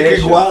aquatic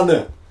adaptation.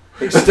 iguana.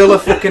 It's still a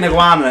fucking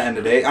iguana at the end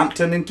of the day. It hasn't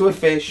turned into a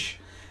fish.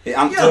 It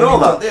ain't Yeah, I know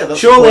that. Yeah, that's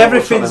Surely what I'm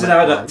everything's an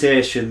trying to make,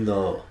 adaptation,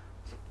 though.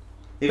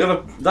 You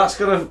gotta. That's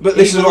gotta. But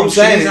this is what I'm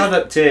evolution saying. is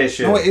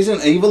adaptation. No, it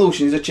isn't.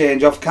 Evolution is a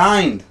change of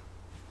kind.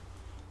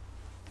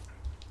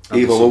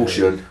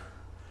 Evolution.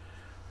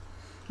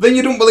 Then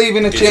you don't believe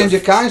in a It's change a-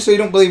 of kind, so you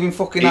don't believe in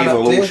fucking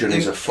Evolution adaptation.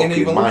 is a in fucking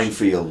evolution.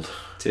 minefield.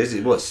 It is.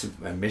 What's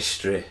a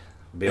mystery?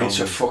 Beyond. It's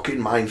a fucking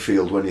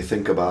minefield when you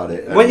think about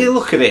it. When you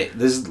look at it,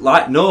 there's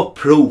like no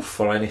proof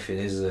or anything,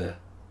 is there?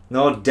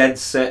 No dead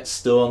set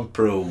stone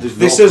proof. There's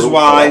This no is proof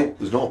why. at all.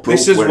 There's no proof.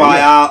 This is We're why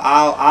here.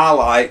 I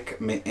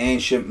like my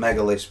ancient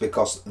megaliths,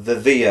 because they're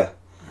there.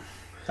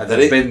 And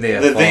they've been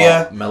there They're for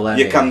there.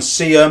 millennia. You can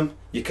see them.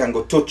 You can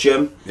go touch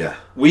them. Yeah.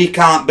 We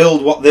can't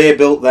build what they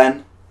built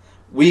then.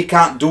 We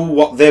can't do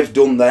what they've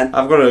done then.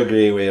 I've got to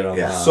agree with you on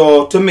Yeah. that.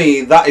 So to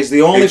me, that is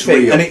the only It's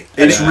thing, real. and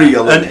It's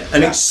real, and, isn't it?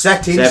 and Yeah. it's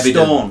set in It's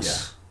evident,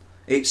 stones.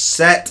 It's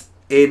set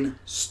in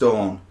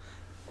stone.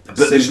 But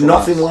there's Simple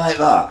nothing as. like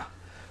that,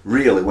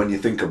 really, when you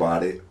think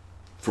about it,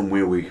 from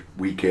where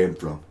we came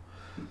from.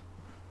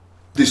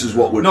 This is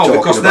what we're No, talking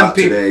because about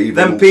today.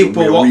 them evolution,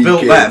 people where what we built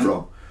came them,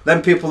 from.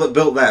 them people that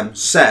built them,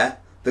 say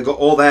they got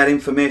all their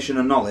information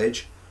and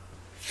knowledge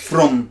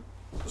from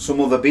some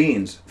other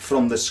beings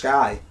from the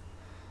sky.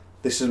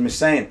 This is me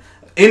saying.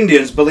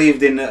 Indians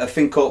believed in a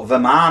thing called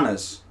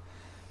Vimanas,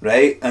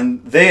 right?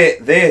 And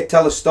they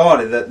tell a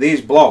story that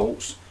these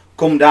blokes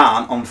come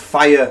down on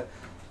fired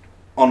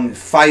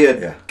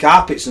Yeah.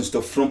 carpets and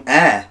stuff from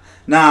air.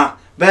 Now,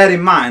 bear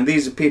in mind,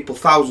 these are people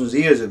thousands of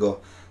years ago.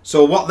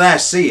 So what they're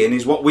seeing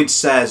is what we'd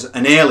say as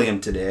an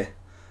alien today.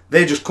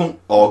 They just come.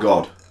 Oh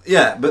God.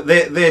 Yeah, but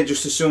they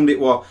just assumed it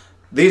was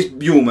these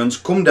humans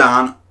come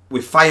down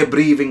with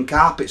fire-breathing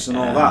carpets and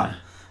all that,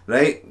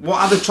 right? What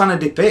are they trying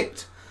to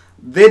depict?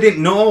 They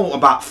didn't know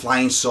about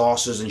flying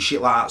saucers and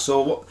shit like that,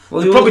 so Well,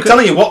 they're you probably look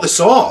telling you what they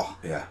saw.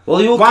 Yeah.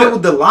 Well, you look Why at-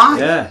 would they lie?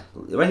 Yeah,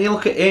 when you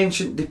look at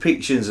ancient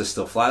depictions of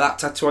stuff like that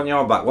tattoo on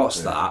your back, what's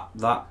that?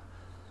 That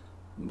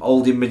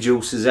holding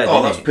Medusa's head. Oh,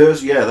 innit? that's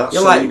Perseus. Yeah, that's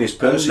You're like, Silenus and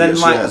Perseus. then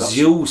like yeah, that's-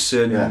 Zeus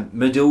and yeah.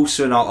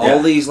 Medusa and all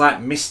Yeah. these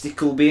like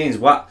mystical beings.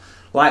 What,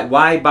 like,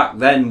 why back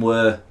then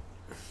were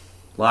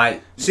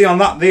like See on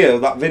that video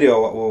what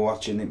we were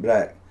watching it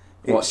break.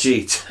 what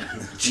cheat?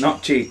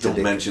 Not cheated,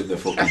 Don't mention the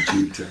fucking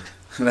cheetah.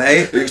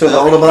 right? It's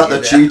all about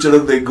the cheetah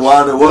and the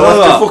iguana. We'll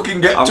have to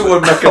fucking get to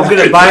him. I'm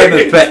going to buy him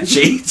a pet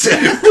cheat.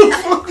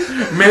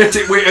 Mate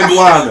it with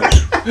iguana.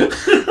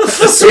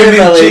 A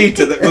swimming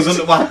cheetah that goes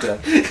underwater.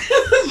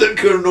 That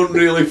can run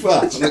really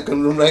fast. That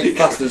can run right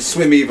fast and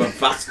swim even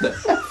faster.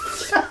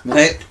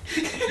 Right?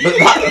 But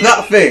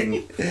that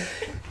thing,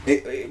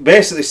 it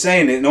basically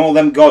saying it, and all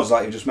them gods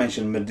like you just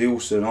mentioned,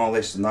 Medusa and all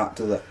this and that,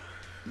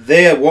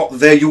 they're what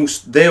they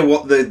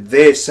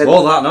said.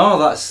 Well,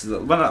 that's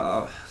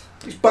when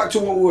It's back to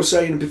what we were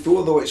saying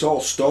before, though. It's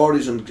all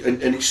stories and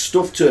it's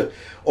stuff to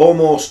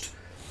almost.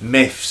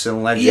 myths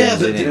and legends. Yeah,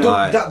 innit,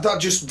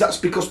 like. that's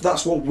because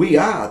that's what we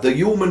are, the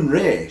human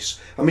race.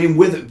 I mean,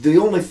 with the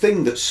only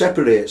thing that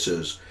separates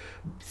us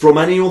from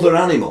any other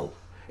animal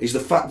is the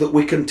fact that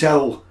we can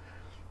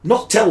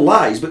not tell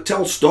lies, but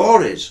tell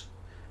stories.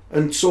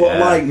 And sort of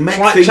Yeah. like make It's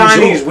like things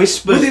Chinese up.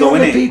 whispers, We're the though,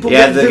 only innit? people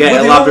Yeah, that, they we're get the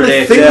only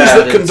elaborated things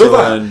that can do into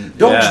that. and-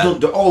 Dogs yeah. don't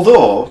do,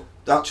 although,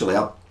 actually,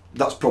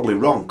 that's probably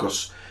wrong,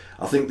 because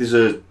I think there's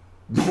a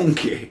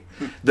monkey.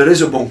 There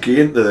is a monkey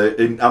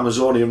in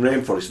Amazonian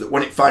rainforest that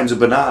when it finds a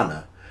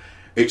banana,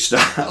 it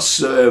starts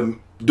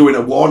doing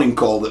a warning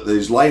call that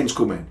there's lions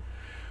coming,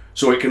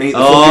 so it can eat the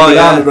fucking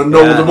banana and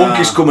know the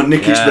monkey's come and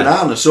nick its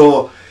banana.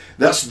 So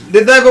that's.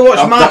 Did they ever watch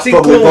That's Martin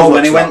probably Close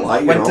when he bollocks, went that,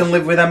 like, you went know. and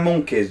lived with them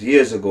monkeys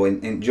years ago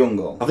in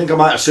jungle? I think I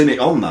might have seen it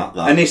on that.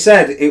 And he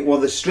said it was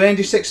the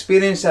strangest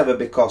experience ever,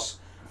 because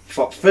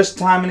for the first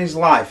time in his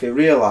life he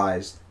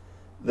realised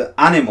that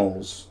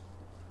animals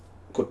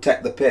could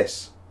take the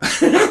piss.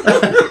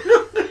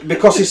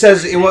 Because he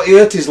says he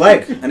hurt his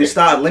leg and he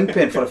started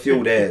limping for a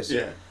few days.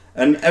 Yeah.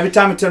 And every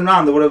time he turned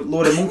around, there were a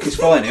load of monkeys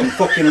following him,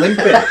 fucking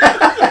limping,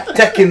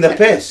 taking the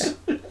piss.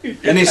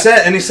 And he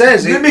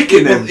says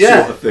Mimicking him,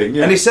 sort of thing,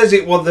 yeah. And he says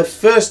it was the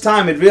first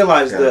time he'd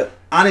realised Yeah. that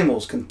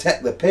animals can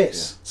take the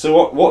piss.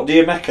 So what do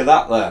you make of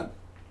that then?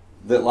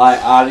 That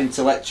like are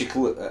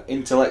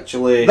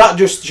intellectually. That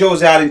just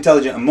shows how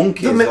intelligent a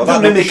monkey is. though. They're That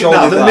doesn't mimicking, show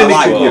no, that they're they're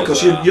mimicking like you,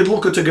 us. because you'd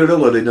look at a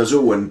gorilla in a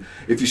zoo, and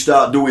if you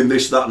start doing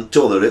this, that and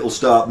t'other, it'll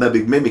start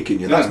maybe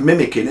mimicking you. That's Yeah.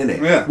 mimicking,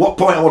 innit? Yeah. What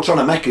point I was trying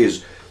to make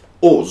is,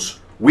 us,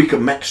 we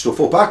can make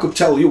stuff up. I could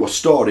tell you a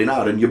story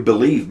now and you'd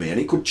believe me, and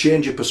it could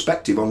change your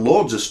perspective on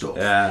loads of stuff.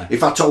 Yeah.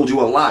 If I told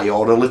you a lie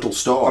or a little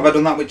story. Have I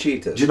done that with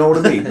cheetahs? Do you know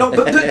what I mean? No,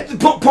 but the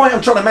point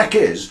I'm trying to make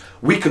is,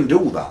 we can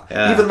do that.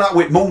 Yeah. Even that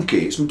with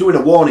monkey, it's doing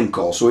a warning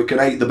call so it can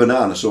eat the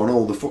banana, so when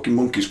all the fucking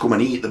monkeys come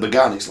and eat the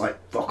banana, it's like,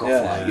 fuck off,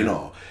 Yeah. like, you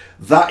know.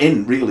 That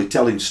ain't really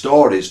telling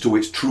stories to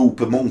its troop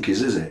of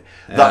monkeys, is it?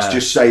 That's Yeah.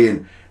 just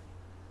saying,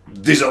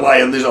 there's a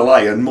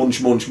lion,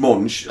 munch, munch,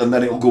 munch, and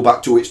then it'll go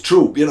back to its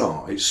troop, you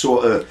know. It's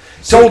sort of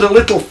told a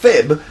little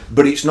fib,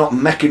 but it's not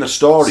making a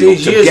story See, up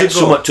to years get ago-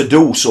 something to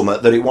do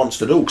something that it wants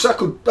to do. Because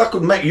I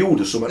could make you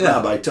do something Yeah.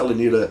 now by telling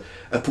you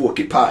a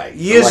porky pie.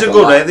 Years Like a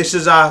ago, lie. this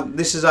is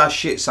our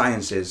shit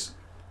sciences.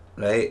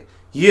 right?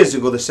 Years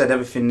ago they said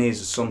everything needs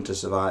the sun to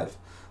survive.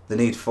 They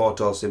need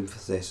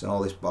photosynthesis and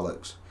all this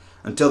bollocks.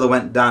 Until they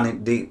went down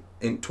in deep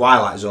in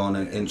Twilight Zone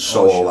and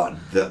So all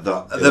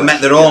that they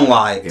met their own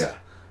light. Yeah.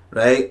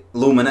 Right?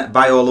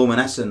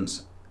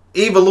 Bioluminescence.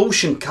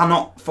 Evolution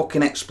cannot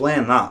fucking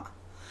explain that.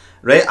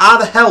 Right? How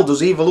the hell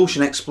does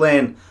evolution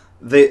explain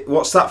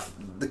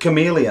the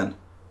chameleon?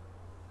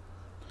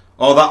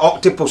 Or that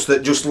octopus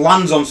that just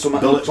lands on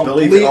something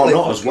Believe it or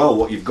not, as well,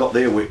 what you've got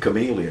there with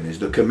chameleon is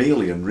the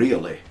chameleon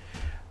really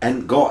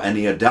ain't got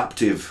any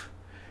adaptive.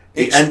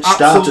 It ain't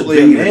started absolutely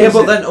being. amazing. Yeah,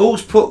 but then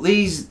who's put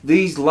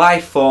these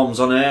life forms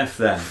on Earth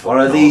then? Or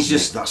are these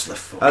just... That's the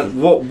fucking...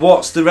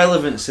 what's the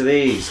relevance of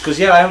these? Because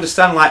yeah, I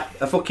understand like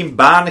a fucking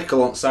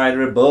barnacle on the side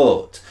of a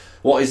boat.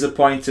 What is the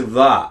point of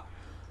that?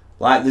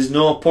 Like, there's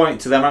no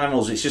point to them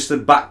animals. It's just a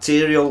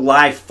bacterial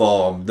life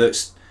form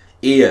that's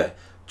here,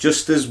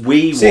 just as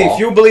we See, were. if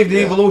you believed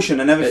in evolution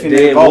and everything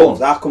Day evolved,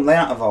 one. how come they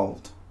aren't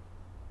evolved?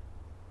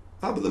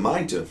 Ah, but they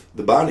might have.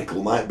 The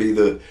barnacle might be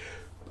the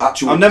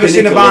actual. I've never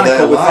seen a pinnacle of barnacle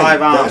their with line.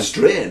 5 arms. That's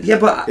strange. Yeah,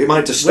 but it might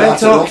have we're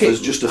started off talking-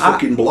 as just a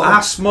fucking blob.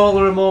 How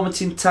smaller a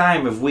moment in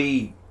time have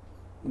we,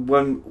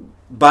 when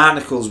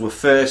barnacles were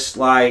first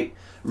like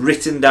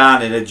written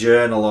down in a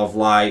journal of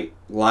like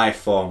life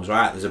forms,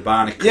 right? There's a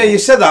barnacle. Yeah, you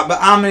said that, but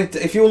how many?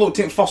 If you looked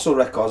at fossil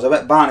records, I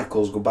bet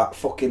barnacles go back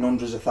fucking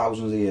hundreds of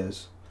thousands of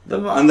years.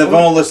 And they've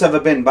all that's ever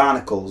been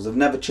barnacles. They've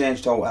never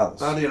changed all else.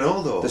 How do you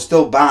know though? They're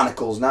still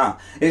barnacles now.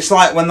 It's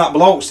like when that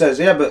bloke says,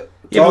 "Yeah, but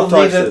Yeah, but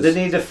tortoises, they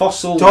need a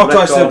fossil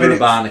tortoises record have been of a in-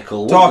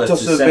 barnacle.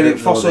 tortoises have been in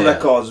fossil records.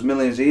 records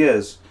millions of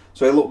years."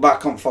 So he looked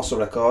back on fossil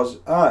records.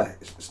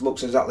 It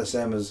looks exactly the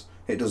same as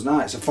it does now.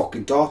 It's a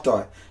fucking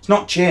tortoise. It's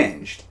not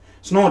changed.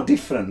 It's no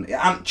different. It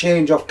ain't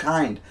change of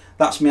kind.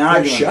 That's my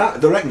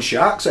argument. They reckon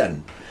sharks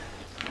then.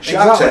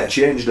 Sharks Exactly. ain't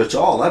changed at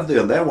all, have they?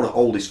 And they're one of the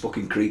oldest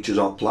fucking creatures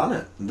on the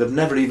planet. And they've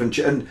never even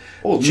changed.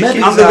 chickens And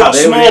they got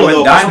They were smaller when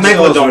though.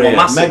 dinosaurs Megalodon were were here.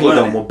 massive. weren't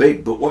Megalodon they? were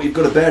big, but what you've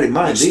got to bear in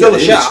mind It's here still a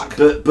is, shark.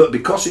 but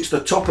because it's the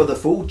top of the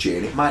food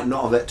chain, it might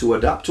not have had to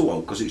adapt to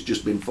all because it's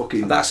just been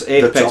fucking. That's the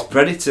apex top.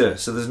 predator.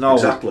 So there's no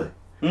Exactly.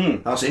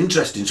 That's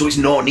interesting. So it's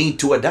no need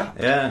to adapt.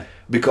 Yeah.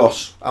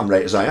 Because I'm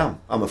right as I am.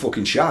 I'm a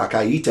fucking shark.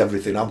 I eat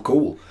everything. I'm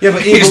cool. Yeah,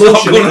 but It's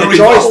evolution not gonna isn't a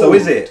choice, though, evolve.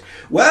 is it?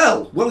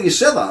 Well, you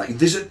said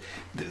that.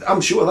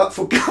 I'm sure that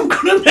fucking. I'm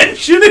going to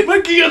mention him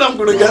again. I'm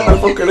going to get the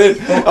fucking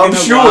in. I'm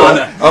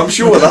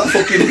sure that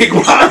fucking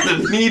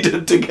iguana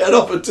needed to get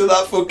up into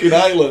that fucking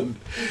island.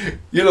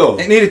 You know.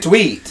 It needed to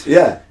eat.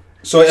 Yeah.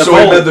 So it he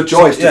evolved. made the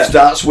choice Yeah. to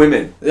start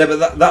swimming. Yeah, but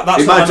that's It not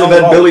might have an had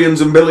evolved.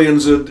 billions and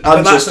billions of But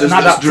that's ancestors an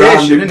that's drowned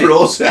adaptation, in innit?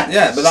 process.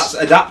 Yeah, but that's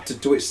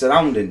adapted to its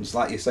surroundings,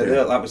 like you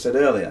said, like we said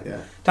earlier. Yeah.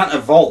 It ain't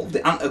evolved.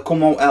 It ain't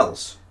come out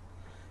else.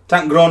 It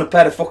ain't grown a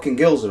pair of fucking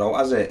gills out,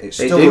 has it? It's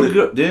It still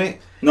did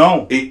it?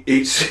 no.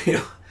 It's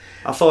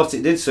I thought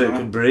it did so it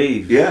could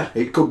breathe. yeah.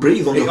 It could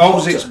breathe It underwater.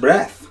 holds its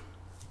breath.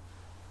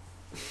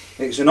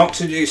 It's an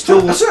oxygen. It's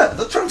still That's it.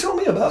 They're trying to tell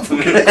me about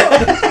fucking.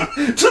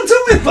 Trying to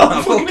tell me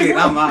about fucking.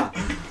 I'm that.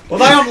 Well,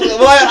 they on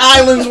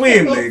islands with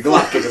him, the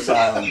Galapagos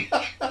Island.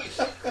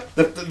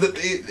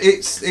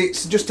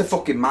 It's just a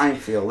fucking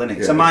minefield, isn't it?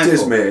 It's a It minefuck.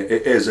 is, mate.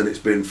 It is, and it's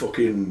been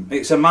fucking.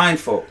 It's a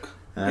mindfuck.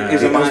 It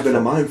is a It has been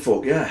a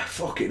mindfuck. mindfuck. Yeah,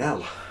 fucking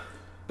hell.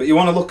 But you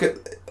want to look at,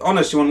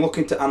 honest, you want to look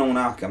into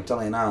Anunnaki, I'm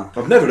telling you now.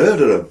 I've never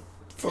heard of them.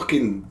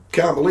 Fucking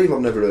can't believe I've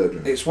never heard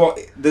of them. It's what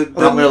I'm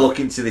going to look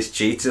into this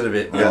cheater a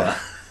bit more. Yeah.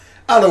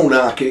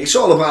 Anunnaki. It's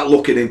all about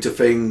looking into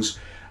things.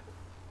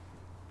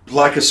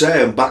 Like I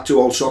say, I'm back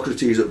to old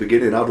Socrates at the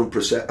beginning. I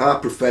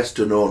profess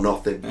to know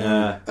nothing,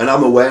 Yeah. and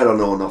I'm aware I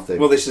know nothing.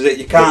 Well, this is it.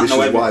 You But can't this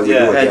know is why everything. we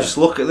do Yeah, it. Yeah, just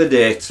look at the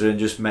data and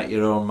just make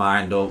your own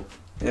mind up.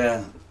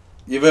 yeah.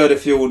 You've heard a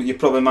few. You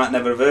probably might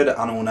never have heard of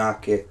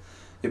Anunnaki.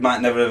 You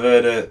might never have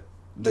heard of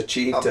the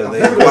cheetah,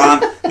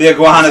 the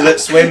iguana that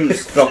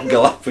swims. From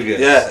Galapagos.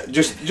 Yeah,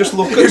 just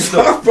look at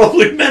stuff. I've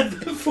probably made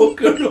the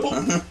fucker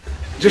up.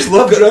 Just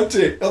look I've at. dreamt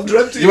it. I've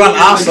dreamt it. You want?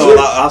 I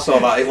saw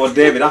that. It was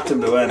David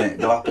Attenborough, weren't it?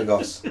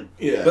 Galapagos.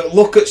 Yeah. But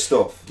look at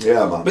stuff.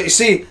 Yeah, man. But you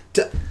see,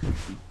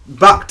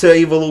 back to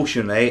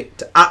evolution, right?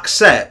 To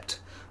accept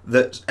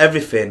that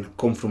everything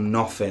come from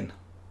nothing.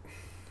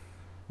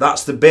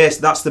 That's the base.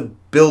 That's the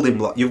building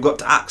block. You've got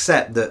to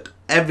accept that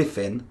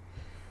everything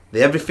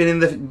in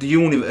the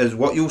universe,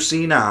 what you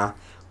see now,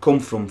 come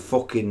from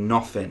fucking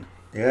nothing,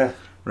 Yeah.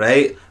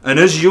 right? And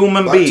as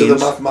human Back to the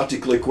beings,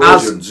 mathematical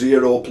equation: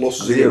 0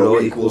 plus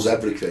 0 equals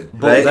everything.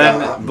 But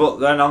Right.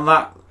 then on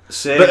that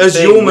same But as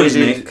thing, humans,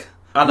 where did Nick,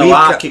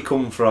 Anunnaki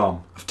come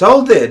from? I've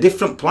told you, a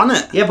different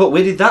planet. Yeah, but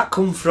where did that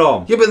come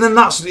from? Yeah, but then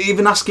that's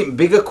even asking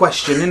bigger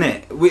question, isn't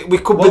it? We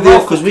could Well, be there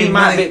because we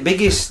might be the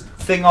biggest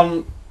thing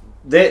on.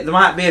 There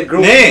might be a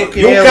group. Nick, of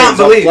fucking you can't aliens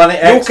on believe. Planet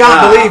You X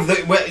can't now.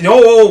 believe that.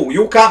 No,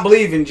 you can't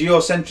believe in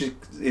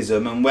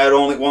geocentrism and we're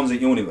only ones in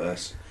the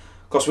universe.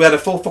 Because we had a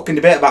full fucking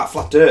debate about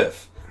flat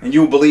Earth, and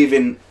you believe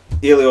in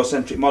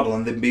heliocentric model,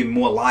 and there'd be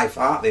more life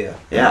out there.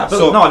 Yeah, but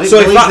So- no, I didn't so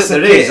if believe that's that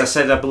there the is. case- I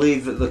said I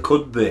believe that there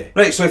could be.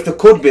 Right. So if there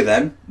could be,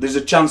 then there's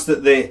a chance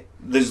that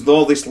there's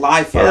all this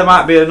life. Yeah, out there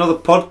might be another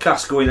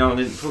podcast going on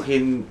in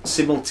fucking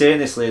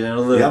simultaneously in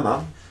another Yeah,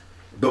 man.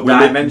 but we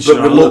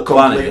look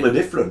completely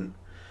different.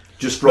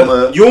 Just from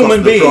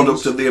the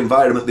product of the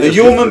environment. A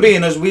human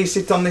being, as we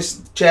sit on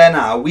this chair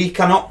now, we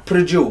cannot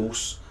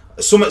produce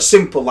something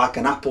simple like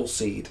an apple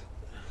seed.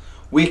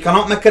 We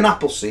cannot make an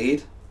apple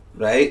seed,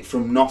 right,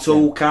 from nothing. So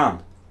who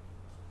can?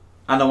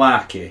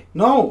 Anarchy.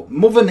 No,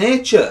 Mother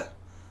Nature.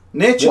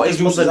 Nature What is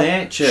Mother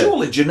Nature?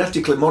 Surely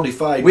genetically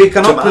modified. We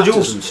cannot tomatoes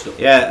produce and stuff.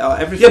 Yeah,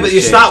 everything. Yeah, but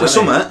you start with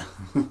something.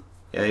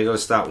 Yeah, you got to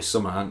start with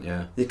something, haven't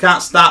you? You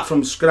can't start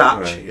from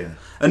scratch. Right, yeah.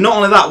 And not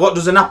only that, what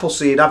does an apple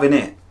seed have in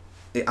it?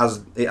 It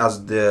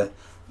has the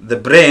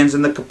brains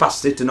and the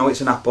capacity to know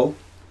it's an apple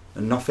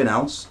and nothing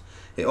else.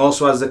 It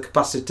also has the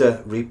capacity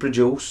to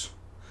reproduce.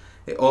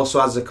 It also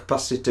has the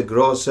capacity to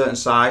grow a certain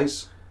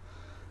size.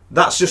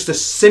 That's just a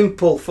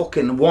simple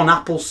fucking one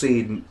apple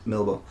seed,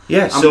 Milbo.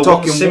 Yeah, I'm so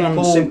talking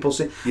one simple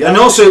seed. Yeah, and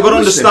also you've got to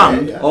listen,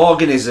 understand, yeah.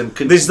 organism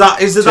can. is there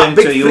that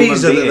big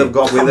freezer that they've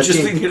got with I'm a just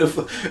tin?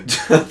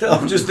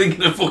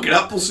 thinking of fucking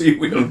apple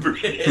seed we're gonna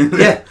bring in.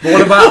 Yeah, but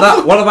what about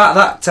that? What about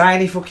that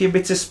tiny fucking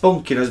bit of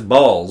spunk in his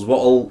balls?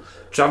 What'll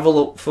travel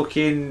up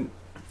fucking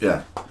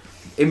Yeah.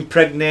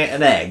 impregnate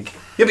an egg?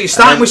 Yeah, but you're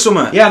starting with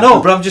something. Yeah,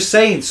 no, but I'm just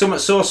saying, something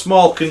so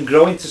small can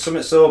grow into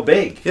something so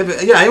big.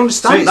 Yeah, I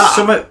understand that.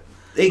 Something,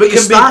 But you're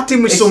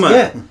starting with something.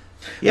 Yeah,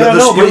 yeah, But I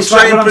know, but you it's try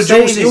like and what I'm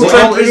produce. saying You is try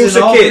and all is produce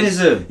an a kid.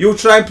 organism. You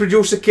try and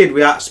produce a kid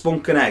without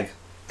spunk and egg.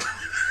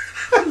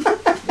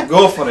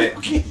 Go for it.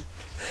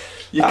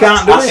 You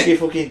can't do Ask it. your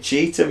fucking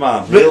cheater,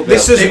 man. But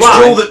this is It's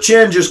why. true that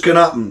changes can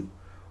happen.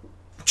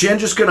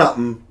 Changes can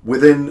happen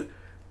within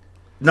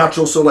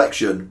natural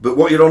selection, but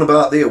what you're on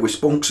about there with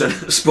spunk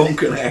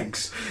and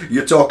eggs,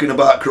 you're talking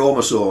about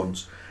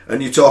chromosomes,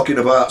 and you're talking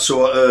about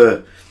sort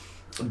of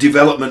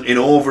development in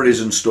ovaries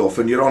and stuff,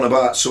 and you're on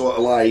about sort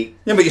of like...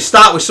 Yeah, but you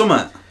start with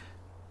something.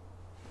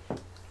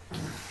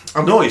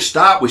 I know you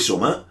start with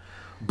something,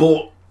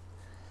 but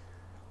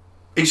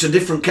it's a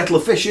different kettle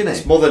of fish, isn't it?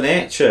 It's Mother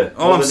Nature.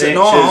 All I'm Mother saying,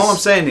 Nature's- all I'm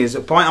saying is,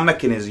 the point I'm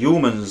making is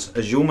humans,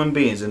 as human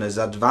beings, and as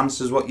advanced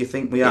as what you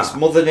think we are, It's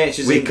Mother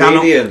Nature's we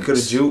cannot ingredients.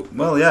 produce.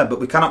 Well, yeah, but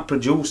we cannot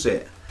produce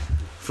it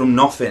from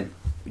nothing.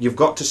 You've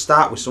got to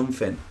start with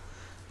something.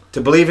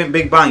 To believe in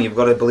Big Bang, you've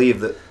got to believe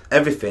that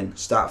everything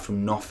starts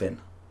from nothing.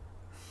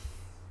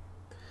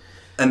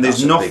 And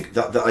there's nothing.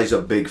 That is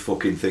a big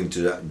fucking thing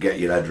to get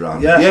your head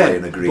around. Yeah. and try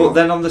and agree But on.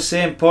 then on the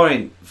same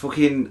point,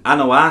 fucking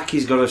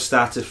Anunnaki's got to have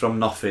started from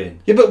nothing.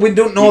 Yeah, but we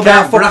don't know You their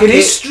can't fucking bracket-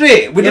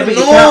 history. We Yeah, don't but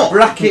know. you can't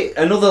bracket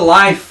another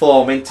life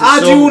form into I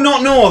some do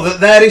not know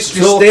that their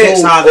history total-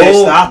 states how they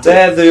oh, started.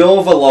 They're the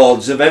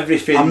overlords of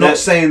everything. I'm not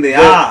saying they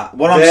that- are.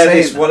 What I'm they're saying,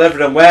 this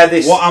whatever, and where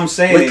this what I'm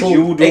saying is little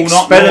you do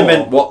not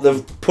experiment know. what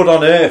they've put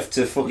on Earth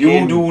to fucking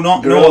You do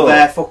not grow. know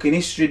their fucking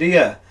history, do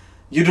you?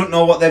 You don't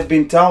know what they've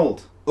been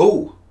told.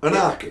 Oh,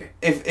 anarchy.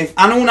 If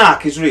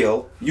Anunnaki is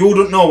real, you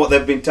don't know what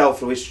they've been told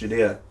through history, do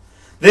you?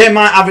 They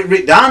might have it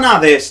written down how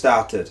they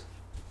started.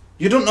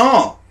 You don't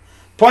know.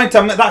 Point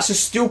I'm that's a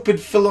stupid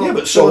philosophy. Yeah,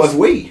 but so have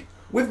we.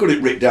 We've got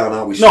it written down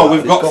how we No, started.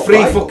 we've got It's three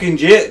Bible. fucking...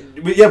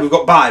 we've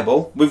got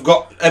Bible, we've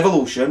got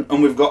evolution,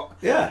 and we've got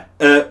Yeah.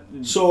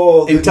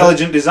 So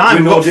intelligent design.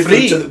 We're We've no got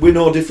different. three. We're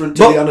no different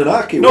to But- the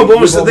Anunnaki. No, We've but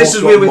almost this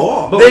is got where we...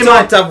 more. They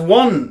might have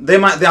one. They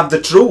might have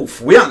the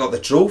truth. We haven't got the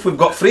truth. We've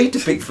got three to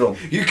pick from.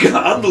 You can't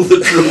handle the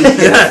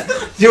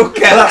truth. You can't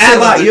That's it, handle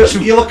like, the you,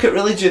 truth. you look at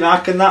religion, how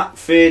can that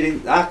fade in,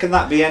 how can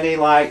that be any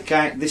like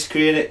this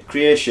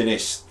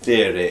creationist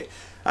theory,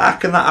 how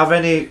can that have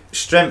any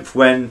strength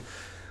when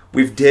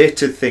we've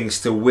dated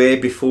things to way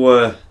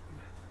before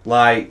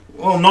like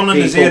Well, none of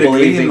us people here agree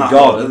believe in in that.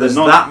 God, though. and there's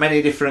not- that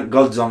many different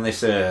gods on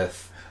this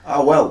earth.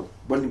 Ah, well,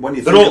 when you They're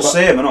think all about, the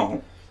same, and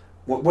all.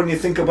 when you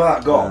think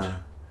about God,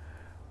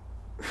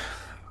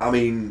 I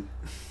mean,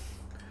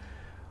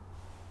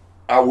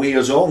 are we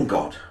his own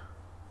God?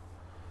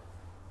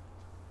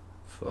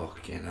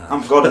 Fucking hell.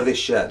 I'm God of this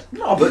shed.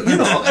 No, but you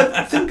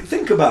know,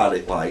 think about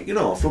it. Like, you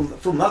know,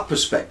 from that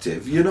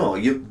perspective, you know,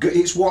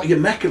 it's what you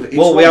make of it. It's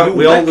Well, what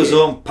we you hold make his it.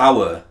 own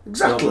power,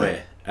 Exactly. don't we?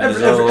 And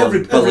his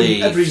own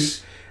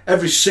beliefs.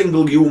 Every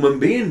single human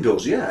being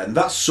does, yeah, and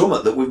that's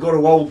something that we've got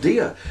to hold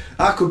dear.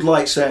 I could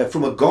like say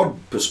from a God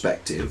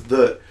perspective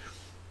that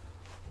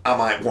I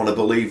might want to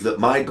believe that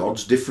my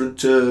God's different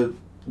to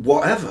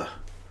whatever.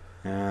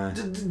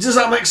 Does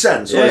that make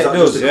sense? Yeah, or is it that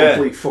does, just a yeah.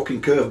 complete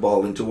fucking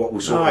curveball into what we're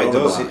sort No, of it on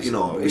does. about? You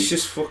know, It's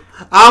just fuck.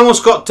 I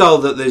almost got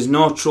told that there's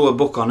no truer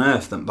book on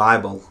earth than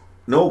Bible.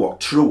 know what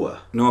truer.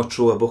 No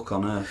truer book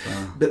on earth.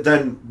 But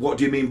then, what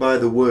do you mean by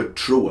the word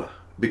truer?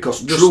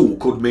 Because Just true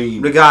could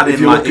mean regarding if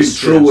you're like looking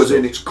history true and as in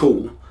stuff. it's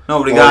cool. No,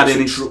 or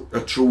regarding it's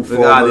a true form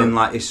regarding of-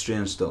 like history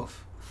and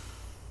stuff.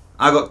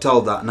 I got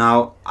told that.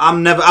 Now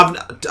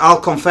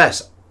I'll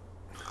confess.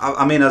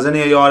 I mean, has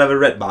any of you ever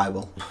read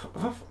Bible?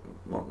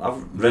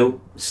 I've read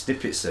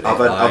snippets of it.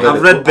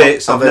 I've read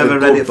bits, I've never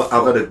read it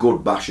I've had a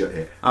good bash at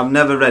it. I've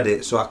never read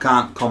it, so I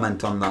can't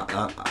comment on that.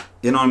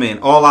 You know what I mean?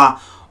 All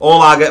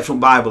I get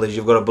from Bible is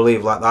you've got to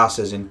believe, like that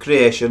says, in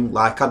creation,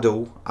 like I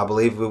do. I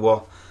believe we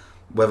were,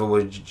 whether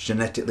we're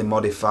genetically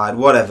modified,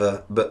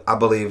 whatever. But I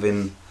believe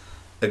in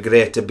a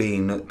greater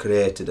being that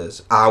created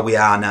us. We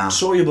are now.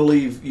 So you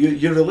believe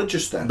you're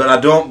religious then? But I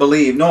don't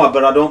believe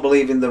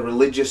in the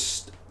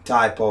religious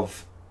type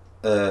of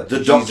The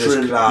Jesus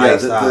doctrine,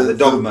 Christ, yeah, the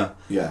dogma.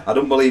 yeah. I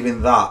don't believe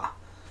in that.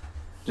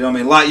 Do you know what I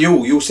mean? Like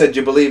you said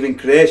you believe in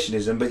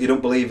creationism, but you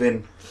don't believe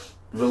in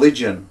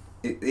religion.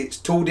 It's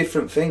two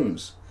different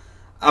things.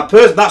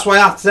 That's why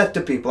I said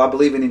to people I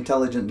believe in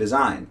intelligent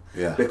design.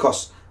 Yeah.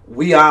 Because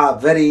we are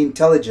very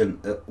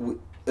intelligent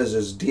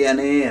as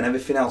DNA and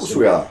everything else. Of course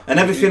we are. And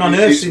everything on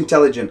Earth's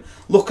intelligent.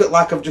 Look at,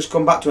 like, I've just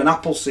come back to an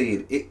apple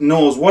seed. It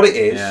knows what it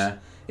is. Yeah.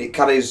 It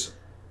carries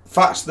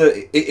facts that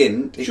it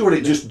isn't. Sure,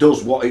 it just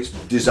does what it's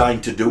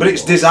designed to do. But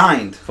it's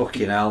designed.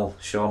 Fucking hell,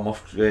 Sean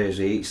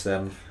Musgraves eats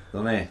them,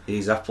 doesn't he?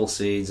 These apple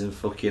seeds and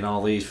fucking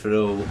all these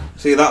fruit.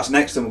 See, that's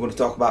next time we're going to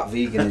talk about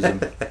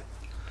veganism.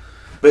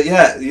 But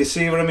yeah, you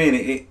see what I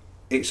mean?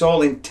 It's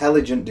all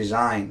intelligent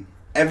design.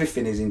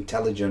 Everything is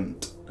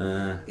intelligent.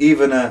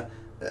 Even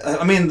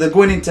they're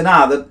going into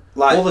now that,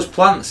 like, Well, there's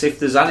plants. If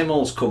there's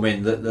animals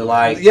coming, that they're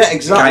like, yeah,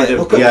 exactly. kind of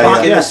Look at yeah,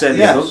 plants. innocent,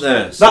 don't they?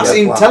 That's Yeah, plants,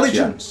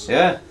 intelligence,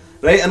 Yeah.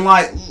 right? And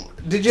like,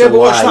 did you To ever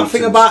watch that light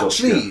thing and about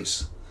stuff, yeah.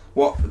 trees?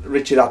 What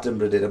Richard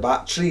Attenborough did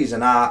about trees,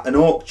 and an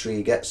oak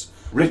tree gets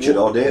Richard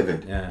or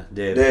David? Yeah,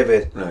 Dave.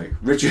 David. Right.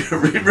 Richard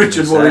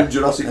were in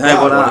Jurassic Yeah,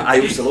 Park. but wasn't I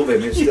he? used to love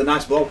him. He's a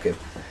nice bloke, him.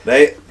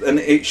 Right? And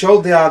it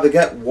showed they either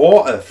get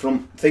water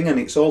from thing, and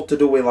it's all to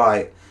do with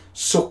like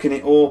sucking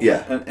it up.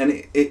 Yeah.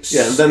 And it's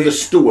Yeah, and then they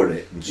store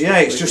it. And stuff yeah,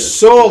 it's like just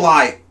that. so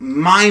like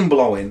mind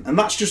blowing, and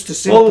that's just a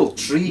simple Well,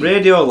 tree.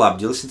 Radio Lab,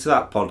 do you listen to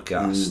that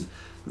podcast?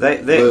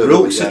 They Well,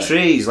 roots yeah. of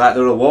trees, like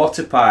they're a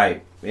water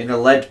pipe in a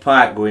lead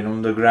pipe going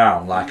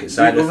underground, like it's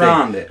side go of thing.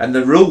 round it. And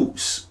the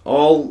roots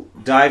all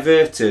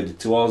diverted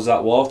towards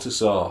that water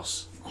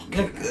source.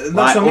 Yeah, that's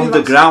Like what I mean,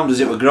 underground as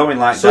it were growing,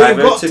 like So you've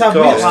got diverted to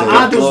admit, course like, to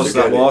I get close just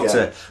to that get it, water.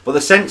 yeah. But they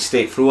sensed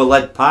it through a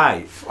lead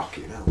pipe.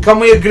 Fucking hell. Can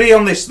we agree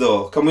on this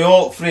though? Can we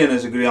all three of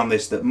us agree on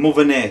this, that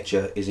Mother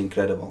Nature is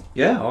incredible?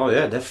 Yeah, oh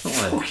yeah,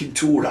 definitely. Fucking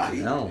too right.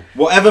 Hell.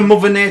 Whatever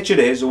Mother Nature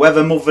is,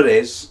 whoever Mother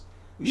is,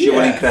 she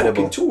was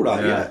incredible. Fucking too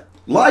right, Yeah. yeah.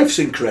 Life's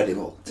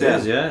incredible. It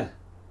is, yeah.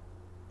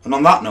 And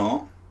on that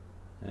note,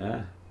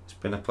 Yeah. It's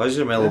been a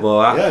pleasure,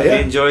 Millboa. Yeah, Have yeah.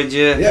 you enjoyed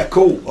your Yeah,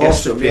 cool.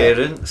 guest Awesome. Yeah.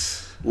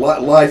 appearance?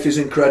 Life is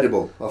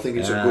incredible. I think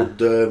it's Yeah.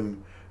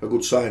 a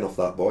good sign off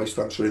that, boys.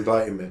 Thanks for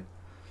inviting me.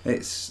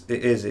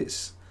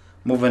 it's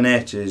Mother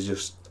Nature is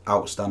just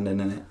outstanding,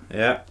 isn't it?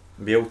 Yeah.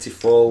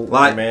 Beautiful,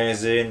 Like-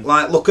 amazing.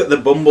 Like, look at the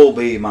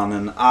bumblebee,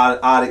 man,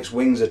 and its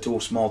wings are too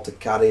small to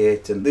carry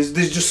it, and there's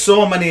just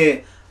so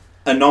many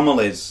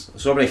anomalies,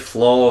 So many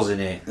flaws in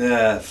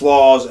it.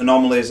 flaws,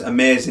 anomalies,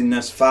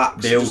 amazingness,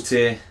 facts,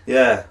 Beauty,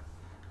 yeah,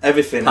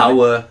 everything.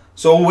 power.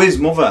 So who is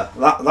Mother?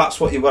 That's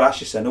what you've got to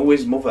ask yourself. Who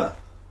is Mother?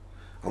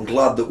 I'm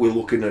glad that we're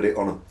looking at it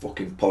on a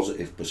fucking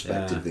positive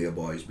perspective there,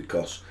 boys,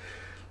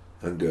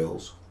 and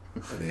girls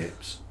and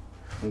apes.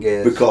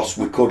 Yes. Because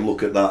we could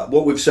look at that.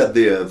 What we've said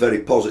there, a very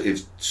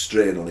positive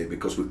strain on it,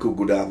 because we could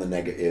go down the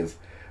negative,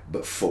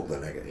 but fuck the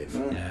negative.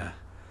 Yeah.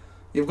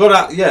 You've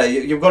got to,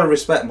 you've got to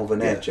respect Mother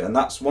Nature, and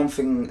that's one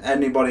thing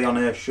anybody on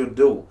earth should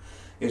do,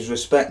 is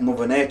respect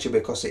Mother Nature,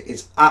 because it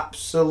is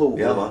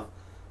absolutely Yeah, man.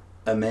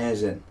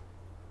 amazing.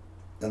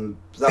 And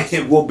that's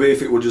It would be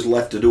if it were just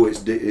left to do its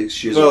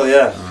shizzle. well,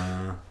 yeah,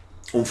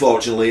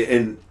 Unfortunately,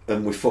 and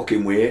we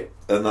fucking wait,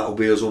 and that'll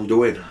be us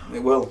undoing.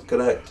 it will,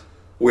 correct.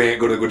 We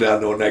ain't gonna go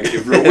down no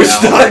negative road. We're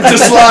starting to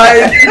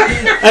slide.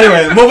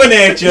 Anyway, Mother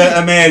Nature,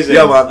 amazing.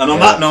 Yeah, man. And on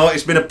Yeah. that note,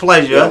 it's been a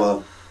pleasure. Yeah,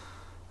 man.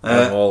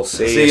 And we'll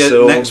see See you you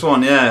soon. next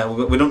one. Yeah,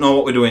 we don't know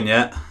what we're doing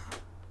yet,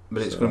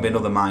 but it's going to be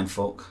another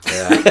mindfuck.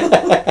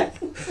 Yeah.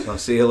 So I'll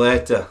see you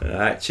later.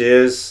 Right,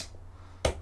 cheers.